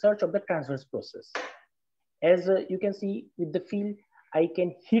am in the search of the transverse process. As you can see with the field, I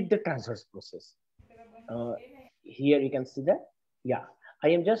can hit the transverse process. Here you can see that. Yeah, I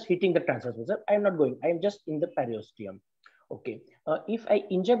am just hitting the transverse process. I am not going. I am just in the periosteum. Okay. If I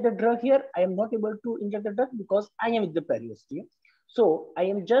inject the drug here, I am not able to inject the drug because I am in the periosteum. So I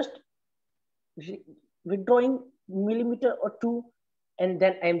am just withdrawing millimeter or two, and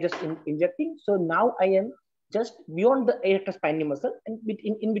then I am just injecting. So now I am just beyond the electrospinal muscle and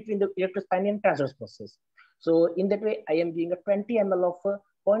in between the electrospinal and transverse process. So in that way, I am giving a 20 ml of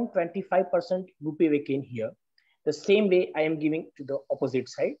 0.25% bupivacaine here. The same way I am giving to the opposite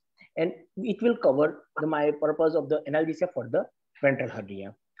side, and it will cover my purpose of the analgesia for the ventral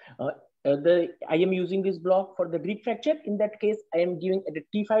hernia. I am using this block for the Greek fracture. In that case, I am giving at the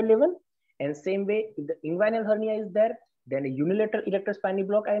T5 level, and same way if the inguinal hernia is there, then a unilateral electrospinal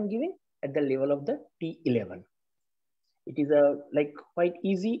block I am giving at the level of the T11. It is quite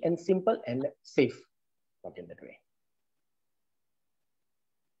easy and simple and safe. Not in that way.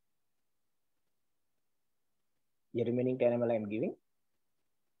 The remaining 10 ml I am giving.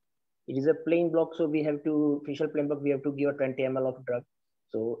 It is a plain block, so we have to, facial plain block, we have to give a 20 ml of drug.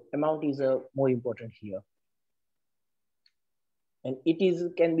 So amount is more important here. And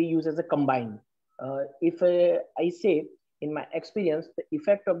it can be used as a combined. If I say, in my experience, the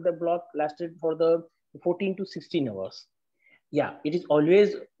effect of the block lasted for the 14 to 16 hours. Yeah, it is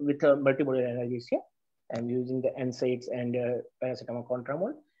always with a multimodal analgesia. I'm using the NSAIDs and paracetamol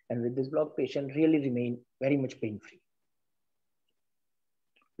contramol. And with this block, patient really remain very much pain-free.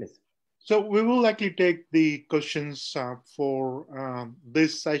 Please. So we will likely take the questions for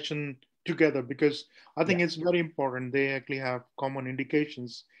this session together because I think it's very important. They actually have common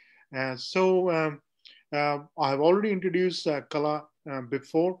indications. So I have already introduced Kala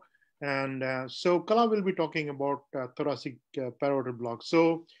before. And so Kala will be talking about thoracic parotid block.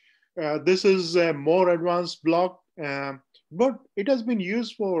 So this is a more advanced block, but it has been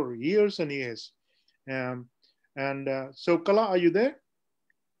used for years and years. So Kala, are you there?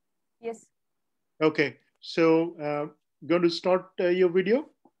 Yes. Okay, so going to start your video?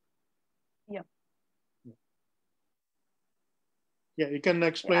 Yeah. Yeah, you can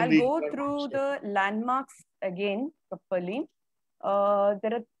explain. I'll go through the landmarks again properly.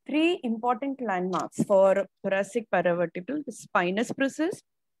 There are 3 important landmarks for thoracic paravertebral: the spinous process,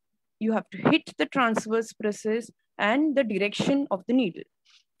 you have to hit the transverse process, and the direction of the needle.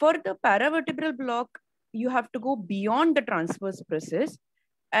 For the paravertebral block, you have to go beyond the transverse process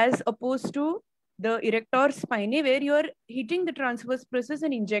as opposed to the erector spinae, where you are hitting the transverse process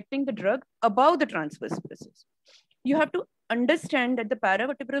and injecting the drug above the transverse process. You have to understand that the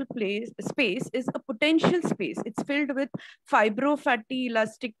paravertebral space is a potential space. It's filled with fibrofatty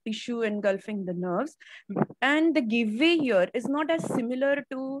elastic tissue engulfing the nerves. And the giveaway here is not as similar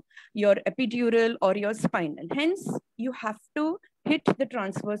to your epidural or your spinal. Hence, you have to hit the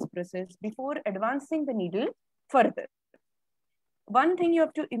transverse process before advancing the needle further. One thing you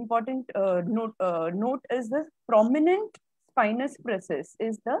have to note is the prominent spinous process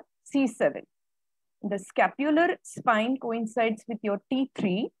is the C7. The scapular spine coincides with your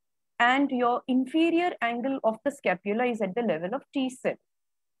T3 and your inferior angle of the scapula is at the level of T7.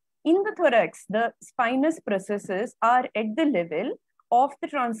 In the thorax, the spinous processes are at the level of the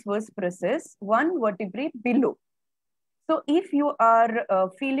transverse process, one vertebrae below. So if you are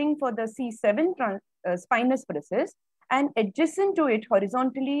feeling for the C7 spinous process, and adjacent to it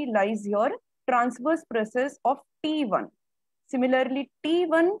horizontally lies your transverse process of T1. Similarly,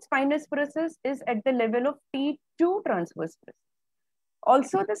 T1 spinous process is at the level of T2 transverse process.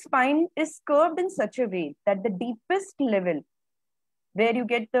 Also, the spine is curved in such a way that the deepest level where you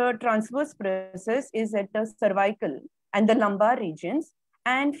get the transverse process is at the cervical and the lumbar regions.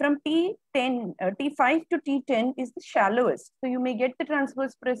 And from T5 to T10 is the shallowest. So you may get the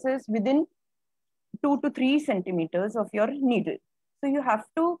transverse process within 2 to 3 centimeters of your needle. So you have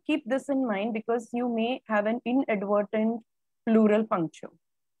to keep this in mind because you may have an inadvertent pleural puncture.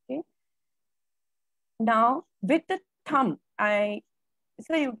 Okay. Now with the thumb,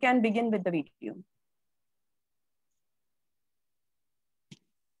 so you can begin with the video.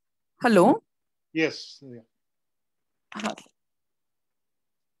 Hello? Yes. Yeah.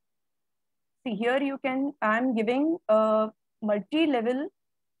 See here you can, I'm giving a multi-level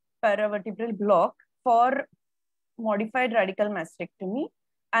paravertebral block for modified radical mastectomy.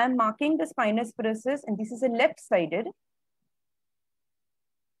 I am marking the spinous process and this is a left-sided.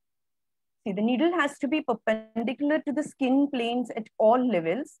 See, the needle has to be perpendicular to the skin planes at all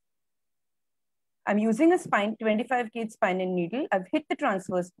levels. I'm using a 25 gauge spinal needle. I've hit the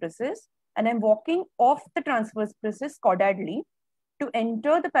transverse process and I'm walking off the transverse process caudally to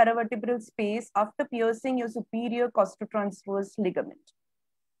enter the paravertebral space after piercing your superior costotransverse ligament.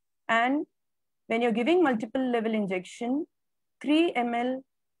 And when you're giving multiple level injection, 3 ml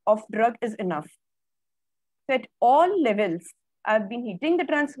of drug is enough. So at all levels, I've been hitting the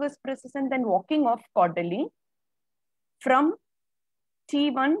transverse process and then walking off caudally from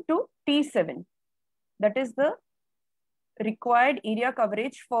T1 to T7. That is the required area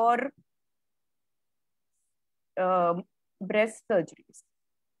coverage for breast surgeries.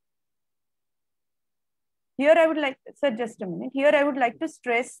 Here I would like, sir, just a minute. Here I would like to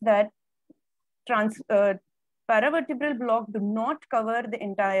stress that paravertebral block do not cover the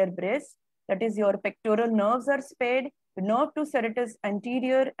entire breast. That is, your pectoral nerves are spared, the nerve to serratus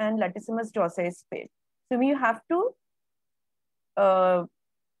anterior and latissimus dorsi is spared. So you have to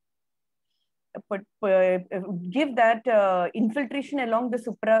give that infiltration along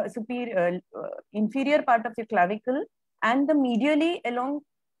the inferior part of your clavicle and the medially along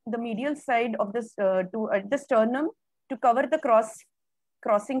the medial side of this at the sternum to cover the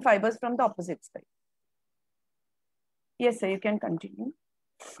crossing fibers from the opposite side. Yes, sir, you can continue.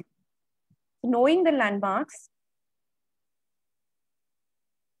 Knowing the landmarks,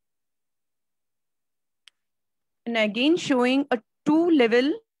 and again showing a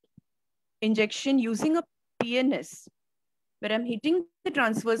 2-level injection using a PNS, where I'm hitting the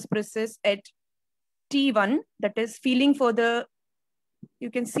transverse process at T1, that is feeling for the,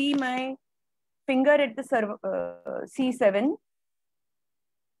 you can see my finger at the C7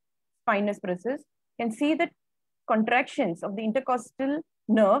 spinous process. You can see the contractions of the intercostal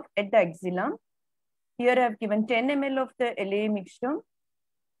nerve at the axilla. Here I have given 10 ml of the LA mixture.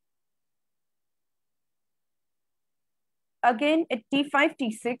 Again at T5,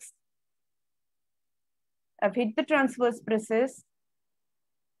 T6, I've hit the transverse process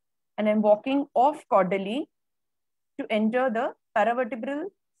and I'm walking off caudally to enter the paravertebral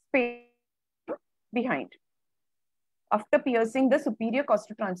space behind after piercing the superior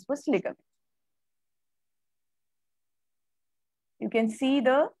costotransverse ligament. You can see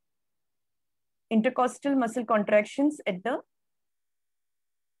the intercostal muscle contractions at the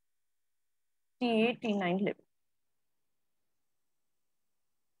T8, T9 level.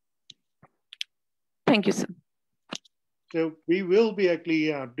 Thank you, sir. So we will be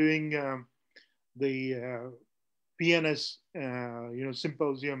actually doing the PNS,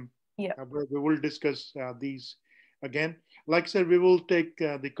 symposium. Yeah. Where we will discuss these again. Like I said, we will take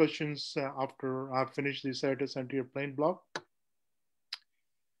the questions after I've finished the serratus anterior plane block.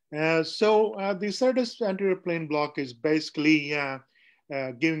 So the serratus anterior plane block is basically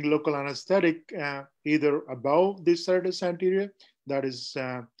giving local anesthetic either above the serratus anterior, that is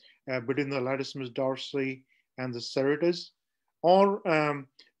between the latissimus dorsi and the serratus, or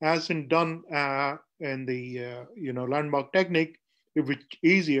as in done in the landmark technique, if it's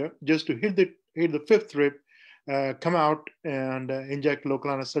easier, just to hit the fifth rib, come out and inject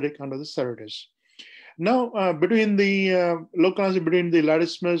local anesthetic under the serratus. Now, between the local anesthetic between the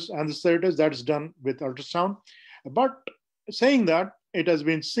latissimus and the serratus, that is done with ultrasound. But saying that, it has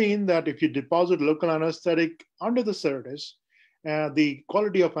been seen that if you deposit local anesthetic under the serratus, the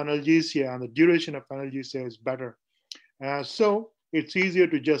quality of analgesia and the duration of analgesia is better. So it's easier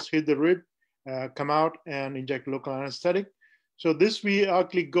to just hit the rib, come out and inject local anesthetic. So this we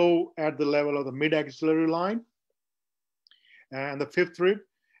actually go at the level of the mid-axillary line and the fifth rib.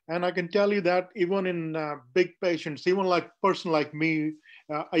 And I can tell you that even in big patients, even like person like me,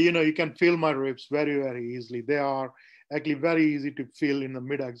 you can feel my ribs very, very easily. They are actually very easy to feel in the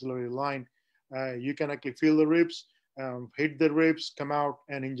mid-axillary line. You can actually feel the ribs, hit the ribs, come out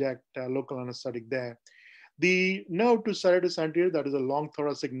and inject local anesthetic there. The nerve to serratus anterior, that is a long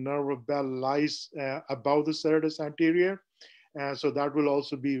thoracic nerve bell, lies above the serratus anterior. So that will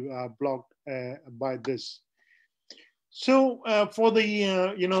also be blocked by this. So for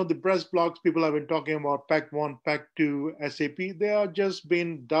the, the breast blocks, people have been talking about PEC1, PEC2, SAP. There are just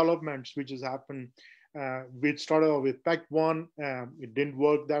been developments which has happened. We started off with PEC1. It didn't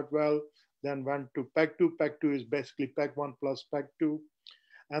work that well. Then went to PEC2. PEC2 is basically PEC1 plus PEC2.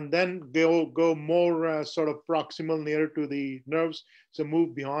 And then go more sort of proximal, nearer to the nerves. So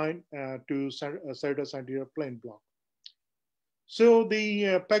move behind to serratus anterior plane block. So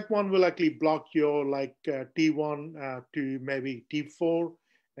the PEC1 will actually block your like T1 to maybe T4.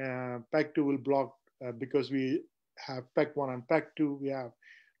 PEC2 will block because we have PEC1 and PEC2, we have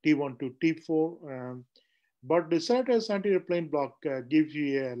T1 to T4. But the serratus anterior plane block gives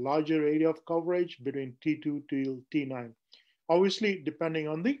you a larger area of coverage between T2 to T9. Obviously, depending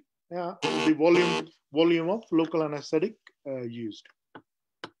on the volume of local anesthetic used.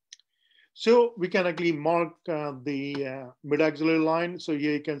 So we can actually mark the mid-axillary line. So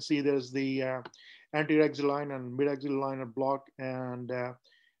here you can see there's the anterior axillary line and mid-axillary line of block, and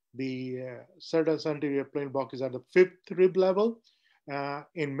the serratus anterior plane block is at the fifth rib level.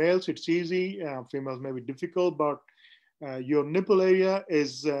 In males, it's easy. Females may be difficult, but your nipple area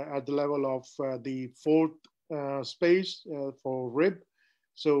is at the level of the fourth space for rib.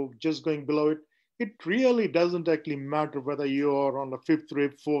 So just going below it, it really doesn't actually matter whether you are on the fifth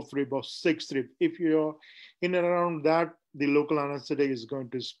rib, fourth rib, or sixth rib. If you're in and around that, the local anesthetic is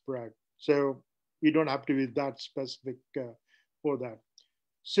going to spread. So you don't have to be that specific for that.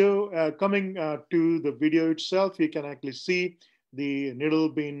 So coming to the video itself, you can actually see the needle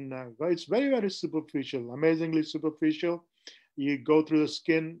being, it's very, very superficial, amazingly superficial. You go through the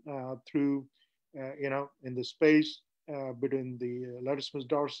skin, through, in the space between the latissimus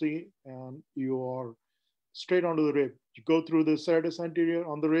dorsi, and you are straight onto the rib. You go through the serratus anterior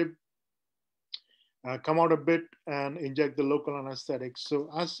on the rib, come out a bit and inject the local anesthetic. So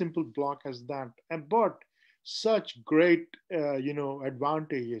as simple block as that, but such great,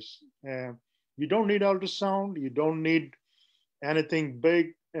 advantages. You don't need ultrasound. You don't need anything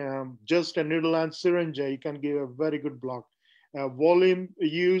big. Just a needle and syringe. You can give a very good block. Volume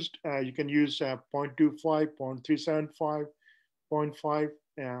used, you can use 0.25, 0.375,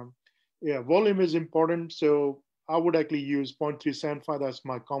 0.5. Yeah, volume is important. So I would actually use 0.375. That's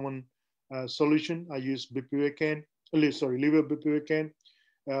my common solution. I use bupivacaine, levobupivacaine.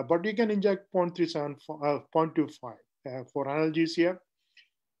 But you can inject 0.375, 0.25 for analgesia.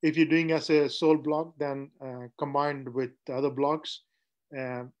 If you're doing as a sole block, then combined with other blocks,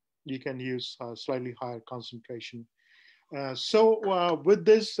 you can use a slightly higher concentration. So with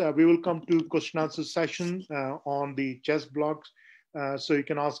this, we will come to question answer session on the chest blocks. So you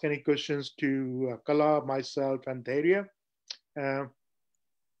can ask any questions to Kala, myself, and Dhairya.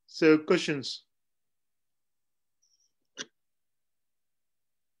 So questions.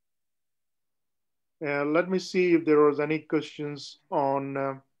 Let me see if there was any questions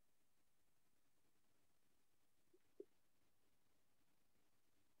on.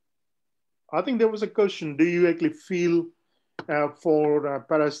 I think there was a question. Do you actually feel for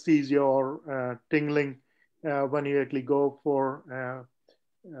paresthesia or tingling when you actually go for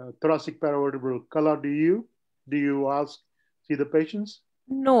thoracic paravertebral color? Do you see the patients?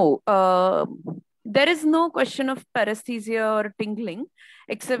 No, there is no question of paresthesia or tingling,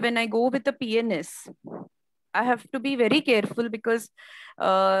 except when I go with the PNS. I have to be very careful because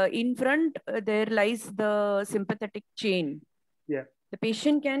in front there lies the sympathetic chain. Yeah. The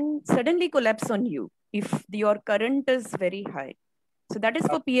patient can suddenly collapse on you if your current is very high. So that is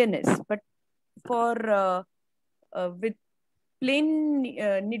for PNS, but for with plain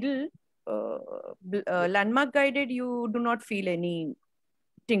needle landmark guided, you do not feel any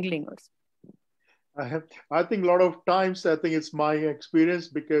tingling or so. I think a lot of times, I think it's my experience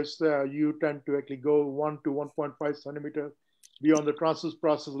because you tend to actually go 1 to 1.5 centimeter beyond the transverse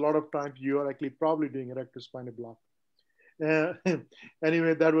process. A lot of times you are actually probably doing a rectospinal block.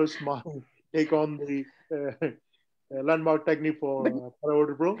 Anyway, that was my take on the landmark technique for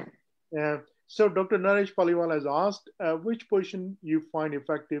paravertebral. So Dr. Naresh Paliwal has asked, which position you find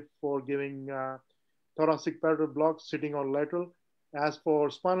effective for giving thoracic paravertebral blocks sitting on lateral? As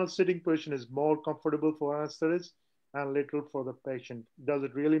for spinal, sitting position is more comfortable for anesthetists. and lateral for the patient. Does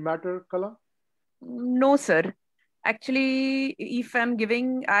it really matter, Kala? No, sir. Actually, if I'm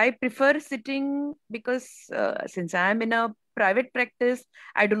giving, I prefer sitting because since I'm in a private practice,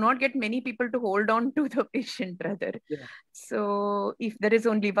 I do not get many people to hold on to the patient rather. Yeah. So if there is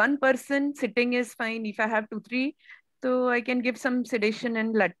only one person, sitting is fine. If I have two, three, so I can give some sedation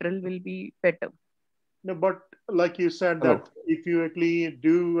and lateral will be better. No, but like you said, that if you actually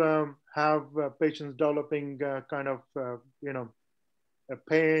do have patients developing kind of, a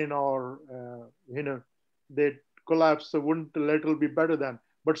pain or, they collapse, so wouldn't the lateral be better than?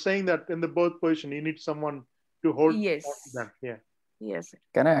 But saying that in the both position, you need someone to hold Yes. them. Yeah. Yes.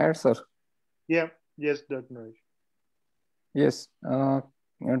 Can I add, sir? Yeah. Yes, Dr. Naresh. Yes.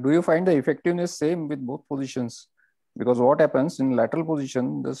 Do you find the effectiveness same with both positions? Because what happens in lateral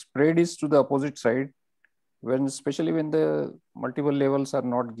position, the spread is to the opposite side, especially when the multiple levels are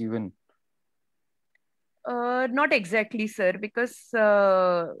not given. Not exactly, sir, because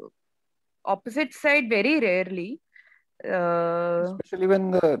opposite side very rarely. Especially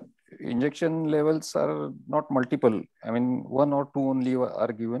when the injection levels are not multiple. I mean, one or two only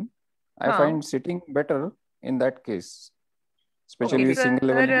are given. I find sitting better in that case. Especially with single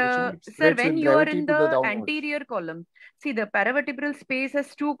level injection. Sir, when you are in the anterior column, see the paravertebral space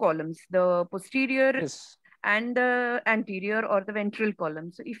has two columns, the posterior and the anterior or the ventral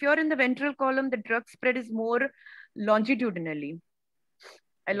column. So if you're in the ventral column, the drug spread is more longitudinally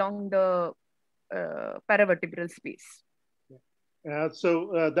along the paravertebral space.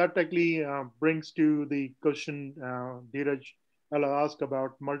 So that actually brings to the question Dheeraj asked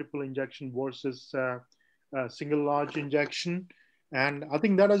about multiple injection versus single large injection. And I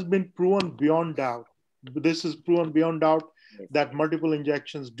think that has been proven beyond doubt. This is proven beyond doubt that multiple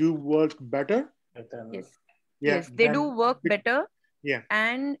injections do work better. Yes. Yeah, yes, they do work better. Yeah.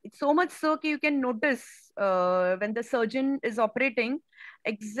 And so much so you can notice when the surgeon is operating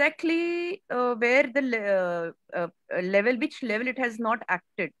exactly where the level, which level it has not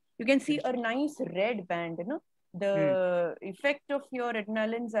acted. You can see a nice red band, the effect of your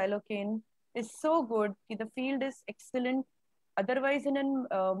adrenaline xylocaine is so good. The field is excellent. Otherwise, in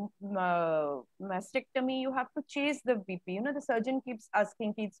a mastectomy, you have to chase the BP. The surgeon keeps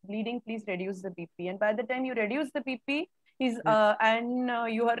asking, it's bleeding, please reduce the BP. And by the time you reduce the BP, he's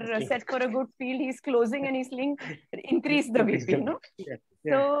you are set for a good field, he's closing and he's saying, increase the BP.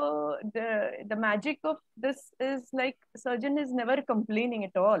 So the magic of this is like surgeon is never complaining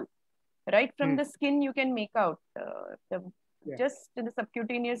at all. Right from the skin, you can make out just in the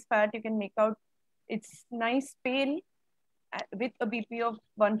subcutaneous fat, you can make out it's nice pale with a BP of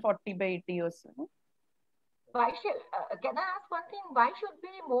 140/80 or so. Why should, can I ask one thing? Why should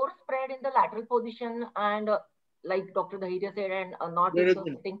be more spread in the lateral position and like Dr. Dahiria said, and not in the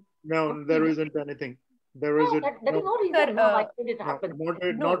sitting? No, there isn't anything. There isn't. That is no reason. Why did it happen?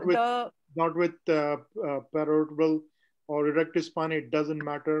 Not with paravertebral or erectus spinae. It doesn't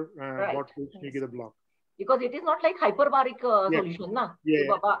matter what position you get a block. Because it is not like hyperbaric solution, na?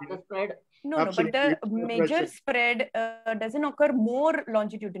 The spread. No, but the major spread doesn't occur more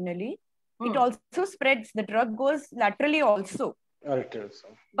longitudinally. It also spreads. The drug goes laterally also.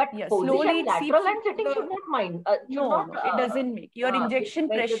 But slowly lateral and sitting should not mind. No, it doesn't make. Your injection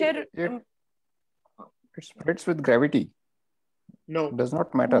pressure... It spreads with gravity. No. It does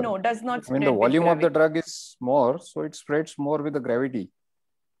not matter. No, does not spread. I mean, the volume of the drug is more, so it spreads more with the gravity.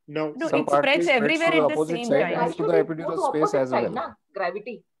 No, it spreads everywhere at the same time. To the epidural space as well.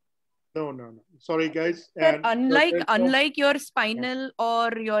 Gravity. No. Sorry, guys. Sir, unlike your spinal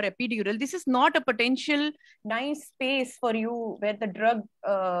or your epidural, this is not a potential nice space for you where the drug,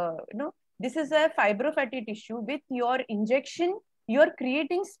 this is a fibrofatty tissue. With your injection, you're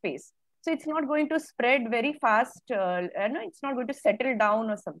creating space. So it's not going to spread very fast. It's not going to settle down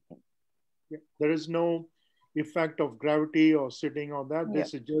or something. Yeah. There is no effect of gravity or sitting or that.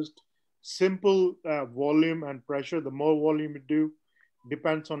 This is just simple volume and pressure. The more volume you do,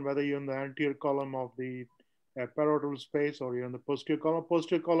 depends on whether you're in the anterior column of the paravertebral space or you're in the posterior column.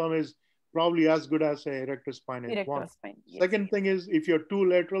 Posterior column is probably as good as a erectus spinae. Second thing is, if you're too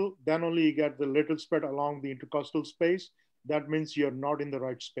lateral, then only you get the lateral spread along the intercostal space. That means you're not in the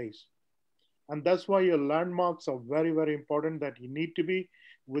right space. And that's why your landmarks are very, very important, that you need to be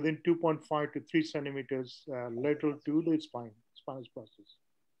within 2.5 to 3 centimeters lateral to the spinous process.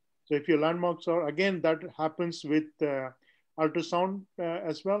 So if your landmarks are, again, that happens with ultrasound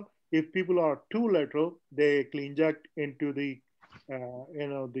as well. If people are too lateral, they inject into the,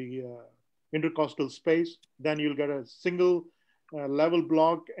 the intercostal space, then you'll get a single level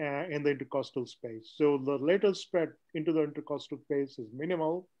block in the intercostal space. So the lateral spread into the intercostal space is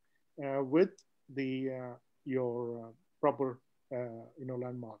minimal with the your proper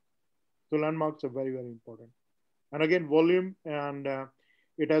landmark. So landmarks are very, very important. And again, volume, and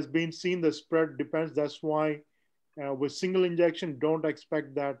it has been seen the spread depends. That's why with single injection, don't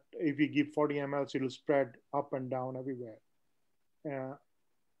expect that if you give 40 mL, it'll spread up and down everywhere.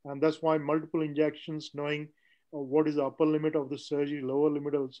 And that's why multiple injections, knowing what is the upper limit of the surgery, lower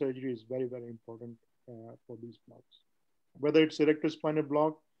limit of the surgery is very, very important for these blocks. Whether it's erectospinal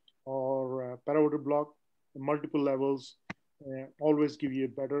block or paravertebral block, multiple levels always give you a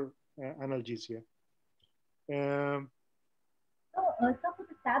better analgesia. So, for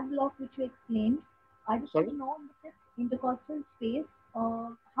the tab block which you explained, I just want to know in this intercostal space,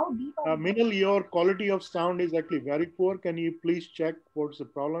 how deep are Minal, your quality of sound is actually very poor. Can you please check what the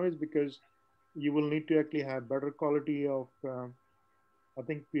problem is? Because you will need to actually have better quality of, I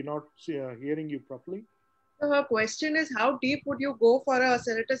think we're not hearing you properly. So her question is, how deep would you go for a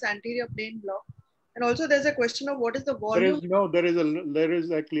serratus anterior plane block? And also there's a question of what is the volume? There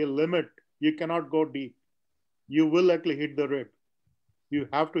is actually a limit. You cannot go deep. You will actually hit the rib. You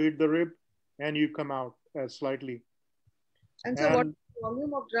have to hit the rib and you come out slightly. And so what is the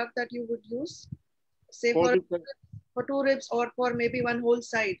volume of drug that you would use? Say for 2 ribs or for maybe one whole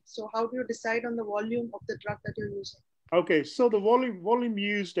side. So how do you decide on the volume of the drug that you're using? Okay, so the volume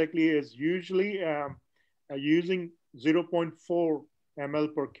used actually is usually using 0.4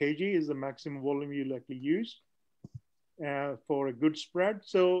 ml per kg is the maximum volume you'll actually use for a good spread.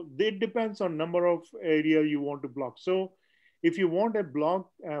 So it depends on number of area you want to block. So if you want a block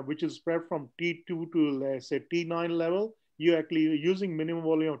which is spread from T2 to let's say T9 level, you actually using minimum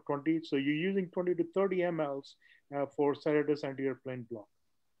volume of 20. So you're using 20 to 30 mLs for serratus anterior plane block.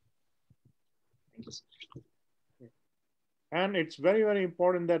 Thank you. And it's very, very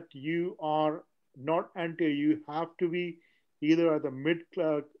important that you are not anterior. You have to be either at the mid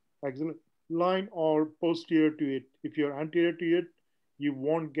axillary line or posterior to it. If you're anterior to it, you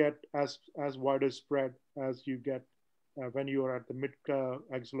won't get as wide a spread as you get when you are at the mid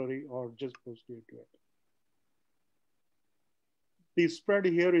axillary or just posterior to it. The spread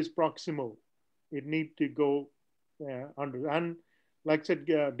here is proximal. It needs to go under. And like I said,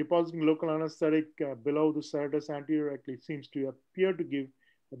 depositing local anesthetic below the serratus anterior actually seems to appear to give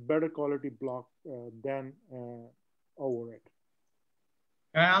a better quality block than over it.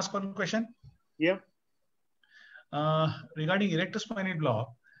 Can I ask one question? Yeah. Regarding erectospinal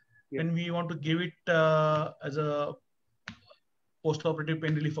block, when we want to give it as a post-operative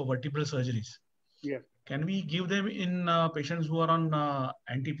pain relief for vertebral surgeries, can we give them in patients who are on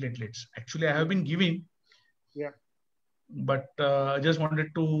antiplatelets? Actually, I have been giving, but I just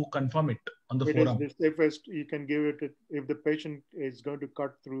wanted to confirm it on the forum. It is the safest you can give it if the patient is going to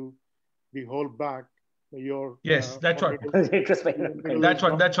cut through the whole back. Yes, that's what.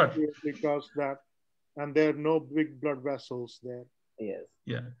 That's what. Because that, and there are no big blood vessels there. Yes.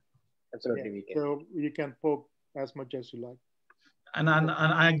 Yeah. Absolutely. So you can poke as much as you like. And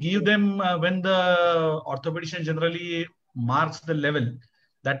I give them when the orthopedician generally marks the level.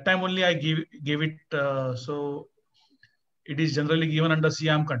 That time only I gave it. So it is generally given under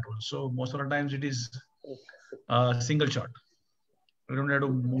C-arm control. So most of the times it is single shot. You don't have to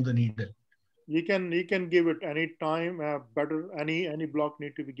move the needle. You can give it any time. Better any block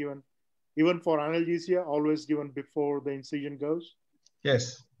need to be given, even for analgesia. Always given before the incision goes.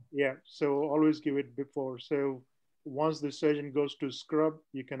 Yes. Yeah. So always give it before. So once the surgeon goes to scrub,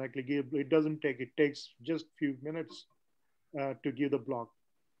 you can actually give. It doesn't take. It takes just a few minutes to give the block.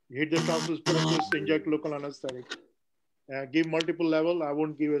 You hit the tonsil process, inject local anesthetic. Give multiple level. I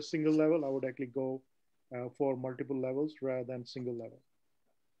won't give a single level. I would actually go for multiple levels rather than single level.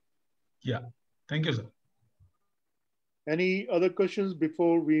 Yeah. Thank you, sir. Any other questions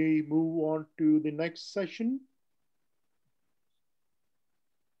before we move on to the next session?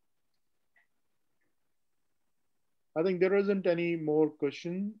 I think there isn't any more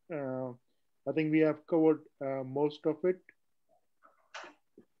question. I think we have covered most of it.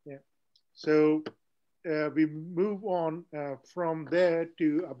 Yeah. So we move on from there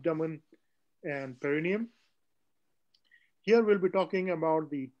to abdomen and perineum. Here we'll be talking about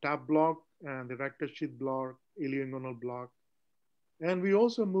the TAP block and the rectus sheath block, ilioinguinal block. And we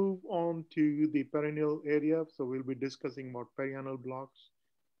also move on to the perineal area. So we'll be discussing about perianal blocks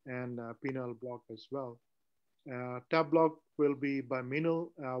and penile block as well. TAP block will be by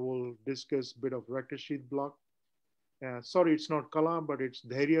Minal. We'll discuss a bit of rectus sheath block. Sorry, it's not Kala, but it's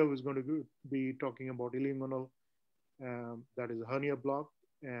Dhairya who's going to be talking about ilioinguinal, that is a hernia block.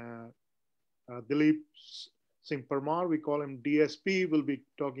 Dilip Singh Parmar, we call him DSP, will be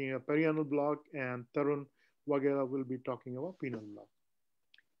talking about perianal block, and Tarun Wagera will be talking about penile block.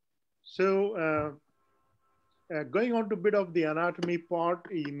 So Going on to a bit of the anatomy part,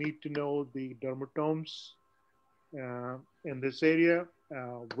 you need to know the dermatomes in this area,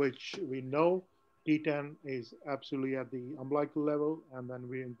 which we know T10 is absolutely at the umbilical level, and then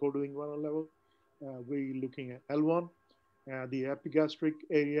we go to the inguinal level. We're looking at L1. The epigastric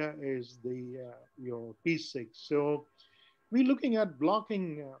area is the your T6. So we're looking at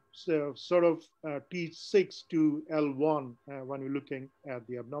blocking sort of T6 to L1 when we're looking at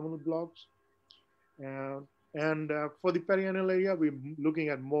the abdominal blocks. And for the perianal area, we're looking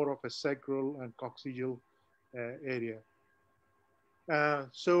at more of a sacral and coccygeal area.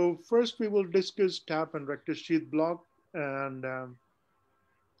 So first we will discuss tap and rectus sheath block. And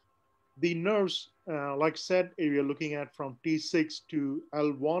the nerves, like I said, we are looking at from T6 to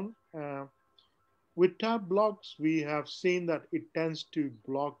L1. With tap blocks, we have seen that it tends to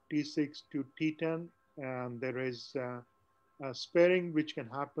block T6 to T10, and there is a sparing which can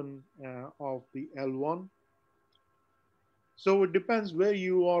happen of the L1. So it depends where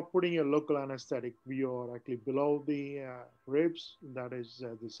you are putting your local anesthetic. We are actually below the ribs, that is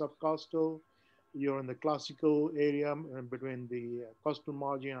the subcostal. You're in the classical area between the costal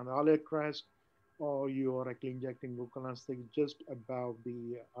margin and the iliac crest, or you are actually injecting local anesthetic just above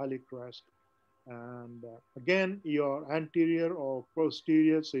the iliac crest. And again, you're anterior or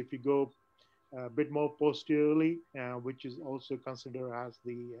posterior. So if you go a bit more posteriorly, which is also considered as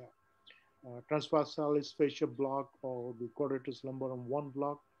the transversalis fascia block or the quadratus lumborum 1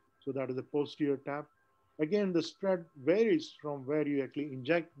 block. So that is the posterior tap. Again, the spread varies from where you actually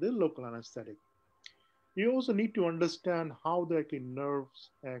inject the local anesthetic. You also need to understand how the nerves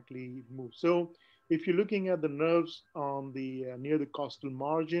actually move. So if you're looking at the nerves on the near the costal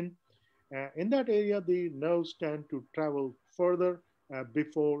margin, in that area, the nerves tend to travel further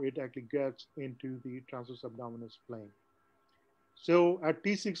before it actually gets into the transverse abdominis plane. So at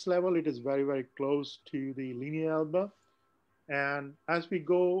T6 level, it is very, very close to the linea alba. And as we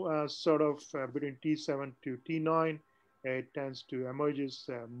go sort of between T7 to T9, it tends to emerges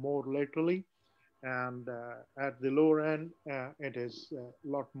more laterally. And at the lower end, it is a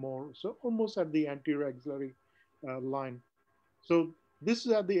lot more, so almost at the anterior axillary line. So this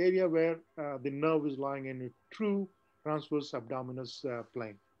is at the area where the nerve is lying in a true transverse abdominis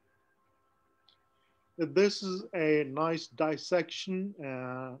plane. This is a nice dissection,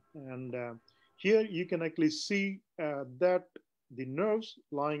 and here you can actually see that the nerves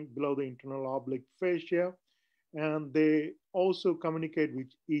lying below the internal oblique fascia, and they also communicate with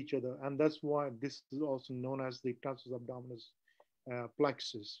each other, and that's why this is also known as the transverse abdominis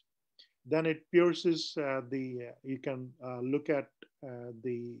plexus. Then it pierces you can look at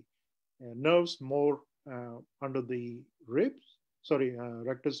the nerves more under the ribs,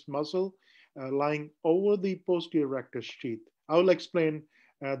 rectus muscle, lying over the posterior rectus sheath. I will explain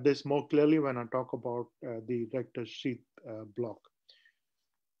this more clearly when I talk about the rectus sheath block.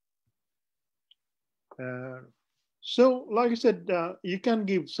 So like I said, you can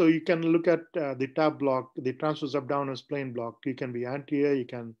look at the tap block, the transverse abdominis plane block. You can be anterior, you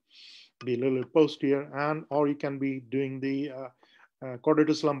can be a little posterior, and or you can be doing the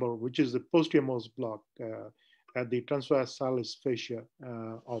quadratus lumbar, which is the posteriormost block at the transversalis fascia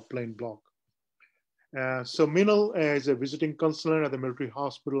or plane block. So Minal is a visiting consultant at the military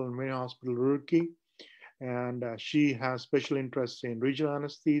hospital in Main Hospital, Roorkee, and she has special interest in regional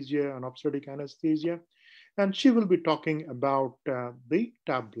anesthesia and obstetric anesthesia, and she will be talking about the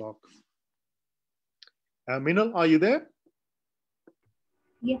tap block. Minal, are you there?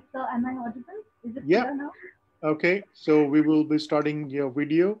 Yes, sir. Am I audible? Is it Yeah. clear now? Okay, so we will be starting your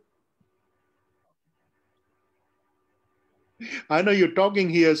video. I know you're talking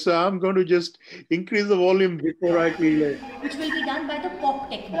here, so I'm going to just increase the volume before I clear. Which will be done by the POC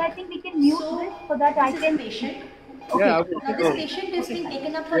technique. So I think we can mute this so that I can. This is patient. Okay. Yeah, Now this patient is being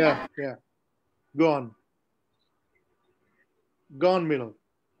taken up for lap. Yeah. Go on. Go on, Minal.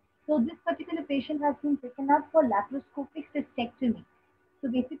 So this particular patient has been taken up for laparoscopic cystectomy. So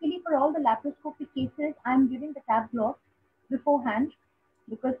basically for all the laparoscopic cases, I'm giving the tap block beforehand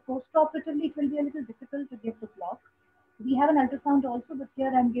because post-operatively it will be a little difficult to give the block. We have an ultrasound also, but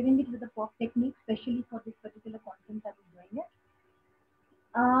here I'm giving it with the POC technique, especially for this particular content that we're doing it.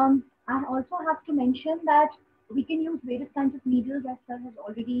 I also have to mention that we can use various kinds of needles, as sir has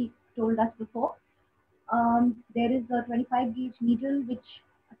already told us before. There is a 25 gauge needle, which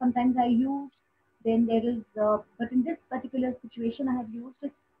sometimes I use. Then there is, but in this particular situation, I have used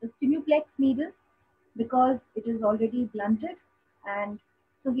a Stimuplex needle because it is already blunted. And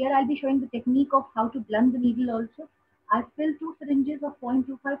so here I'll be showing the technique of how to blunt the needle also. I fill 2 syringes of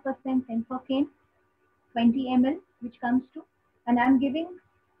 0.25% Senforcaine, 20 ml, which comes to, and I'm giving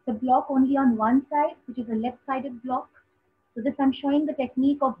the block only on one side, which is a left-sided block. So this I'm showing the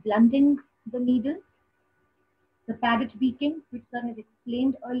technique of blunting the needle, the padded beaking, which sir has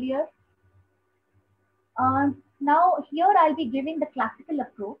explained earlier. Now here I'll be giving the classical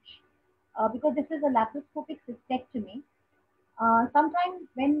approach because this is a laparoscopic cystectomy. Sometimes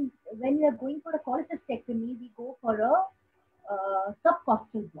when we are going for a cholecystectomy, we go for a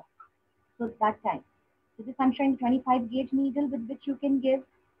subcostal block. So that time. So this I'm showing 25 gauge needle with which you can give.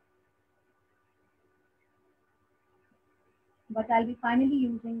 But I'll be finally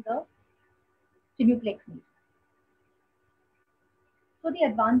using the Stimuplex needle. So the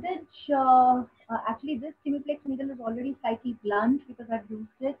advantage, actually this Stimuplex needle is already slightly blunt because I've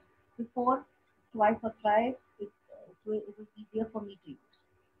used it before, twice or thrice. It was easier for me to use.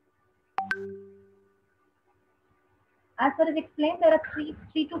 As far as explained, there are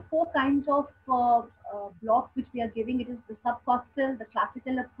three to four kinds of blocks which we are giving. It is the subcostal, the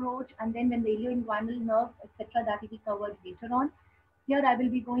classical approach, and then when the ilioinguinal nerve, etc., that will be covered later on. Here I will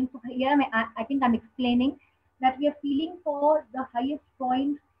be going to, here I think I'm explaining that we are feeling for the highest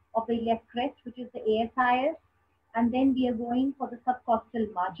point of the iliac crest, which is the ASIS, and then we are going for the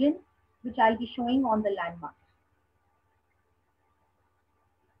subcostal margin, which I'll be showing on the landmark.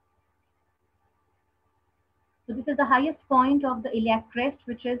 So this is the highest point of the iliac crest,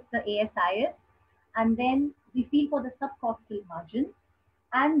 which is the ASIS, and then we feel for the subcostal margin,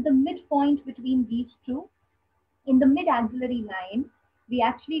 and the midpoint between these two. In the mid-axillary line, we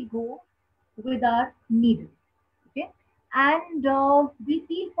actually go with our needle, okay? And we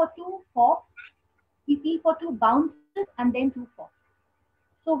feel for two hops, we feel for two bounces, and then two hops.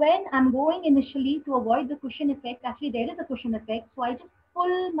 So when I'm going initially to avoid the cushion effect, actually there is a cushion effect, so I just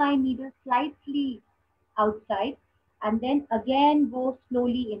pull my needle slightly outside and then again go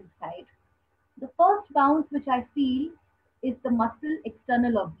slowly inside. The first bounce which I feel is the muscle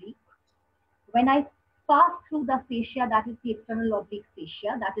external oblique. When I pass through the fascia, that is the external oblique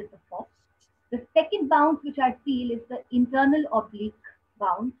fascia, that is the fourth. The second bounce which I feel is the internal oblique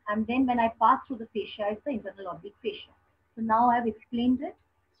bounce, and then when I pass through the fascia, it's the internal oblique fascia. So now I've explained it.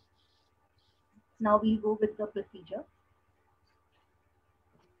 Now we'll go with the procedure.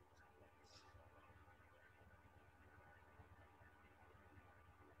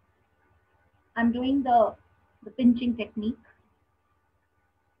 I'm doing the pinching technique.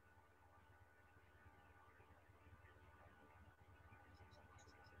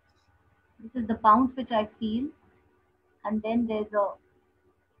 This is the bounce which I feel, and then there's a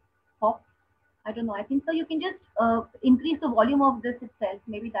pop. I don't know. I think so. You can just increase the volume of this itself.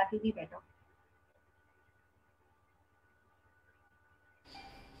 Maybe that will be better.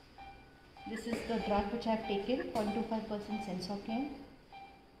 This is the drug which I have taken, 0.25% Sensocaine.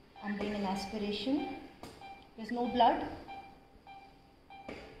 I'm doing an aspiration. There's no blood.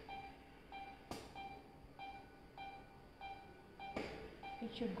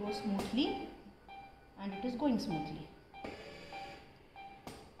 It should go smoothly, and it is going smoothly.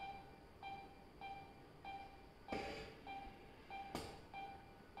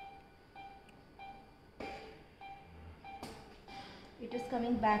 It is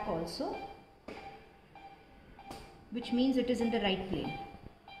coming back also, which means it is in the right plane.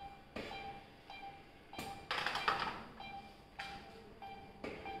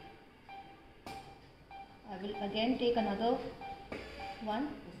 I will again take another one,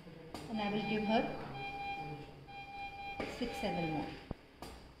 and I will give her 6-7 more.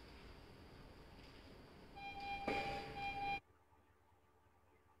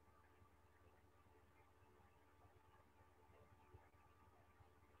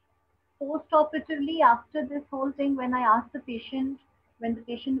 Post-operatively, after this whole thing, when I asked the patient, when the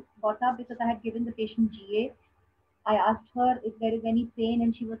patient got up, because I had given the patient GA, I asked her if there is any pain,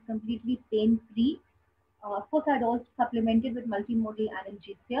 and she was completely pain-free. Of course, I had also supplemented with multimodal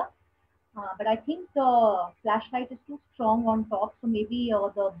analgesia, but I think the flashlight is too strong on top, so maybe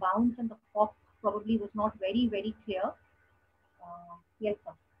the bounce and the pop probably was not very, very clear. Yes,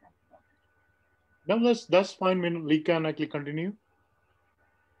 sir. No, that's fine. We can actually continue.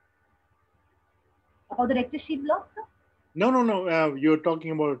 About the rectus sheath block, sir? No. You're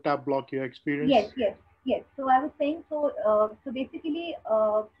talking about a tap block you experienced. Yes. So I was saying, so basically,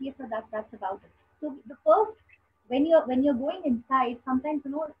 yes, sir, that's about it. So the first, when you're going inside, sometimes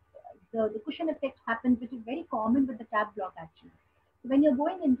the cushion effect happens, which is very common with the tap block actually. So when you're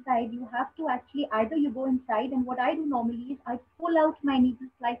going inside, you have to actually either you go inside, and what I do normally is I pull out my needle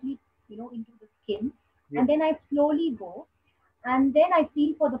slightly, into the skin, and then I slowly go. And then I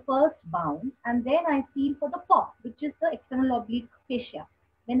feel for the first bounce, and then I feel for the pop, which is the external oblique fascia.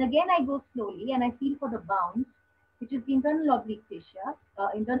 Then again I go slowly and I feel for the bounce, which is the internal oblique fascia,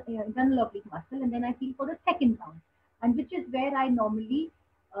 internal oblique muscle, and then I feel for the second bounce, and which is where I normally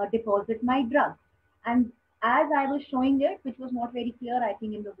deposit my drug. And as I was showing it, which was not very clear, I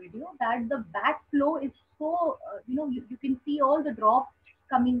think, in the video, that the back flow is so, you can see all the drops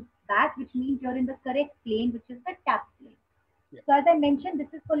coming back, which means you're in the correct plane, which is the tap plane. Yeah. So as I mentioned, this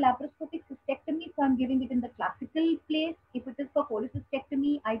is for laparoscopic cystectomy, so I'm giving it in the classical place. If it is for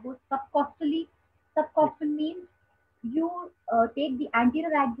cholecystectomy, I go subcostally. Subcostal means you take the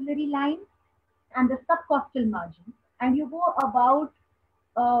anterior axillary line and the subcostal margin, and you go about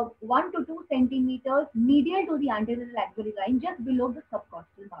 1 to 2 centimeters medial to the anterior axillary line, just below the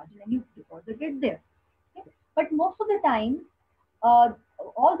subcostal margin, and you deposit it there. Okay? But most of the time,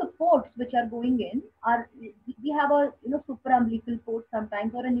 all the ports which are going in are, we have a supraumbilical port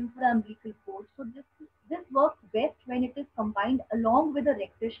sometimes or an infraumbilical port. So this works best when it is combined along with a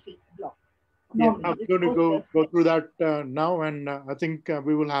rectus sheath block. Yeah, I'm going to go through that now, and I think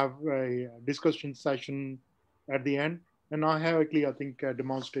we will have a discussion session at the end. And I have actually, I think, a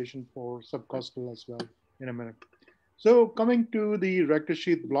demonstration for subcostal as well in a minute. So coming to the rectus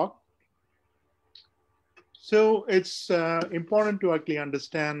sheath block. So it's important to actually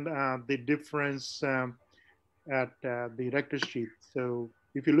understand the difference at the rectus sheath. So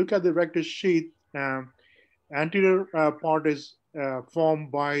if you look at the rectus sheath, anterior part is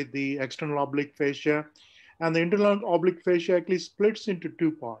formed by the external oblique fascia, and the internal oblique fascia actually splits into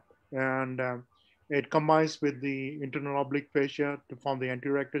two parts, and it combines with the internal oblique fascia to form the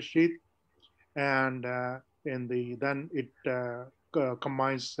anterior rectus sheath, and then it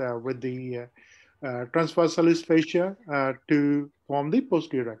combines with the transversalis fascia to form the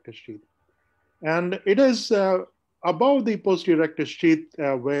posterior rectus sheath. And it is above the posterior rectus sheath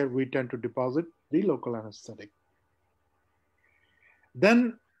where we tend to deposit the local anesthetic.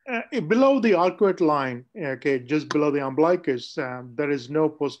 Then below the arcuate line, okay, just below the umbilicus, there is no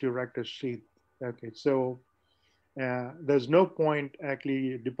posterior rectus sheath. Okay, so there's no point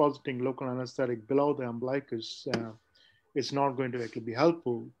actually depositing local anesthetic below the umbilicus. It's not going to actually be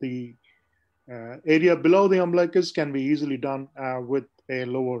helpful. The area below the umbilicus can be easily done with a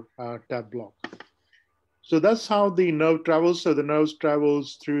lower tap block. So that's how the nerve travels. So the nerve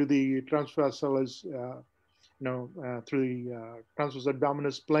travels through the transversalis, through the transverse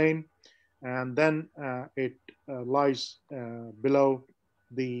abdominis plane, and then it lies below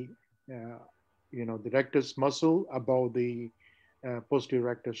the, the rectus muscle above the posterior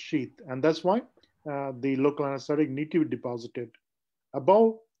rectus sheath, and that's why the local anesthetic need to be deposited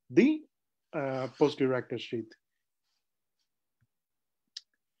above the posterior rectus sheath.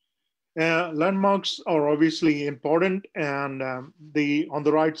 Landmarks are obviously important, and on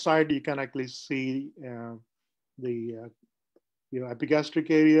the right side you can actually see the epigastric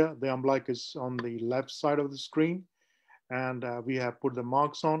area. The umbilicus on the left side of the screen, and we have put the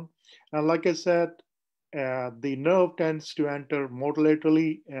marks on. And like I said, the nerve tends to enter more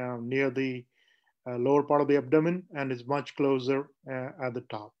laterally near the lower part of the abdomen, and is much closer at the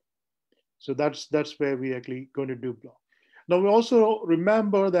top. So that's where we actually going to do block. Now we also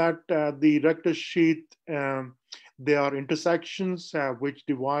remember that the rectus sheath, there are intersections which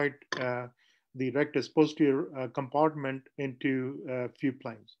divide the rectus posterior compartment into a few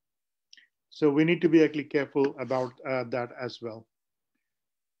planes. So we need to be actually careful about that as well.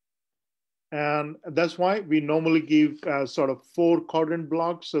 And that's why we normally give sort of 4 quadrant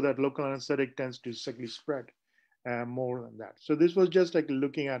blocks, so that local anesthetic tends to actually spread more than that. So this was just like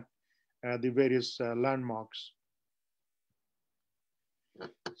looking at the various landmarks.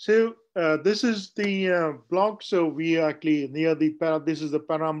 So this is the block. So we actually near the this is the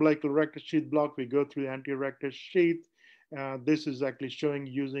paraumbilical rectus sheath block. We go through the anterior rectus sheath. This is actually showing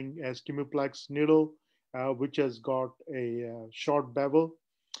using a stimuplex needle, which has got a short bevel,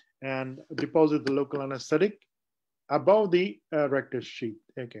 and deposit the local anesthetic above the rectus sheath.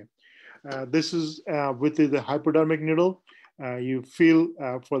 Okay, this is with the hypodermic needle. You feel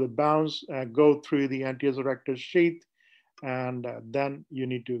for the bounce, go through the anterior rectus sheath, and then you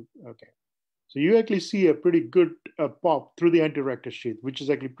need to, okay. So you actually see a pretty good pop through the anterior rectus sheath, which is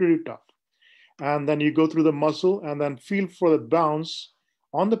actually pretty tough. And then you go through the muscle and then feel for the bounce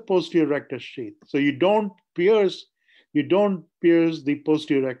on the posterior rectus sheath. So you don't pierce the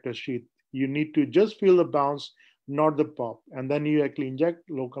posterior rectus sheath. You need to just feel the bounce, not the pop. And then you actually inject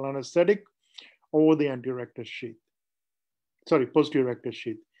local anesthetic over the anterior rectus sheath. Sorry, posterior rectus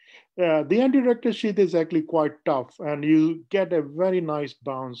sheath. The anterior rectus sheath is actually quite tough, and you get a very nice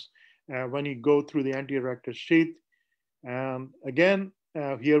bounce when you go through the anterior rectus sheath. And again,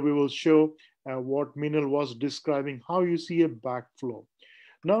 here we will show what Minal was describing, how you see a backflow.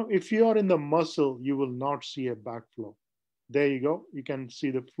 Now, if you are in the muscle, you will not see a backflow. There you go. You can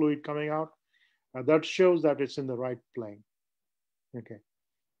see the fluid coming out. That shows that it's in the right plane. Okay.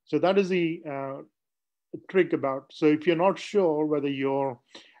 So that is the trick about. So if you're not sure whether your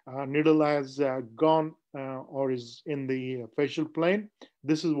needle has gone or is in the facial plane,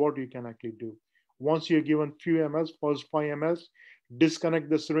 this is what you can actually do. Once you're given few ml, first 5 ml, disconnect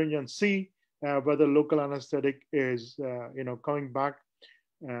the syringe and see whether local anesthetic is coming back.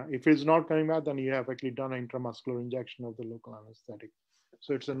 If it's not coming back, then you have actually done an intramuscular injection of the local anesthetic.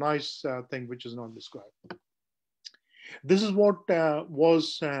 So it's a nice thing which is not described. This is what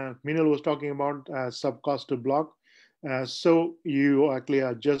Minal was talking about, subcostal block. So you actually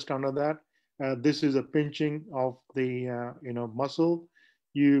are just under that. This is a pinching of the muscle.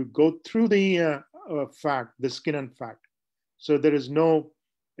 You go through the fat, the skin and fat. So there is no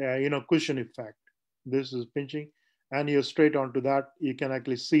cushion effect. This is pinching, and you're straight onto that. You can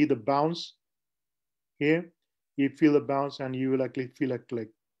actually see the bounce here. You feel the bounce, and you will actually feel a click.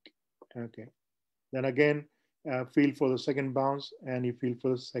 Okay. Then again, feel for the second bounce, and you feel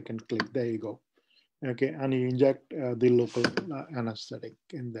for the second click. There you go. Okay, and you inject the local anesthetic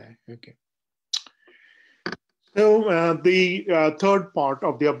in there. Okay. So the third part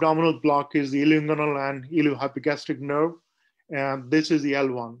of the abdominal block is the ilioinguinal and iliohypogastric nerve, and this is the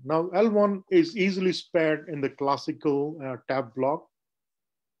L1. Now L1 is easily spared in the classical TAP block.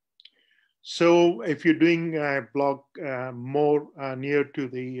 So if you're doing a block more near to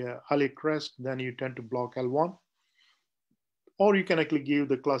the iliac crest, then you tend to block L1. Or you can actually give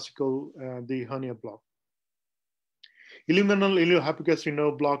the classical, the hernia block. Ilioinguinal iliohypogastric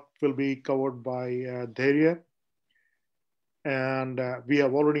nerve block will be covered by Dhairya. And we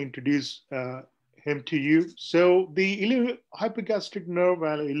have already introduced him to you. So the iliohypogastric nerve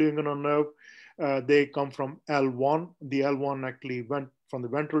and ilioinguinal nerve, they come from L1. The L1 actually went from the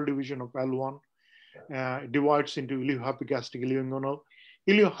ventral division of L1, divides into iliohypogastric, ilioinguinal.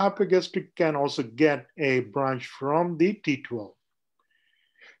 Iliohypogastric can also get a branch from the T12.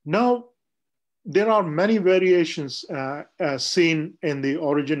 Now, there are many variations seen in the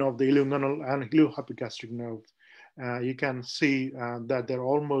origin of the ilioinguinal and iliohypogastric nerve. You can see that there are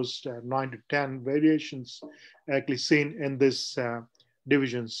almost 9 to 10 variations actually seen in this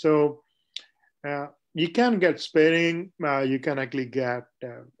division. So you can get sparing, you can actually get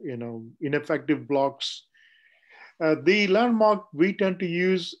ineffective blocks. The landmark we tend to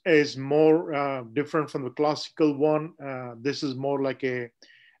use is more different from the classical one. This is more like a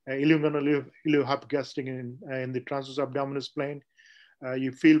ilioinguinal iliohypogastric in the transverse abdominis plane.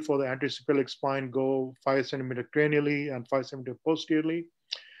 You feel for the anterocephalic spine go 5 centimeter cranially and 5 centimeter posteriorly.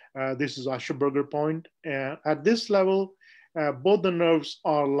 This is Ascherberger point. At this level, both the nerves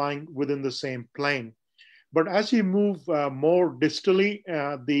are lying within the same plane. But as you move more distally,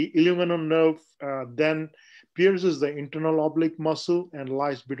 the ilioinguinal nerve then pierces the internal oblique muscle and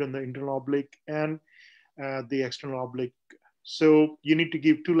lies between the internal oblique and the external oblique. So you need to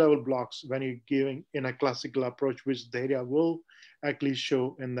give 2-level blocks when you're giving in a classical approach, which the area will actually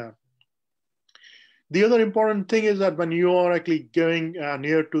show in that. The other important thing is that when you are actually going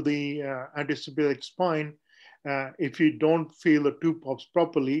near to the anterocephalic spine, if you don't feel the tube pops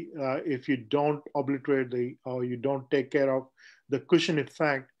properly, if you don't obliterate or you don't take care of the cushion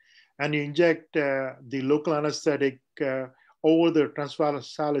effect, and you inject the local anesthetic over the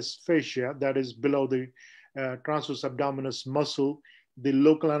transversalis fascia, that is below the transverse abdominis muscle, the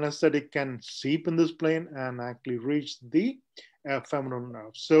local anesthetic can seep in this plane and actually reach the femoral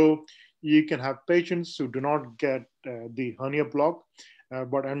nerve. So you can have patients who do not get the hernia block,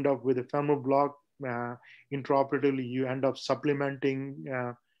 but end up with a femoral block. Intraoperatively, you end up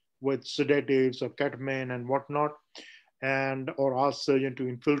supplementing with sedatives or ketamine and whatnot, or ask surgeon to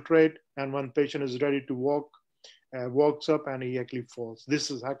infiltrate. And when patient is ready to walk, walks up and he actually falls. This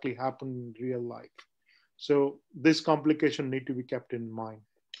has actually happened in real life. So this complication need to be kept in mind.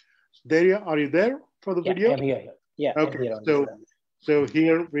 Dhairya, are you there for the video? I'm here. Yeah. Okay. I'm here So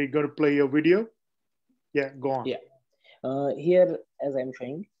here we're going to play your video. Yeah, go on. Yeah. Here, as I'm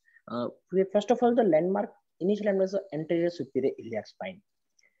showing, first of all, the initial landmark is the anterior superior iliac spine.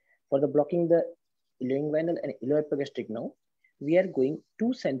 For the blocking the ilioinguinal and iliohypogastric nerve, we are going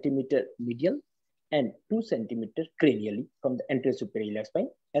 2 centimeter medial and 2 centimeter cranially from the anterior superior iliac spine,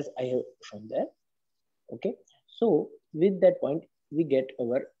 as I have shown there. Okay, so with that point, we get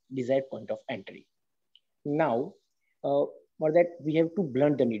our desired point of entry. Now, for that, we have to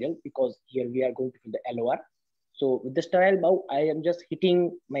blunt the needle because here we are going to feel the LOR. So with the sterile bow, I am just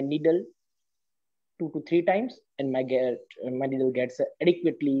hitting my needle 2 to 3 times and my needle gets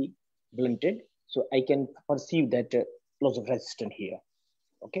adequately blunted. So I can perceive that loss of resistance here.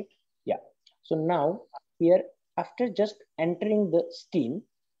 Okay, yeah. So now here, after just entering the skin,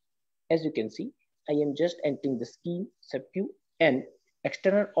 as you can see, I am just entering the skin, subcu, and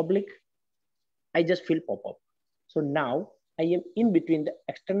external oblique. I just feel pop up. So now I am in between the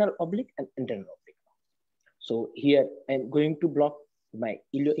external oblique and internal oblique. So here I'm going to block my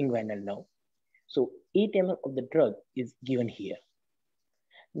ilioinguinal now. So 8 ml of the drug is given here.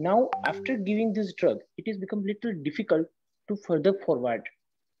 Now, after giving this drug, it is become little difficult to further forward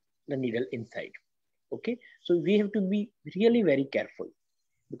the needle inside. Okay, so we have to be really very careful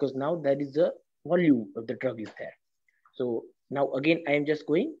because now there is a volume of the drug is there. So now again, I am just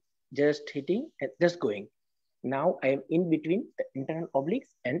going, just hitting and just going. Now I am in between the internal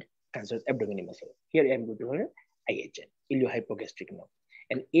obliques and transverse abdominal muscle. Here I am going to hold IHN, iliohypogastric now.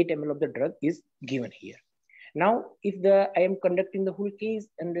 And 8 ml of the drug is given here. Now, if I am conducting the whole case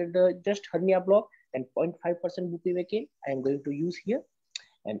under the just hernia block, then 0.5% bupivacaine I am going to use here.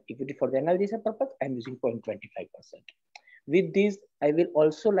 And if it is for the analgesia purpose, I am using 0.25%. With this, I will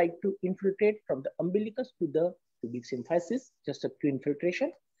also like to infiltrate from the umbilicus to the pubic symphysis, just a few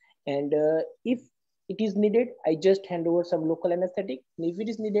infiltration. And if it is needed, I just hand over some local anesthetic. And if it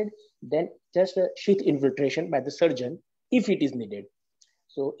is needed, then just a sheath infiltration by the surgeon, if it is needed.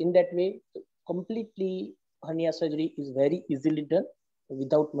 So in that way, completely hernia surgery is very easily done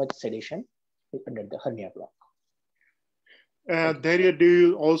without much sedation under the hernia block. Daria, do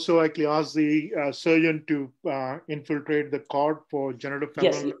you also actually ask the surgeon to infiltrate the cord for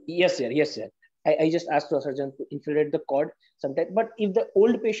genitofemoral? Yes, sir. Yes, sir. I just asked the surgeon to infiltrate the cord sometimes. But if the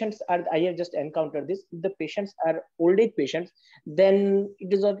old patients are, I have just encountered this, if the patients are old age patients, then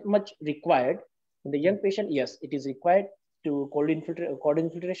it is not much required. In the young patient, yes, it is required to cord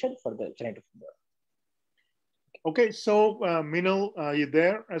infiltration for the genitofemoral. Okay, so Minal, are you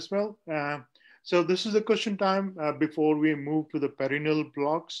there as well? So this is a question time before we move to the perineal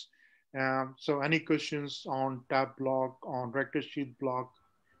blocks. So any questions on tab block, on rectus sheath block,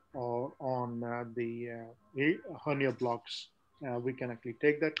 or on the hernia blocks? We can actually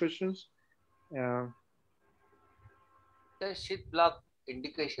take that questions. The sheath block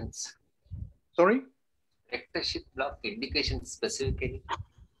indications. Sorry? Rectus sheath block indications specifically.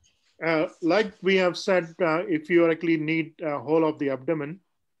 Like we have said, if you actually need whole of the abdomen,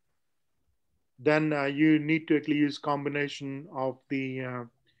 then you need to actually use combination of the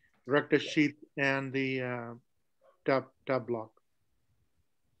rectus sheath and the tab block.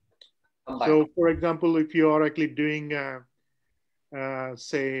 So for example, if you are actually doing,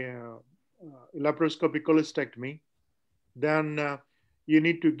 say, laparoscopic cholecystectomy, then you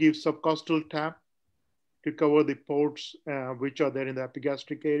need to give subcostal tab to cover the ports which are there in the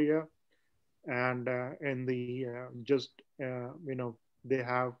epigastric area and in the they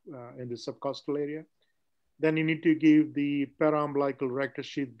have in the subcostal area. Then you need to give the paraumbilical rectus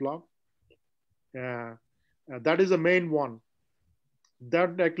sheath block. That is the main one.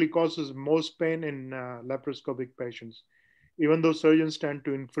 That actually causes most pain in laparoscopic patients. Even though surgeons tend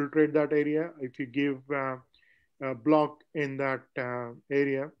to infiltrate that area, if you give a block in that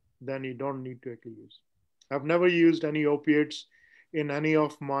area, then you don't need to actually use. I've never used any opiates in any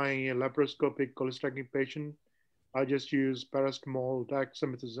of my laparoscopic cholecystectomy patient. I just use paracetamol,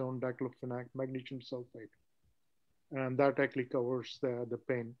 dexamethasone, diclofenac, magnesium sulfate. And that actually covers the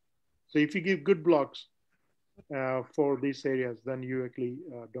pain. So if you give good blocks for these areas, then you actually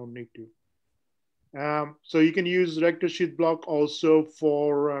don't need to. So you can use rectus sheath block also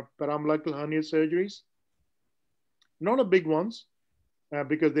for paraumbilical hernia surgeries. Not a big ones,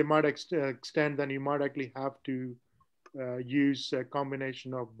 because they might extend, then you might actually have to use a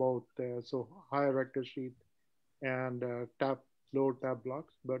combination of both. So higher rectus sheath and lower tab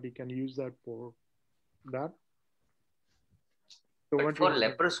blocks, but you can use that for that. So but for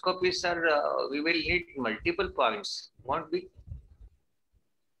laparoscopy, sir, we will need multiple points, won't we?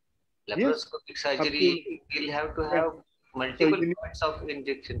 Laparoscopic surgery, we'll have to have multiple points of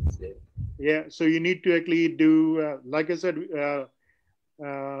injections there. Yeah, so you need to actually do, like I said,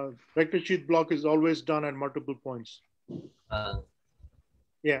 rectus sheath block is always done at multiple points.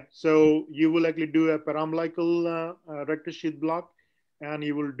 Yeah, so you will actually do a paraumbilical rectus sheath block, and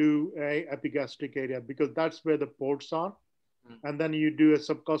you will do a epigastric area because that's where the ports are. And then you do a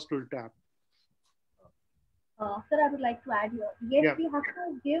subcostal tap. Sir, I would like to add here. Yes, we have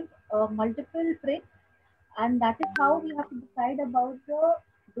to give multiple pricks, and that is how we have to decide about the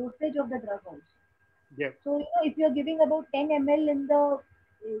dosage of the drug also. Yeah. So if you are giving about 10 ml in the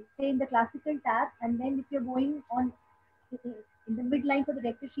say in the classical tap, and then if you're going on in the midline for the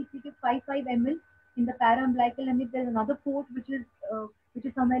rectus sheath, you give 5 ml in the paraumbilical, and if there's another port which is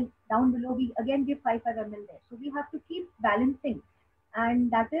somewhere down below, we again give 5 ml there. So we have to keep balancing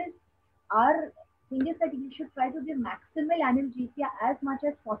And that is our thing is that you should try to give maximal analgesia as much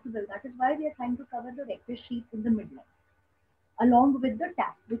as possible. That is why we are trying to cover the rectus sheath in the midline along with the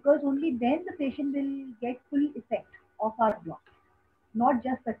tap, because only then the patient will get full effect of our block, not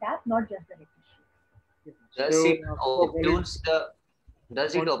just the tap, not just the rectus sheath. Does it obtuse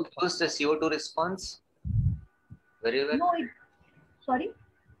the CO2 response very well? No, sorry?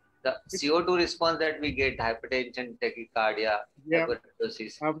 The CO2 response that we get, hypertension, tachycardia,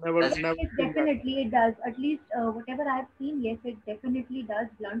 hypertosis. I've never definitely it does. At least whatever I've seen, yes, it definitely does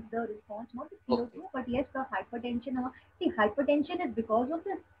blunt the response, not the CO2, but yes, the hypertension. See, hypertension is because of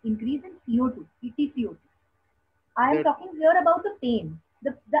the increase in CO2, PtCO2. I am talking here about the pain.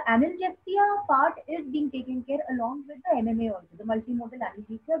 The analgesia part is being taken care along with the MMA also, the multimodal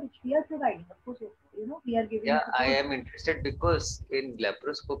analgesia, which we are providing. Of course, we are giving. Yeah, I am interested because in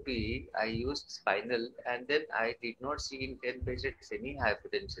laparoscopy, I used spinal and then I did not see in 10 patients any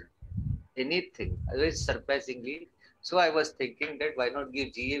hypertension, anything. Very surprisingly. So I was thinking that why not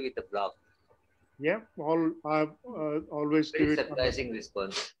give GA with a block? Yeah, I've always very surprising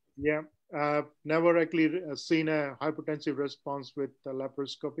response. Yeah. Never actually seen a hypertensive response with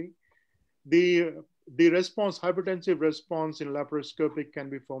laparoscopy. The hypertensive response in laparoscopic can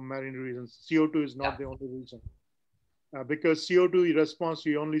be for many reasons. CO2 is not the only reason. Because CO2 response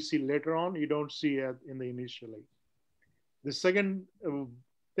you only see later on, you don't see it in the initially. The second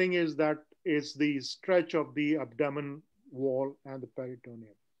thing is that it's the stretch of the abdomen wall and the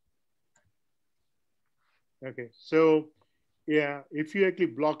peritoneum. Okay, so yeah, if you're actually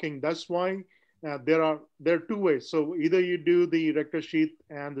blocking, that's why there are two ways. So either you do the rectus sheath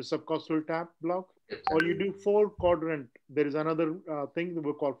and the subcostal tap block, or you do 4-quadrant. There is another thing that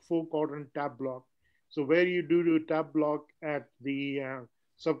we call 4-quadrant tap block. So where you do tap block at the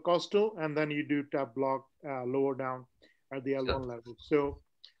subcostal, and then you do tap block lower down at the L1 level. So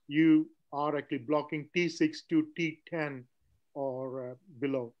you are actually blocking T6 to T10 or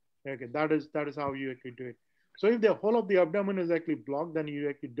below. Okay, that is how you actually do it. So if the whole of the abdomen is actually blocked, then you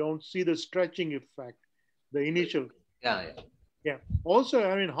actually don't see the stretching effect, the initial. Yeah. Also,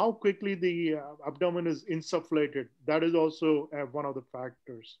 I mean, how quickly the abdomen is insufflated, that is also one of the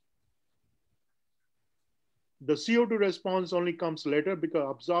factors. The CO2 response only comes later because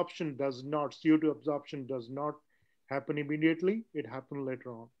CO2 absorption does not happen immediately. It happens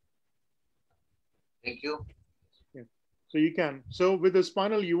later on. Thank you. So you can. So with the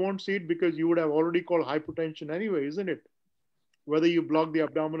spinal, you won't see it because you would have already called hypotension anyway, isn't it? Whether you block the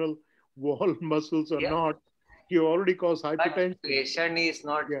abdominal wall muscles or not, you already cause hypertension. But patient is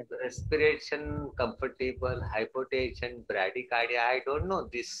not respiration comfortable, hypotension, bradycardia. I don't know.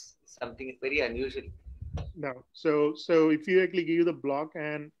 This something very unusual. No. So if you actually give the block,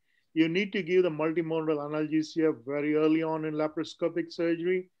 and you need to give the multimodal analgesia very early on in laparoscopic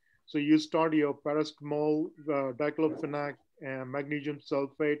surgery. So you start your paracetamol, diclofenac, and magnesium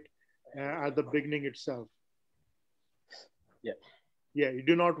sulfate at the beginning itself. Yeah. Yeah, you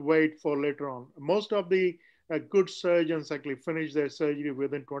do not wait for later on. Most of the good surgeons actually finish their surgery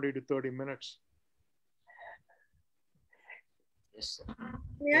within 20 to 30 minutes. Yes.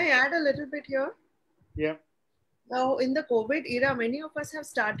 May I add a little bit here? Yeah. Now, in the COVID era, many of us have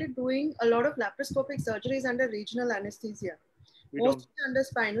started doing a lot of laparoscopic surgeries under regional anesthesia. Mostly under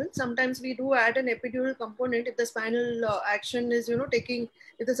spinal. Sometimes we do add an epidural component if the spinal action is,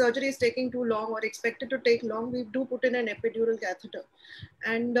 if the surgery is taking too long or expected to take long, we do put in an epidural catheter.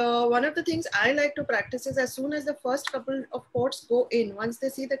 And one of the things I like to practice is as soon as the first couple of ports go in, once they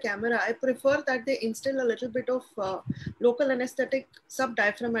see the camera, I prefer that they instill a little bit of local anesthetic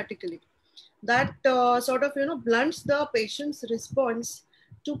subdiaphragmatically. That sort of, blunts the patient's response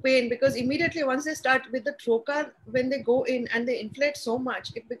to pain, because immediately once they start with the trocar, when they go in and they inflate so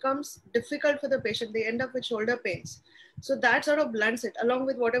much, it becomes difficult for the patient. They end up with shoulder pains. So that sort of blunts it, along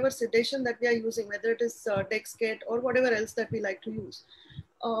with whatever sedation that we are using, whether it is Dexcate or whatever else that we like to use.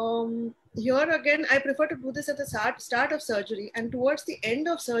 Here again, I prefer to do this at the start of surgery, and towards the end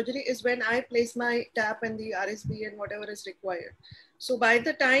of surgery is when I place my tap and the RSB and whatever is required. So by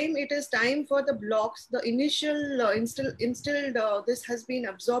the time it is time for the blocks, the initial instilled this has been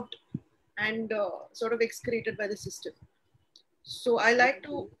absorbed and sort of excreted by the system. So I like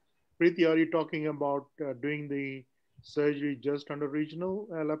to... Preeti, are you talking about doing the surgery just under regional,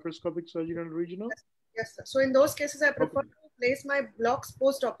 laparoscopic surgery under regional? Yes, sir. So in those cases, I prefer to place my blocks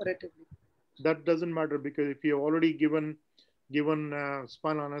post-operatively. That doesn't matter, because if you've already given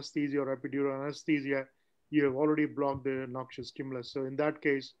spinal anesthesia or epidural anesthesia, you have already blocked the noxious stimulus. So in that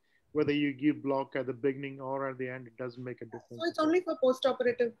case, whether you give block at the beginning or at the end, it doesn't make a difference. So it's only for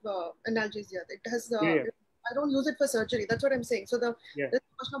post-operative analgesia. It has I don't use it for surgery. That's what I'm saying. So there's a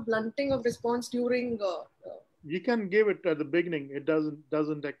question of blunting of response during. You can give it at the beginning. It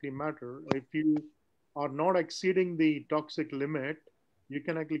doesn't actually matter. If you are not exceeding the toxic limit, you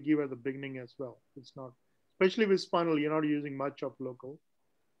can actually give at the beginning as well. It's not, especially with spinal, you're not using much of local.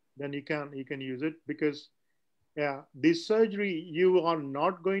 Then you can use it, because the surgery, you are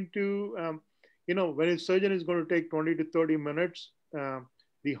not going to, when a surgeon is going to take 20 to 30 minutes,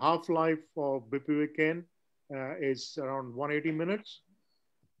 the half-life of bupivacaine is around 180 minutes.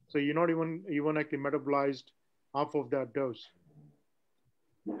 So you're not even actually metabolized half of that dose.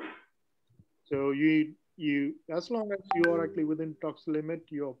 So you as long as you are actually within tox limit,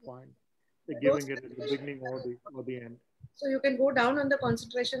 you're fine. Giving it at the beginning or the end. So you can go down on the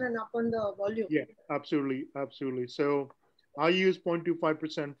concentration and up on the volume. Yeah, absolutely, absolutely. So I use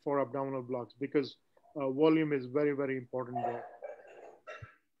 0.25% for abdominal blocks, because volume is very, very important there.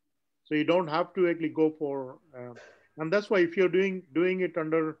 So you don't have to actually go for, and that's why if you're doing it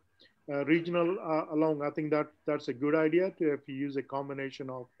under regional along, I think that's a good idea to, if you use a combination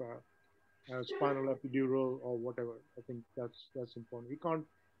of spinal epidural or whatever. I think that's important. You can't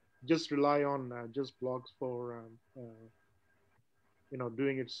just rely on just blocks for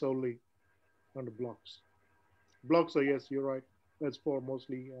doing it solely on the blocks. Blocks, so yes, you're right. That's for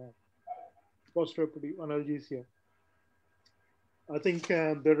mostly post-operative analgesia. I think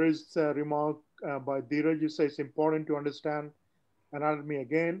there is a remark by Dheeraj. You say it's important to understand anatomy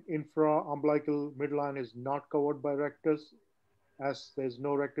again. Infra-umbilical midline is not covered by rectus, as there's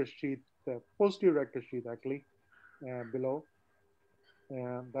no rectus sheath, posterior rectus sheath actually below.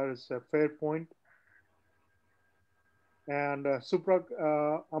 That is a fair point. And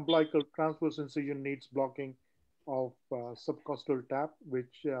supra-umbilical transverse incision needs blocking of subcostal tap,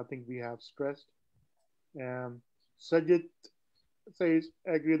 which I think we have stressed. Sajid says,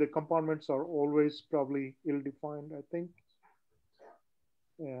 agree, the compartments are always probably ill-defined, I think.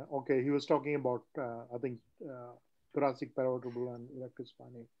 Okay, he was talking about, I think, thoracic paravertebral and erectus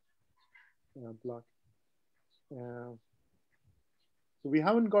spinae block. So we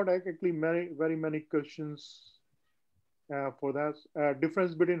haven't got actually very many questions for that.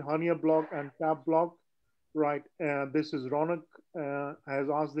 Difference between hernia block and tap block, right? This is Ronak has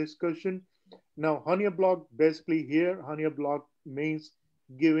asked this question. Now, hernia block, basically here, hernia block means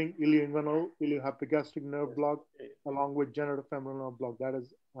giving ilioinguinal, iliohypogastric nerve block along with genitofemoral nerve block. That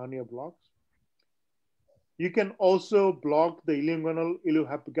is hernia blocks. You can also block the ilioinguinal,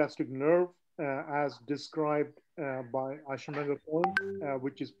 iliohypogastric nerve as described by Ashenberger point,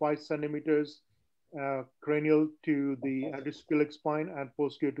 which is 5 centimeters cranial to the anterocephalic spine and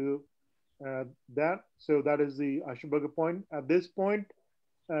posterior to that. So that is the Ashenberger point. At this point,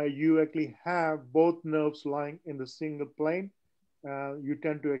 you actually have both nerves lying in the single plane. You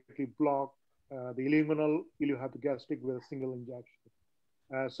tend to actually block the ilioinguinal, iliohypogastric with a single injection.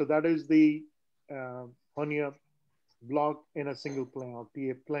 So that is the hernia block in a single plane or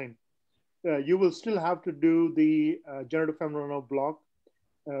TA plane. You will still have to do the genitofemoral nerve block,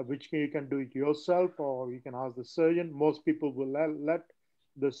 which you can do it yourself or you can ask the surgeon. Most people will let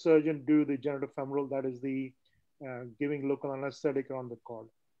the surgeon do the genitofemoral, that is the giving local anesthetic around the cord.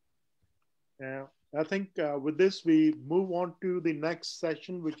 I think with this, we move on to the next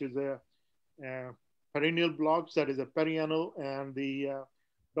session, which is a perineal blocks, that is a perianal and the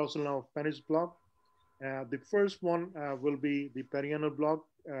dorsal nerve penis block. The first one will be the perianal block,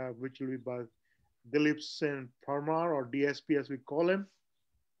 which will be by Dilip Singh Parmar, or DSP as we call him.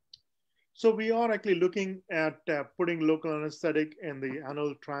 So we are actually looking at putting local anesthetic in the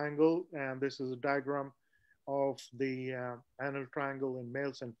anal triangle. And this is a diagram of the anal triangle in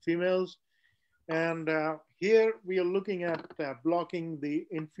males and females. And here we are looking at blocking the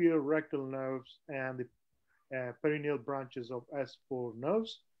inferior rectal nerves and the perineal branches of S4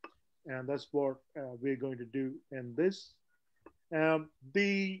 nerves. And that's what we're going to do in this.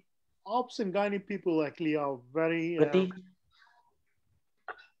 The ops and gynae people actually are very,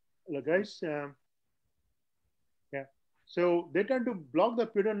 hello guys. Yeah, so they tend to block the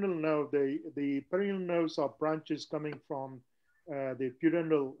pudendal nerve. The perineal nerves are branches coming from the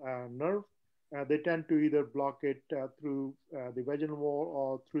pudendal nerve. They tend to either block it through the vaginal wall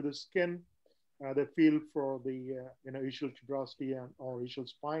or through the skin. They feel for the ischial tuberosity or ischial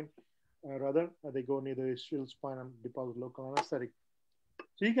spine. Rather, they go near the ischial spine and deposit local anesthetic.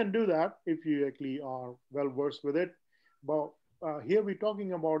 So you can do that if you actually are well versed with it. But here we're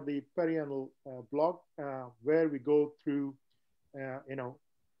talking about the perianal block, where we go through,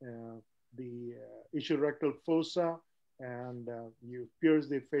 the ischial fossa, and you pierce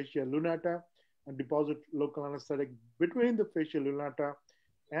the fascia lunata and deposit local anesthetic between the fascia lunata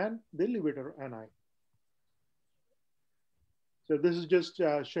and the levator ani. So this is just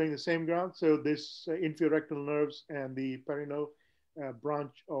showing the same graph. So this inferior rectal nerves and the perineal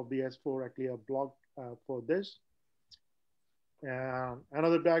branch of the S4 actually are blocked for this.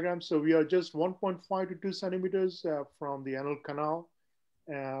 Another diagram. So we are just 1.5 to 2 centimeters from the anal canal,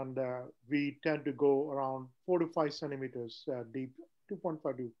 and we tend to go around 4 to 5 centimeters deep,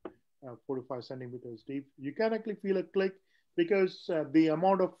 2.5 to 4 to 5 centimeters deep. You can actually feel a click because the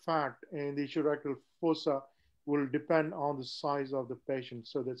amount of fat in the rectal fossa will depend on the size of the patient.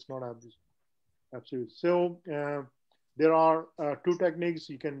 So that's not absolute. So there are 2 techniques.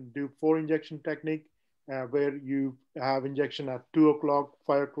 You can do 4 injection technique where you have injection at 2 o'clock,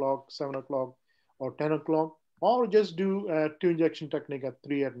 5 o'clock, 7 o'clock, or 10 o'clock, or just do 2 injection technique at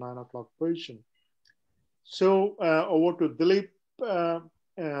 3 at 9 o'clock position. So over to Dilip.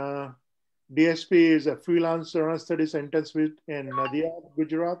 DSP is a freelancer anesthetist intensivist in Nadia,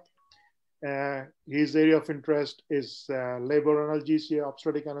 Gujarat. His area of interest is labor analgesia,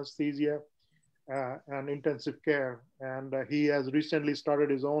 obstetric anesthesia, and intensive care. And he has recently started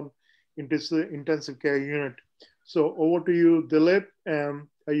his own intensive care unit. So over to you, Dilip.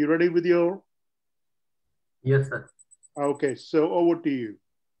 Are you ready with your? Yes, sir. Okay, so over to you.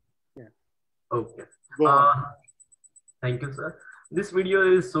 Yeah. Okay. Go on. Thank you, sir. This video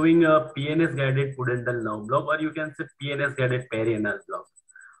is showing a PNS guided pudendal nerve block, or you can say PNS guided perianal block.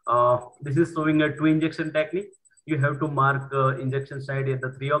 This is showing a 2 injection technique. You have to mark injection site at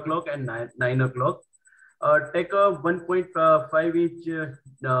the 3 o'clock and 9 o'clock. Take a 1.5 inch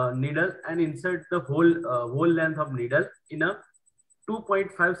needle and insert the whole length of needle in a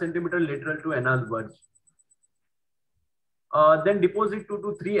 2.5 centimeter lateral to anal verge. Then deposit 2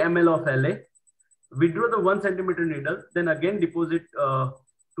 to 3 ml of LA. Withdraw the 1 centimeter needle, then again deposit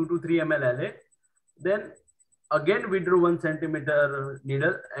 2 to 3 ml LA. Then again withdraw 1 centimeter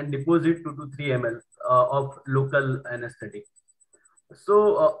needle and deposit 2 to 3 ml of local anesthetic.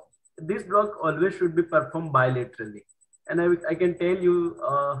 So this block always should be performed bilaterally. And I can tell you,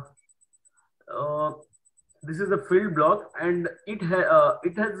 this is a field block, and it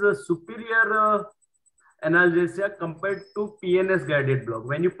has a superior analgesia compared to PNS guided block.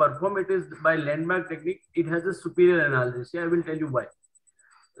 When you perform it is by landmark technique, it has a superior analgesia. I will tell you why.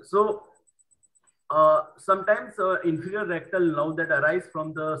 So sometimes inferior rectal nerve that arise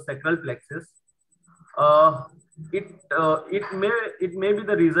from the sacral plexus, it may be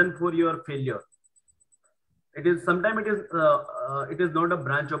the reason for your failure. Sometimes it is not a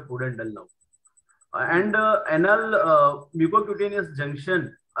branch of pudendal nerve. And anal mucocutaneous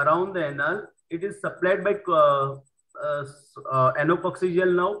junction around the anal, it is supplied by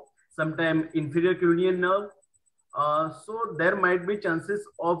anococcygeal nerve, sometimes inferior cranial nerve. So there might be chances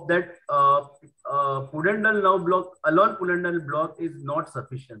of that pudendal nerve block, alone pudendal block is not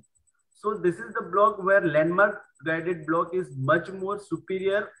sufficient. So this is the block where landmark guided block is much more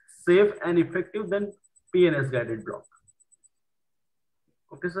superior, safe and effective than PNS guided block.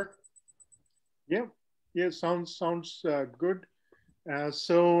 Okay, sir? Yeah, sounds good.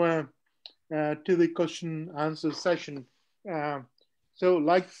 So to the question answer session. So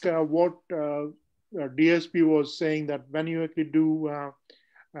like what DSP was saying, that when you actually do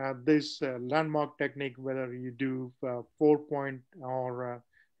this landmark technique, whether you do 4-point or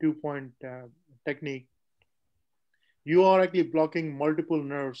 2-point technique, you are actually blocking multiple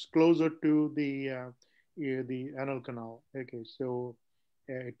nerves closer to the anal canal. Okay, so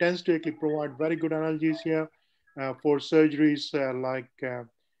it tends to actually provide very good analgesia for surgeries like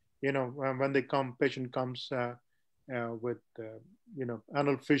when they come, patient comes with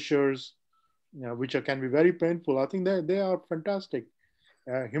anal fissures, which can be very painful. I think they are fantastic.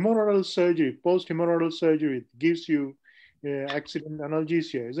 Hemorrhoidal surgery, post-hemorrhoidal surgery, gives you accident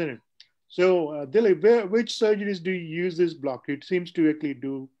analgesia, isn't it? So Dilip, which surgeries do you use this block? It seems to actually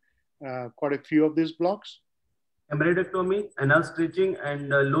do quite a few of these blocks. Hemorrhoidectomy, anal stitching, and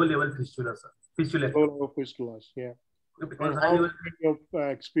low-level fistula, sir. Fistula. Low-level fistulas, yeah. Because how do you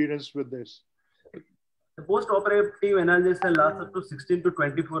have experience with this? The post-operative analgesia lasts up to 16 to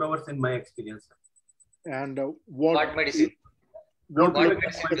 24 hours in my experience. And what medicine? What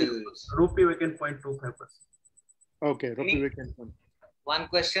medicine do you use? Ropivacaine 0.25%. Okay, ropivacaine. One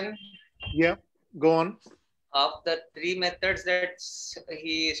question. Yeah, go on. Of the 3 methods that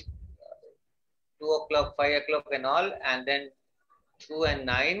he is 2 o'clock, 5 o'clock and all, and then 2 and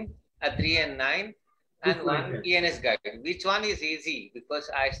 9, 3 and 9, and 1 PNS guide. Which one is easy? Because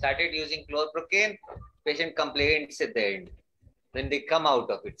I started using chlorprocaine, patient complaints at the end when they come out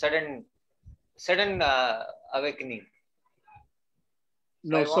of it. Sudden awakening. So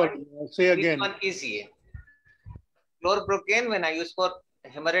no, sorry. Say again. Which one is easy? Chlorprocaine when I use for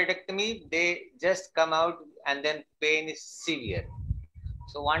hemorrhoidectomy, they just come out and then pain is severe.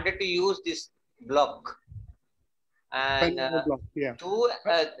 So wanted to use this block. And yeah.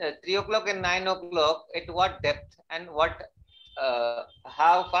 3 o'clock and 9 o'clock, at what depth and what,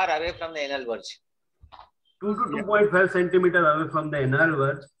 how far away from the anal verge? 2 to 2.5 centimeter away from the anal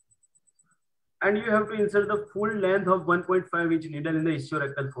verge. And you have to insert the full length of 1.5 inch needle in the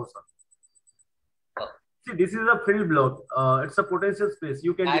ischiorectal fossa. See, this is a filled block. It's a potential space.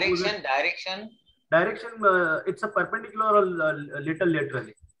 You can direction. Direction. It's a perpendicular or little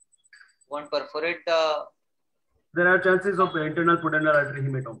laterally. Won't perforate the. There are chances of internal pudendal artery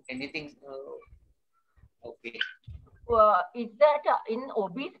hematoma. Anything? Okay. Is that in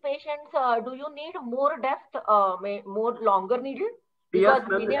obese patients? Do you need more depth, more longer needle? Yes,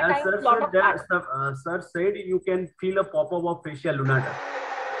 as sir said, you can feel a pop-up of facial lunata.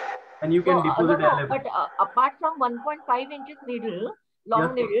 And you can deposit but apart from 1.5 inches needle,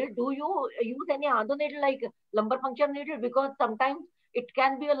 long needle, do you use any other needle like lumbar puncture needle? Because sometimes it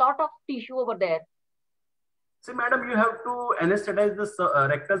can be a lot of tissue over there. See, madam, you have to anesthetize the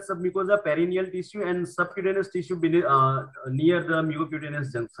rectal submucosa, perineal tissue, and subcutaneous tissue beneath, near the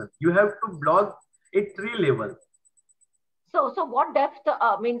mucocutaneous junction. You have to block it 3 level. So what depth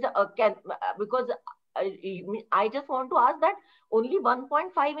means because I just want to ask that only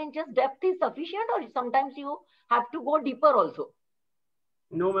 1.5 inches depth is sufficient, or sometimes you have to go deeper also?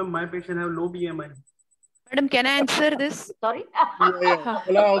 No, ma'am, my patient have low BMI. Madam, can I answer this? Sorry?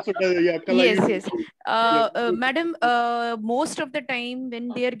 Yes. Madam, most of the time when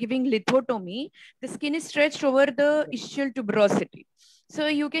they are giving lithotomy, the skin is stretched over the ischial tuberosity. So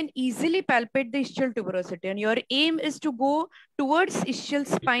you can easily palpate the ischial tuberosity, and your aim is to go towards ischial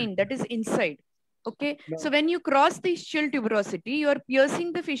spine, that is inside. Okay. No. So when you cross the ischial tuberosity, you are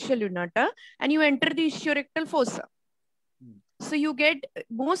piercing the facial lunata and you enter the ischiorectal fossa. So you get,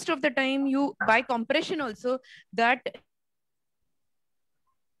 most of the time, you by compression also, that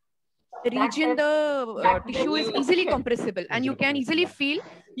region, the tissue is easily compressible, and you can easily feel.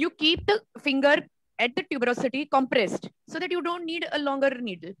 You keep the finger at the tuberosity compressed so that you don't need a longer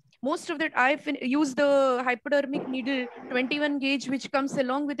needle. Most of that, I use the hypodermic needle 21 gauge, which comes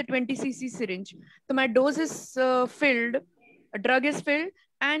along with the 20 cc syringe. So my dose is filled, a drug is filled,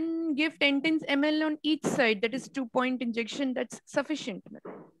 and give 10 ml on each side. That is 2-point injection. That's sufficient.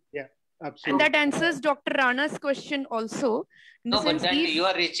 Yeah, absolutely. And that answers Dr. Rana's question also. No, but then you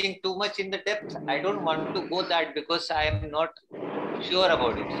are reaching too much in the depth. I don't want to go that because I am not sure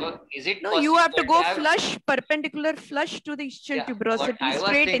about it. So is it no, you have to go flush, perpendicular flush to the ischial tuberosity,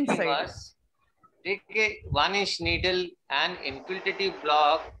 straight inside. Was, take a 1-inch needle and infiltrative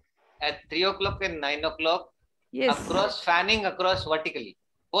block at 3 o'clock and 9 o'clock. Yes. Across, fanning across vertically,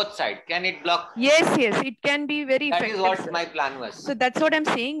 both sides. Can it block? Yes, it can be very effective. That is what my plan was. So that's what I'm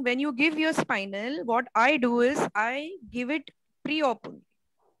saying. When you give your spinal, what I do is I give it pre-op.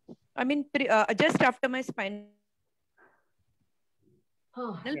 I mean, just after my spinal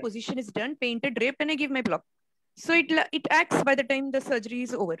position is done, painted, draped, and I give my block. So it acts by the time the surgery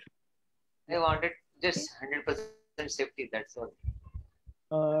is over. I wanted just 100% safety. That's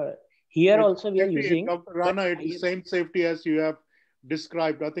all. Here also we are using. Dr. Rana, it's the same safety as you have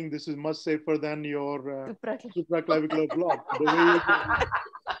described. I think this is much safer than your supraclavicular block.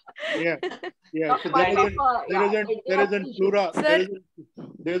 Yeah. So there isn't pleura.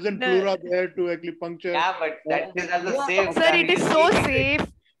 There isn't pleura there to actually puncture. Yeah, but that is also safe. Sir, it is so safe.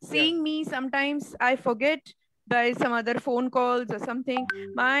 Seeing me, sometimes I forget by some other phone calls or something.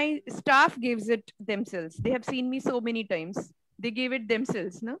 My staff gives it themselves. They have seen me so many times. They gave it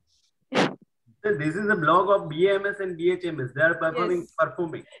themselves, no? This is a blog of BMS and DHMS. They are performing.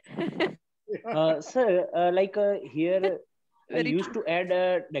 Sir, here I used to add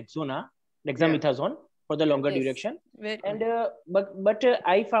dexamethasone for the longer duration. And but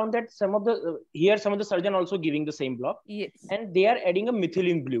I found that some of the surgeon also giving the same block. Yes. And they are adding a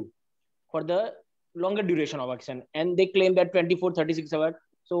methylene blue for the longer duration of action, and they claim that 24-36 hours.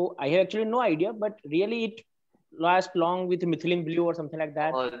 So I have actually no idea, but really it lasts long with methylene blue or something like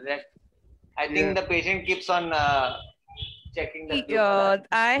that. Oh, I think the patient keeps on checking the.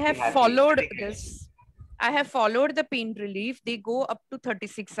 I have followed this. I have followed the pain relief. They go up to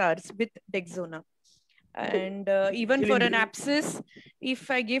 36 hours with Dexona. And even for an abscess, if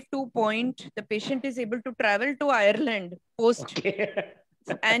I give 2-point, the patient is able to travel to Ireland post. Okay.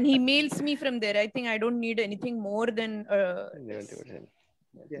 And he mails me from there. I think I don't need anything more than.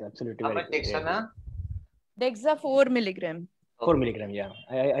 Absolutely. How much Dexona? Dexa 4 milligram. 4 milligram, yeah.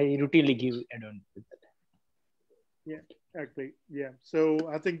 I routinely give add-on with that. Yeah, actually, yeah. So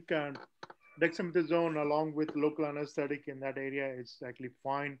I think dexamethasone along with local anesthetic in that area is actually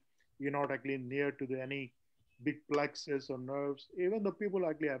fine. You're not actually near to any big plexus or nerves. Even though people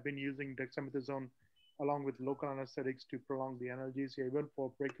actually have been using dexamethasone along with local anesthetics to prolong the analgesia, even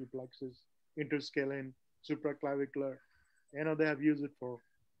for brachial plexus, interscalene, supraclavicular, they have used it for.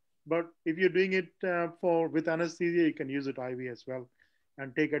 But if you're doing it with anesthesia, you can use it IV as well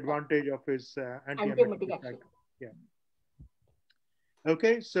and take advantage of his anti-emetic effect. Yeah.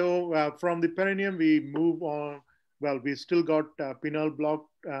 Okay, so from the perineum, we move on. Well, we still got penile block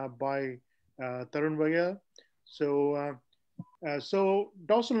by Tarun Vaya. So, so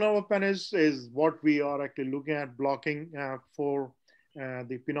dorsal nerve penis is what we are actually looking at blocking for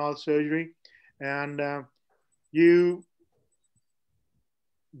the penile surgery. And you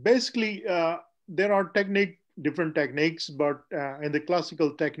basically, there are different techniques, but in the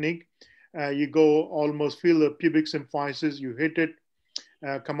classical technique, you go almost feel the pubic symphysis, you hit it,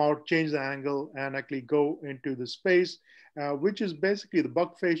 come out, change the angle, and actually go into the space, which is basically the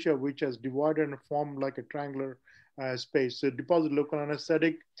buck fascia, which has divided and formed like a triangular space. So deposit local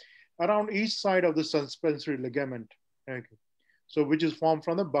anesthetic around each side of the suspensory ligament, okay, so which is formed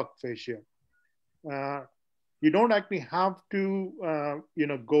from the buck fascia. You don't actually have to,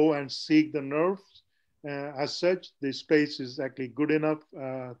 go and seek the nerves as such. The space is actually good enough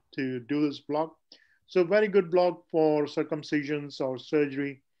to do this block. So very good block for circumcisions or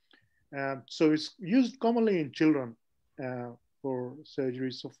surgery. So it's used commonly in children for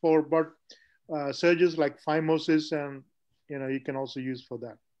surgery. So but surgeries like phimosis and, you can also use for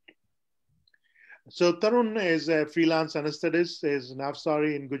that. So Tarun is a freelance anesthetist, is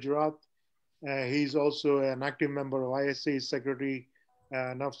Navsari in Gujarat. He's also an active member of ISA, secretary,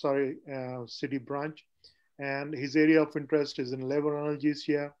 Navsari city branch. And his area of interest is in lever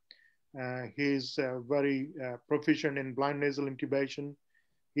analgesia. He's very proficient in blind nasal intubation.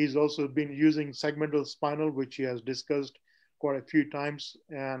 He's also been using segmental spinal, which he has discussed quite a few times.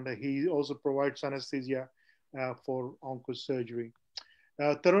 And he also provides anesthesia for oncosurgery.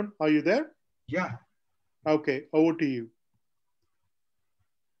 Tarun, are you there? Yeah. Okay, over to you.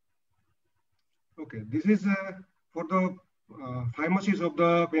 Okay, this is for the phimosis of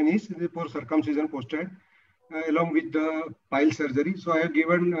the penis for circumcision posted along with the pile surgery. So I have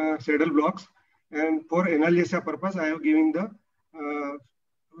given saddle blocks, and for analgesia purpose, I have given the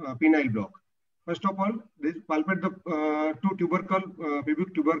penile block. First of all, this palpate the two tubercle,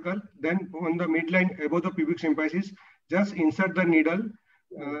 pubic tubercle. Then on the midline above the pubic symphysis, just insert the needle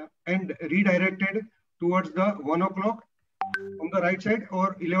and redirected towards the 1 o'clock on the right side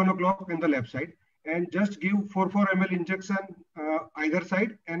or 11 o'clock on the left side, and just give 4 ml injection either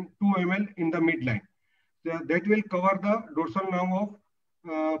side and 2 ml in the midline. That will cover the dorsal nerve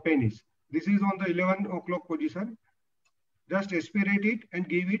of penis. This is on the 11 o'clock position. Just aspirate it and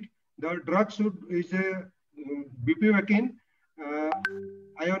give it. The drug is a bupivacaine.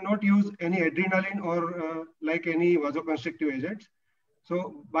 I have not used any adrenaline or like any vasoconstrictive agents.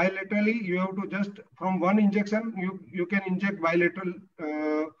 So bilaterally, you have to just from one injection, you can inject bilateral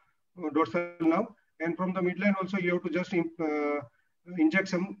dorsal nerve, and from the midline also you have to just inject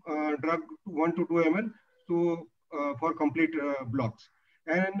some drug 1 to 2 ml for complete blocks.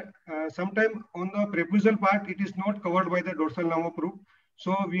 And sometime on the prepusal part, it is not covered by the dorsal nerve root.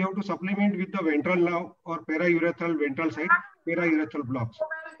 So we have to supplement with the ventral nerve or paraurethral ventral side, paraurethral blocks.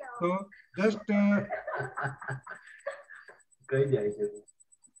 So just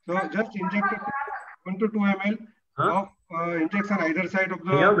inject 1 to 2 ml of injection either side of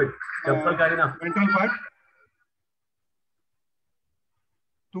the ventral part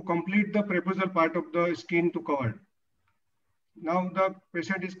to complete the prepusal part of the skin to cover. Now the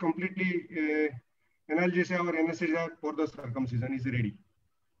patient is completely analgesia or anesthesia for the circumcision is ready.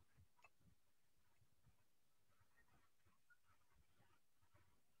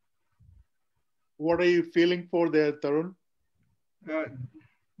 What are you feeling for there, Tarun?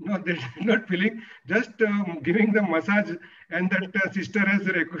 No, they're not feeling, just giving the massage, and that sister has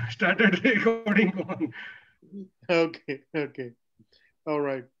started recording on. Okay, okay. All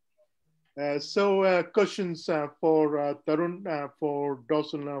right. So questions for Tarun for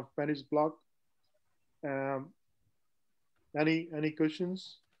dorsal nerve penis block. Any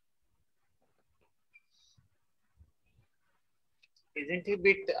questions? Isn't it a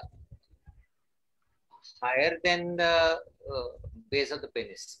bit higher than the base of the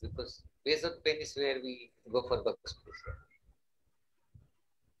penis? Because base of the penis where we go for buck space.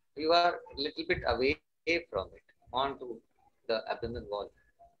 You are a little bit away from it onto the abdominal wall.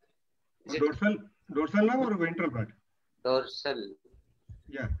 Dorsal nerve or ventral part? Dorsal.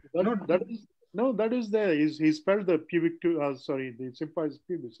 Yeah. That is there. He spelled the pubic the symphysis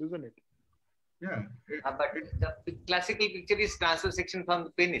pubis, isn't it? Yeah. But the classical picture is transverse section from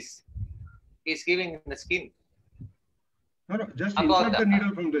the penis. Is giving in the skin. No, no, just About insert the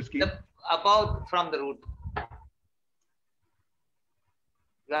needle from the skin. About from the root.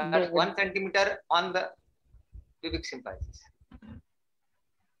 That's 1 centimeter on the pubic symphysis.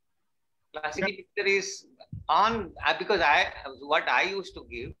 Classical picture is on because what I used to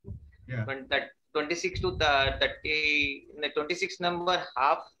give when that 26 to the 30 in the 26 number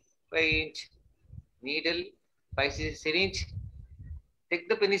half inch needle, 5cc syringe, take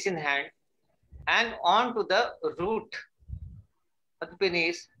the penis in hand and on to the root of the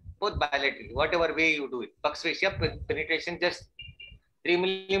penis, both bilaterally, whatever way you do it. Pux fascia penetration just 3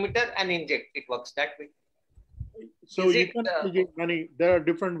 millimeter and inject. It works that way. So you can there are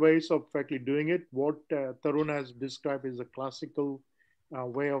different ways of actually doing it. What Tarun has described is a classical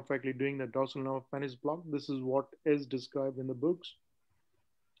way of actually doing the dorsal nerve penis block. This is what is described in the books.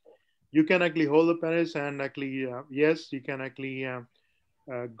 You can actually hold the penis and actually, yes, you can actually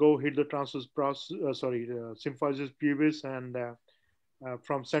go hit the transverse symphysis pubis and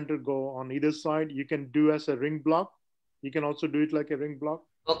from center go on either side. You can do as a ring block. You can also do it like a ring block.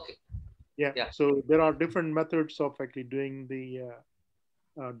 Okay. Yeah. So there are different methods of actually doing the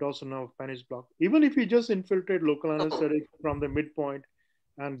dorsal nerve penis block. Even if you just infiltrate local anesthetic from the midpoint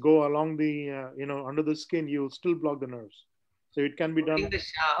and go along the, under the skin, you'll still block the nerves. So it can be done. The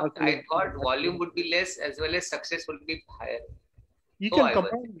shaft, I thought volume would be less as well as success would be higher. You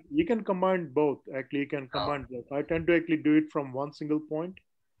can combine both. Actually, you can combine both. I tend to actually do it from one single point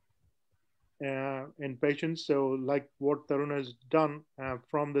in patients. So like what Tarun has done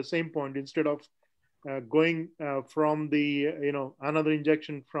from the same point, instead of going from the, another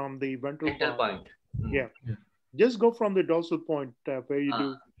injection from the ventral point. Yeah. Just go from the dorsal point where you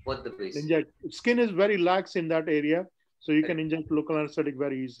do both the base. Inject. Skin is very lax in that area. So you can inject local anesthetic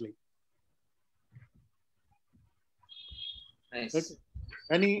very easily. Nice.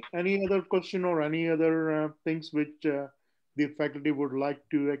 Okay. Any other question or any other things which the faculty would like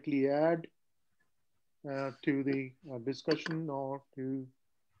to actually add to the discussion or to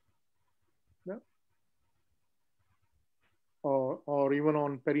or even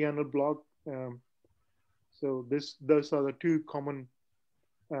on perianal block? So those are the two common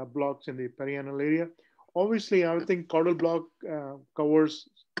blocks in the perianal area. Obviously, I think caudal block covers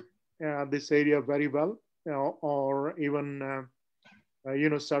this area very well, or even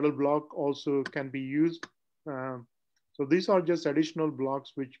saddle block also can be used. So these are just additional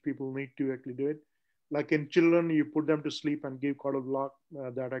blocks which people need to actually do it. Like in children, you put them to sleep and give caudal block,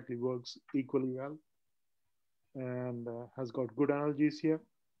 that actually works equally well and has got good analgesics here.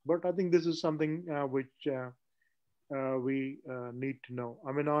 But I think this is something which we need to know.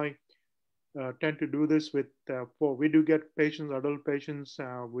 I mean, I tend to do this with, we do get patients, adult patients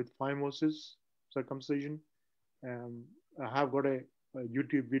with phimosis, circumcision. I have got a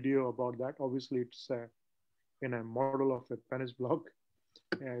YouTube video about that. Obviously, it's in a model of a penis block.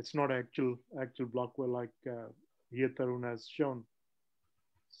 It's not actual block where like here Tarun has shown.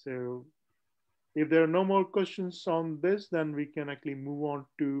 So if there are no more questions on this, then we can actually move on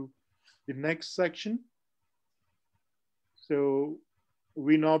to the next section. So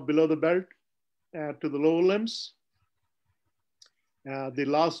we now below the belt to the lower limbs. The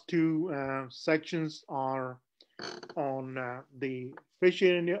last two sections are on the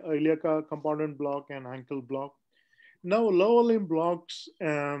fascia iliaca compartment block and ankle block. Now lower limb blocks,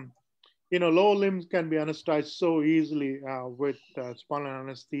 lower limbs can be anesthetized so easily with spinal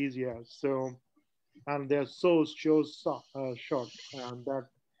anesthesia. So, and they're so short that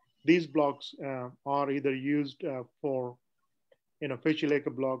these blocks are either used for fascia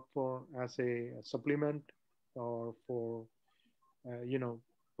iliaca block as a supplement or for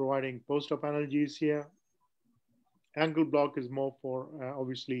providing post-op analgesia. Ankle block is more for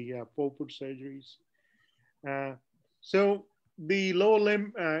obviously forefoot surgeries. So the lower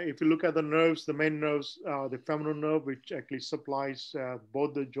limb, if you look at the nerves, the main nerves, the femoral nerve, which actually supplies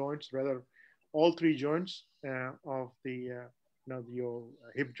both the joints, rather all three joints of the your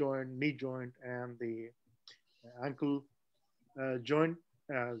hip joint, knee joint, and the ankle joint.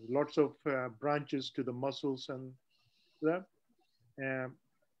 Lots of branches to the muscles and that.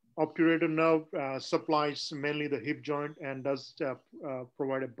 Obturator nerve supplies mainly the hip joint and does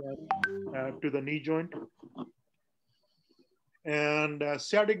provide a branch to the knee joint. And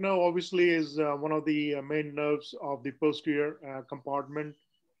sciatic nerve obviously is one of the main nerves of the posterior compartment,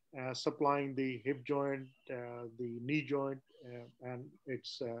 supplying the hip joint, the knee joint, and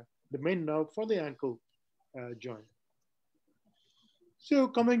it's the main nerve for the ankle joint. So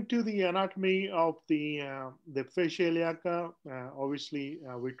coming to the anatomy of the fascia iliaca, obviously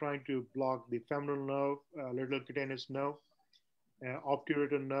we're trying to block the femoral nerve, little cutaneous nerve.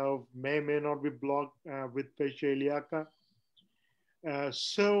 Obturator nerve may not be blocked with fascia iliaca.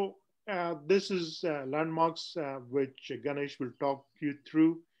 So this is landmarks which Ganesh will talk you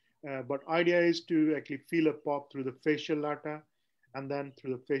through. But idea is to actually feel a pop through the fascial lata and then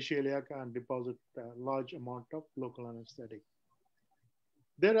through the fascia iliaca and deposit a large amount of local anesthetic.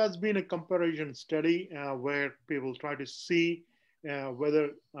 There has been a comparison study where people try to see whether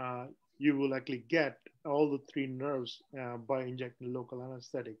you will actually get all the three nerves by injecting local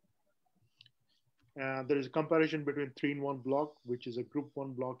anesthetic. There is a comparison between 3-in-1 block, which is a group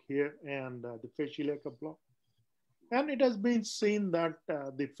 1 block here, and the fascia iliaca block. And it has been seen that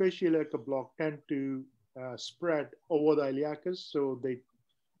the fascia iliaca block tend to spread over the iliacus, so the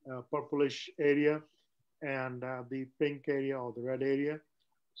purplish area and the pink area or the red area.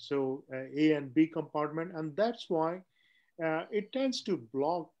 So A and B compartment, and that's why it tends to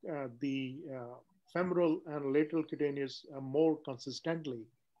block the femoral and lateral cutaneous more consistently.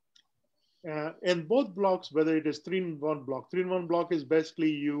 In both blocks, whether it is 3-in-1 block, 3-in-1 block is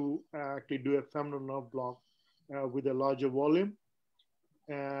basically you actually do a femoral nerve block with a larger volume.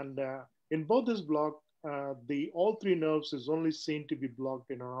 And in both this block, all three nerves is only seen to be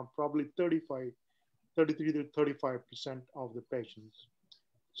blocked in around probably 33 to 35% of the patients.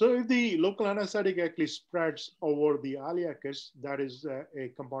 So if the local anesthetic actually spreads over the iliacus, that is a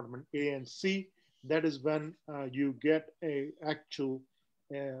compartment A and C, that is when you get a actual,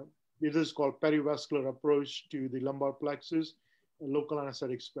 this is called perivascular approach to the lumbar plexus, local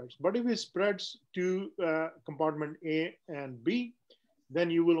anesthetic spreads. But if it spreads to compartment A and B, then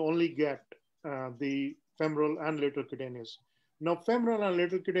you will only get the femoral and lateral cutaneous. Now, femoral and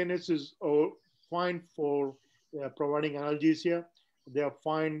lateral cutaneous is fine for providing analgesia. They are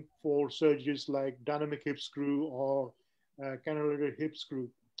fine for surgeries like dynamic hip screw or cannulated hip screw,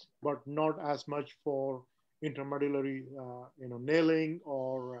 but not as much for intramedullary nailing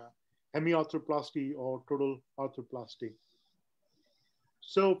or hemiarthroplasty or total arthroplasty.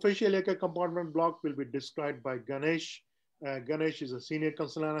 So fascia iliaca compartment block will be described by Ganesh. Ganesh is a senior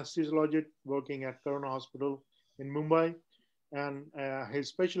consultant anesthesiologist working at Corona Hospital in Mumbai. And his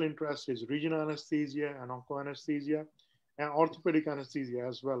special interest is regional anesthesia and onco anesthesia and orthopedic anesthesia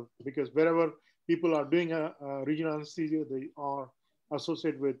as well, because wherever people are doing a regional anesthesia, they are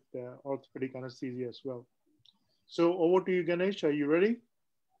associated with orthopedic anesthesia as well. So over to you, Ganesh. Are you ready?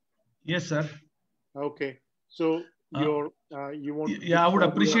 Yes, sir. Okay. So you want? Yeah, I would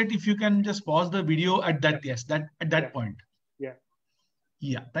appreciate if you can just pause the video at that. Yes, that point. Yeah.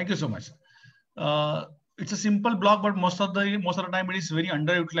 Yeah. Thank you so much. It's a simple block, but most of the time it is very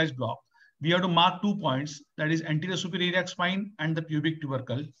underutilized block. We have to mark 2 points, that is anterior superior iliac spine and the pubic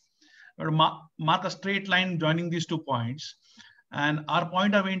tubercle. We have to mark a straight line joining these 2 points. And our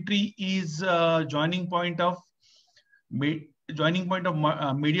point of entry is joining point of medial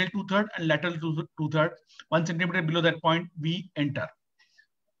 2/3 and lateral 2/3. 1 centimeter below that point, we enter.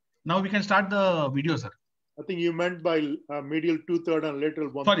 Now we can start the video, sir. I think you meant by medial 2/3 and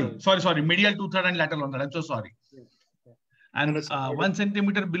lateral 1/3. Sorry. Medial 2/3 and lateral 1/3. I'm so sorry. Yeah. And 1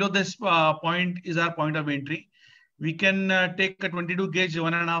 centimeter below this point is our point of entry. We can take a 22 gauge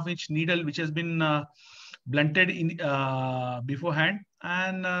 1.5 inch needle, which has been blunted in beforehand.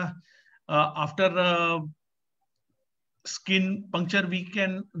 And after skin puncture, we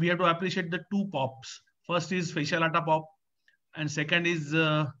have to appreciate the 2 pops. First is fascia lata pop, and second is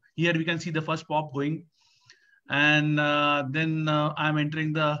here we can see the first pop going. And then I'm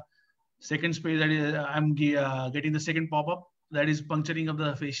entering the second space, that is I'm getting the second pop-up, that is puncturing of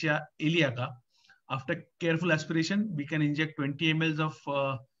the fascia iliaca. After careful aspiration, we can inject 20 mL of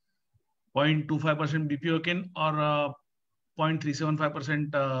 0.25% bupivacaine or 0.375%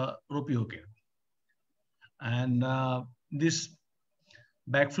 ropivacaine. And this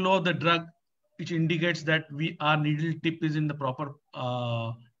backflow of the drug, which indicates that our needle tip is in the proper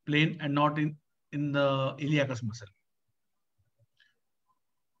plane and not in the iliacus muscle.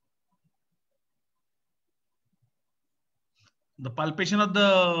 The palpation of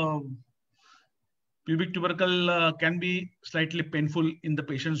the pubic tubercle can be slightly painful in the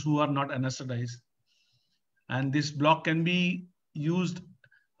patients who are not anesthetized. And this block can be used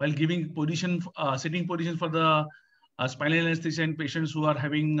while giving sitting position for the spinal anesthesia in patients who are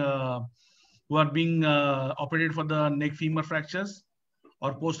having, who are being operated for the neck femur fractures,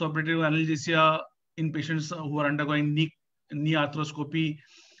 or post-operative analgesia in patients who are undergoing knee arthroscopy,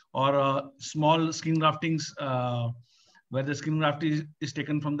 or small skin graftings where the skin graft is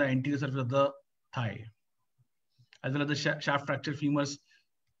taken from the anterior surface of the thigh. as well as the shaft fracture femurs,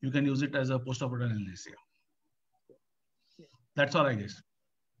 you can use it as a post-operative analgesia. That's all, I guess.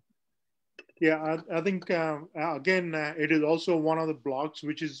 Yeah, I think, again, it is also one of the blocks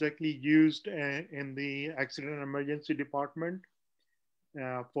which is actually used in the accident and emergency department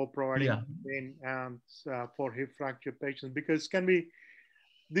for providing pain and for hip fracture patients, because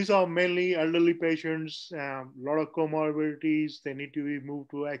these are mainly elderly patients, a lot of comorbidities, they need to be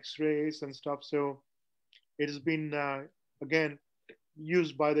moved to x-rays and stuff. So it has been, again,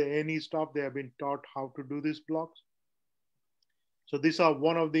 used by the A&E staff. They have been taught how to do these blocks. So these are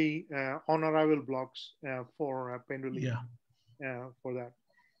one of the on-arrival blocks for pain relief for that.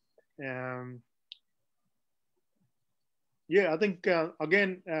 Yeah, I think,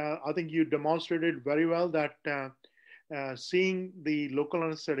 again, I think you demonstrated very well that seeing the local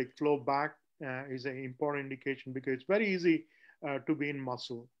anesthetic flow back is an important indication, because it's very easy to be in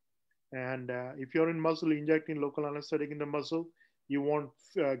muscle. And if you're in muscle, injecting local anesthetic in the muscle, you won't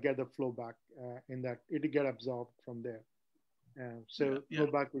get the flow back in that. It'll get absorbed from there. So flow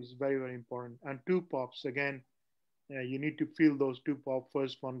back is very, very important. And two pops, again, you need to feel those two pops.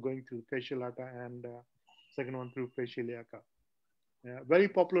 First one going through fascia lata and second one through fascia iliaca. Very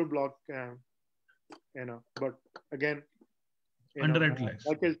popular block, but again,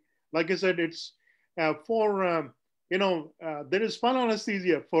 underutilized. Like I said, it's for, there is spinal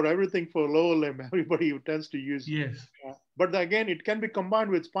anesthesia for everything for lower limb. Everybody tends to use. Yes. But again, it can be combined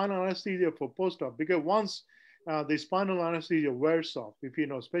with spinal anesthesia for post-op, because once the spinal anesthesia wears off, if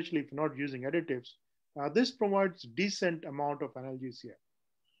especially if you're not using additives, this provides decent amount of analgesia.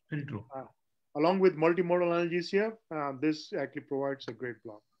 Very true. Along with multimodal analgesia, this actually provides a great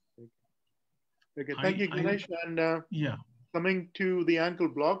block. Okay, thank you, Ganesh. And coming to the ankle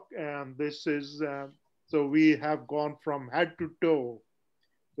block, this is, so we have gone from head to toe.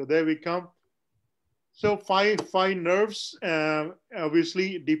 So there we come. So five nerves,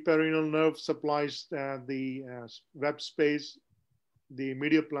 obviously deep perineal nerve supplies the web space, the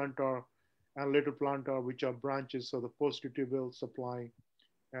medial plantar and lateral plantar, which are branches. So the posterior tibial supply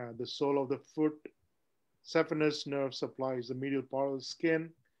the sole of the foot. Saphenous nerve supplies the medial part of the skin,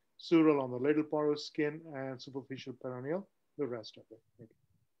 sural on the lateral part of the skin, and superficial peroneal, the rest of it.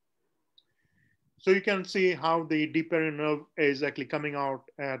 So you can see how the deep perineal nerve is actually coming out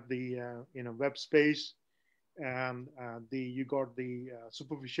at the web space, and you got the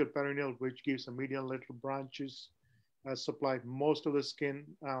superficial peroneal, which gives the medial and lateral branches, supply most of the skin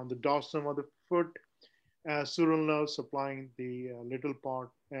on the dorsum of the foot. Sural nerve supplying the lateral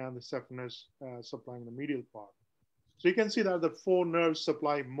part, and the saphenous supplying the medial part. So you can see that the four nerves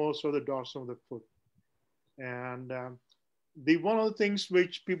supply most of the dorsum of the foot. And one of the things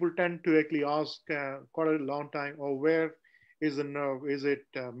which people tend to actually ask quite a long time, where is the nerve? Is it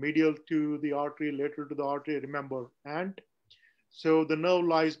medial to the artery, lateral to the artery? Remember, and so the nerve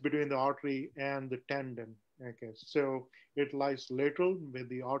lies between the artery and the tendon. Okay, so it lies lateral, with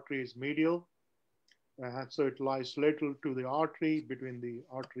the artery is medial. So it lies lateral to the artery, between the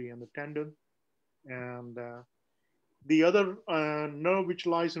artery and the tendon. And the other nerve which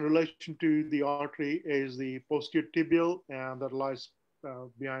lies in relation to the artery is the posterior tibial, and that lies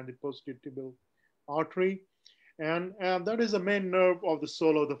behind the posterior tibial artery. And that is the main nerve of the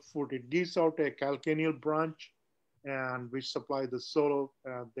sole of the foot. It gives out a calcaneal branch, and which supplies the sole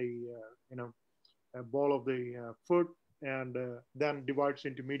of the ball of the foot, and then divides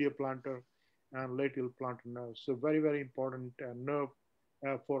into medial plantar and lateral plantar nerves. So very, very important nerve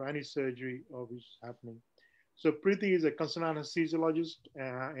for any surgery of which is happening. So Preeti is a concerned anesthesiologist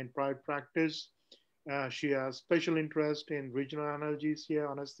in private practice. She has special interest in regional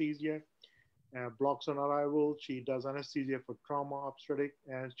analgesia, anesthesia, blocks on arrival. She does anesthesia for trauma, obstetric,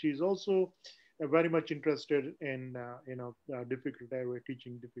 and she's also very much interested in difficult airway,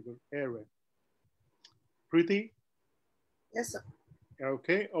 teaching difficult airway. Preeti? Yes, sir.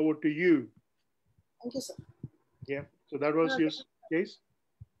 Okay, over to you. Thank you, sir. Yeah, so that was your case?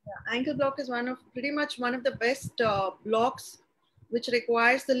 Yeah, ankle block is pretty much one of the best blocks which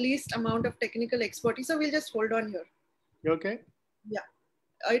requires the least amount of technical expertise. So we'll just hold on here. You okay? Yeah,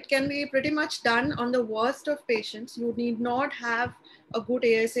 it can be pretty much done on the worst of patients. You need not have a good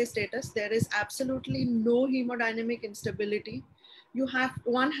ASA status. There is absolutely no hemodynamic instability.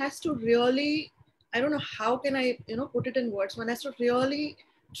 One has to really, I don't know how can I put it in words. One has to really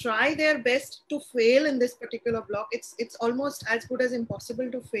try their best to fail in this particular block. It's almost as good as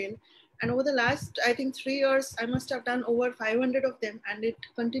impossible to fail. And over the last, I think 3 years, I must have done over 500 of them. And it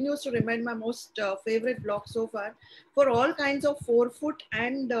continues to remain my most favorite block so far for all kinds of forefoot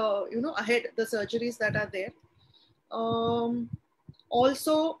and, ahead, the surgeries that are there.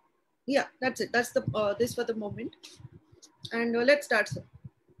 Also, Yeah, that's it. That's the this for the moment. And let's start, sir.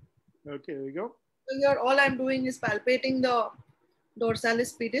 Okay, here we go. So here all I'm doing is palpating the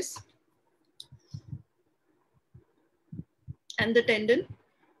dorsalis pedis and the tendon,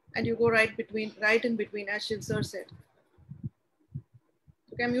 and you go right in between, as Shiv sir said.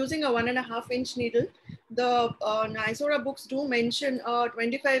 Okay, I'm using a 1.5 inch needle. The Nysora books do mention a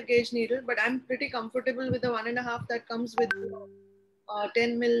 25 gauge needle, but I'm pretty comfortable with the 1.5 that comes with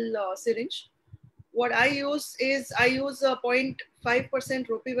 10 mil syringe. What I use is I use a 0.5%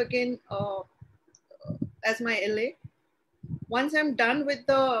 ropivacaine as my LA. Once I'm done with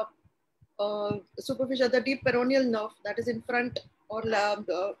the superficial, the deep peroneal nerve that is in front or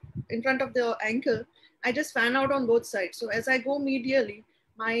in front of the ankle, I just fan out on both sides. So as I go medially,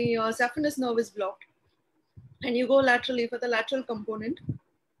 my saphenous nerve is blocked, and you go laterally for the lateral component.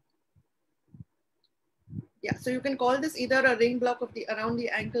 Yeah, so you can call this either a ring block of the around the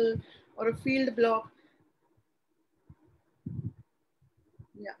ankle or a field block.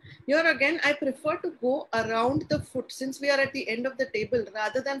 Yeah, here again, I prefer to go around the foot since we are at the end of the table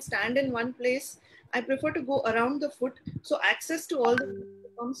rather than stand in one place. I prefer to go around the foot. So access to all the foot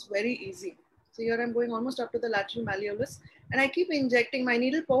becomes very easy. So here I'm going almost up to the lateral malleolus, and I keep injecting. My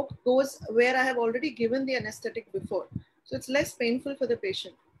needle poke goes where I have already given the anesthetic before. So it's less painful for the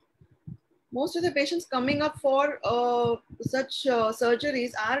patient. Most of the patients coming up for such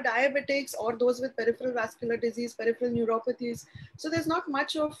surgeries are diabetics or those with peripheral vascular disease, peripheral neuropathies. So there's not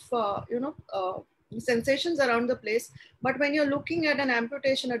much of, sensations around the place. But when you're looking at an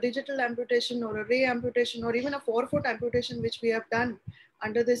amputation, a digital amputation or a ray amputation, or even a 4-foot amputation, which we have done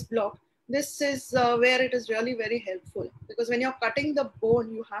under this block, this is where it is really very helpful, because when you're cutting the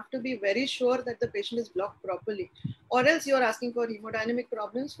bone, you have to be very sure that the patient is blocked properly, or else you're asking for hemodynamic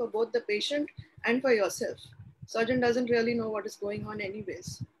problems for both the patient and for yourself. Surgeon doesn't really know what is going on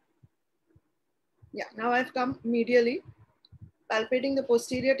anyways. Yeah, now I've come medially, palpating the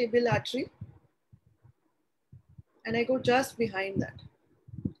posterior tibial artery, and I go just behind that.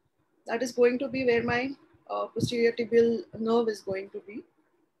 That is going to be where my posterior tibial nerve is going to be.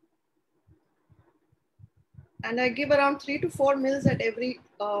 And I give around 3 to 4 mils at every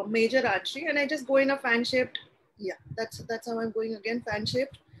major artery, and I just go in a fan-shaped, yeah, that's how I'm going again,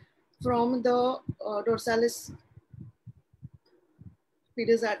 fan-shaped from the dorsalis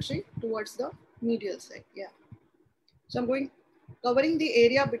pedis artery towards the medial side, yeah. So I'm going, covering the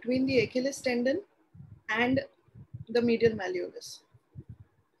area between the Achilles tendon and the medial malleolus.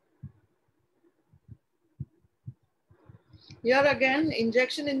 Here again,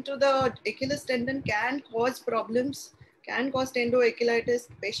 injection into the Achilles tendon can cause problems, can cause tendoachillitis.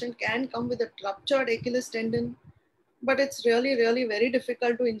 Patient can come with a ruptured Achilles tendon, but it's really, really very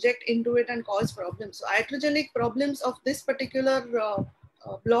difficult to inject into it and cause problems. So iatrogenic problems of this particular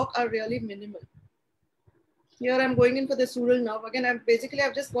block are really minimal. Here I'm going in for the sural nerve. Again,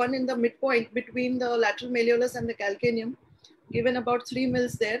 I've just gone in the midpoint between the lateral malleolus and the calcaneum, given about 3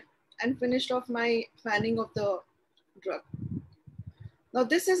 mils there, and finished off my fanning of the drug. Now,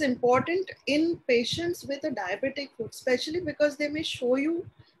 this is important in patients with a diabetic foot, especially because they may show you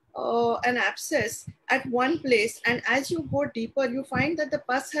an abscess at one place, and as you go deeper, you find that the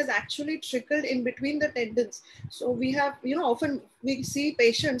pus has actually trickled in between the tendons. So we have, often we see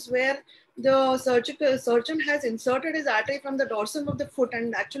patients where the surgeon has inserted his artery from the dorsum of the foot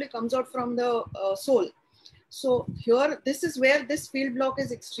and actually comes out from the sole. So here, this is where this field block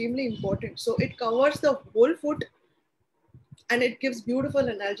is extremely important. So it covers the whole foot, and it gives beautiful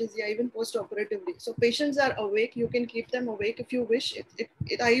analgesia even post-operatively. So patients are awake. You can keep them awake if you wish.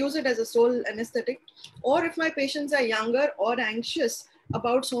 I use it as a sole anesthetic. Or if my patients are younger or anxious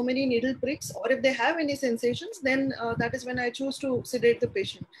about so many needle pricks, or if they have any sensations, then that is when I choose to sedate the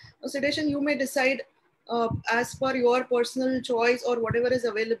patient. Now, sedation, you may decide as per your personal choice or whatever is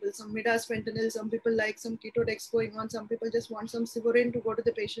available. Some midas fentanyl, some people like some ketodex going on, some people just want some Syringe to go to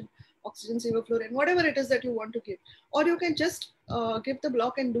the patient, oxygen sevoflurane, whatever it is that you want to give. Or you can just give the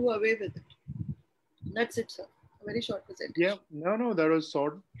block and do away with it. That's it, sir. A very short presentation. Yeah, no, that was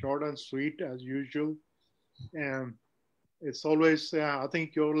short and sweet as usual. And it's always, I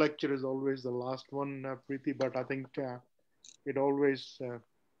think your lecture is always the last one, Preeti, but I think it always,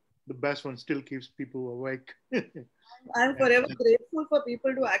 the best one still keeps people awake. I'm forever grateful for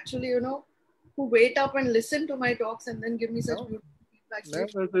people to actually, who wait up and listen to my talks and then give me such beautiful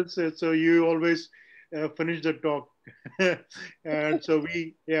feedback. No, that's it. So you always finish the talk. And so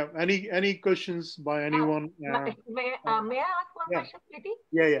any questions by anyone? May I ask one question, Preeti?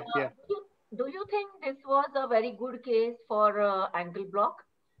 Yeah. Do you think this was a very good case for ankle block?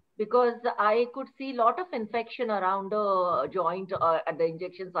 Because I could see a lot of infection around the joint at the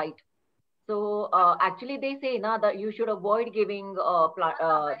injection site. So actually they say na, that you should avoid giving ankle block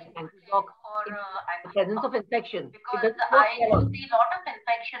in the presence of infection. Because I see a lot of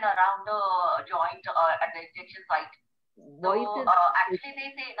infection around the joint at the injection site. So actually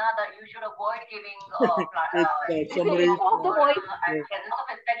they say na, that you should avoid giving somebody of the voice at the presence of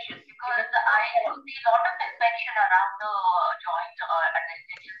infection. Because I see a lot of infection around the joint at the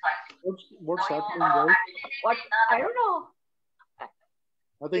injection site. What's So, happening? What? I don't know.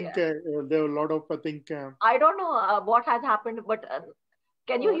 I think there are a lot of, I don't know what has happened, but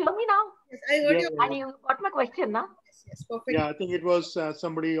can you hear me now? Yes, I heard you. And you got my question now? Yes, perfect. Yeah, I think it was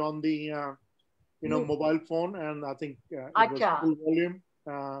somebody on the mobile phone, and I think it was full volume,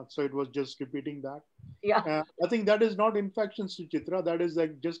 so it was just repeating that. Yeah. I think that is not infection, Suchitra. That is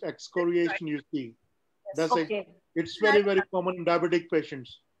like just excoriation you see. That's it's very, very common in diabetic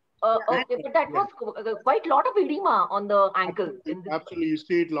patients. Okay, but that was quite a lot of edema on the ankle. Absolutely, you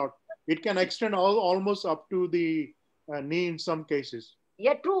see it a lot. It can extend almost up to the knee in some cases.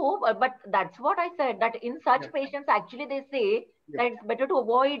 Yeah, true. But that's what I said, that in such patients, actually, they say that it's better to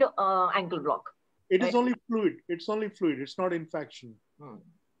avoid ankle block. It is only fluid. It's only fluid. It's not infection.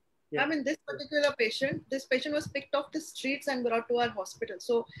 I mean, this particular patient, this patient was picked off the streets and brought to our hospital.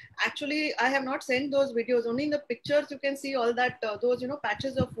 So actually, I have not sent those videos. Only in the pictures, you can see all that, those,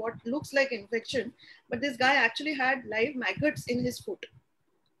 patches of what looks like infection. But this guy actually had live maggots in his foot.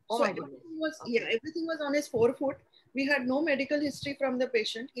 Oh so my goodness. Everything was on his forefoot. We had no medical history from the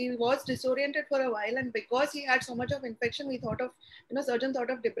patient. He was disoriented for a while, and because he had so much of infection, we thought of, surgeon thought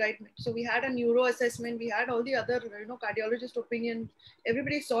of debridement. So we had a neuro assessment. We had all the other, cardiologist opinion.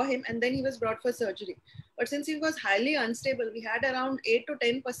 Everybody saw him, and then he was brought for surgery. But since he was highly unstable, we had around 8 to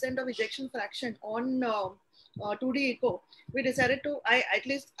 10% of ejection fraction on 2D echo. We decided to,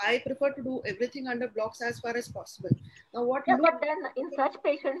 I prefer to do everything under blocks as far as possible. Now what? Yeah, but then in such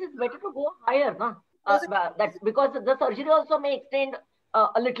patients, it's better to go higher, na? That's because the surgery also may extend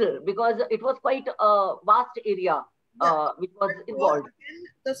a little, because it was quite a vast area which was involved.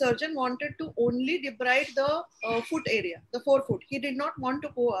 The surgeon wanted to only debride the foot area, the forefoot. He did not want to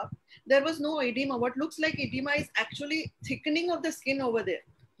go up. There was no edema. What looks like edema is actually thickening of the skin over there.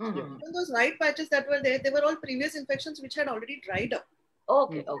 Mm-hmm. Those white patches that were there, they were all previous infections which had already dried up.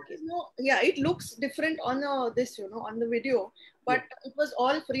 Okay. It looks different on this, on the video, but it was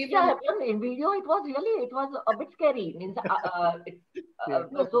all free from. Yeah, in video it was a bit scary. Means,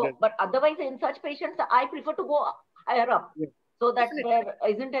 but otherwise in such patients, I prefer to go higher up, so that there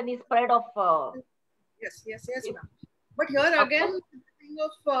isn't any spread of. Yes, ma'am. But here again,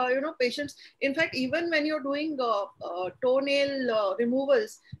 of patients. In fact, even when you're doing toenail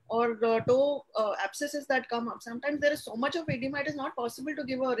removals or toe abscesses that come up, sometimes there is so much of edema, it is not possible to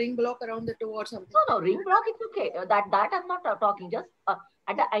give a ring block around the toe or something. No, ring block is okay. That I'm not talking, just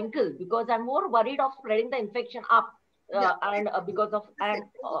at the ankle, because I'm more worried of spreading the infection up. And because of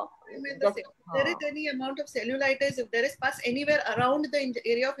there is any amount of cellulitis, if there is pus anywhere around the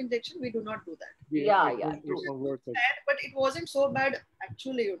area of injection, we do not do that. But it wasn't so bad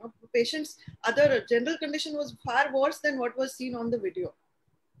actually. Patients' other general condition was far worse than what was seen on the video.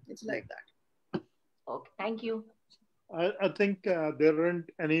 It's like that. Okay, thank you. I think there aren't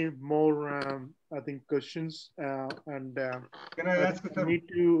any more questions, and can I ask? I need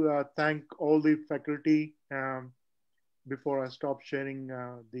to thank all the faculty. Before I stop sharing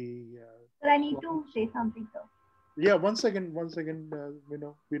Sir, I need to say something, sir. Yeah, one second.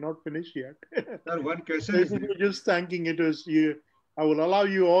 We're not finished yet. Sir, one question. Just thanking it was you. I will allow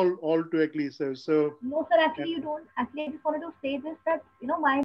you all to actually say so. No, sir. Actually, you don't. Actually, I just wanted to say this, that my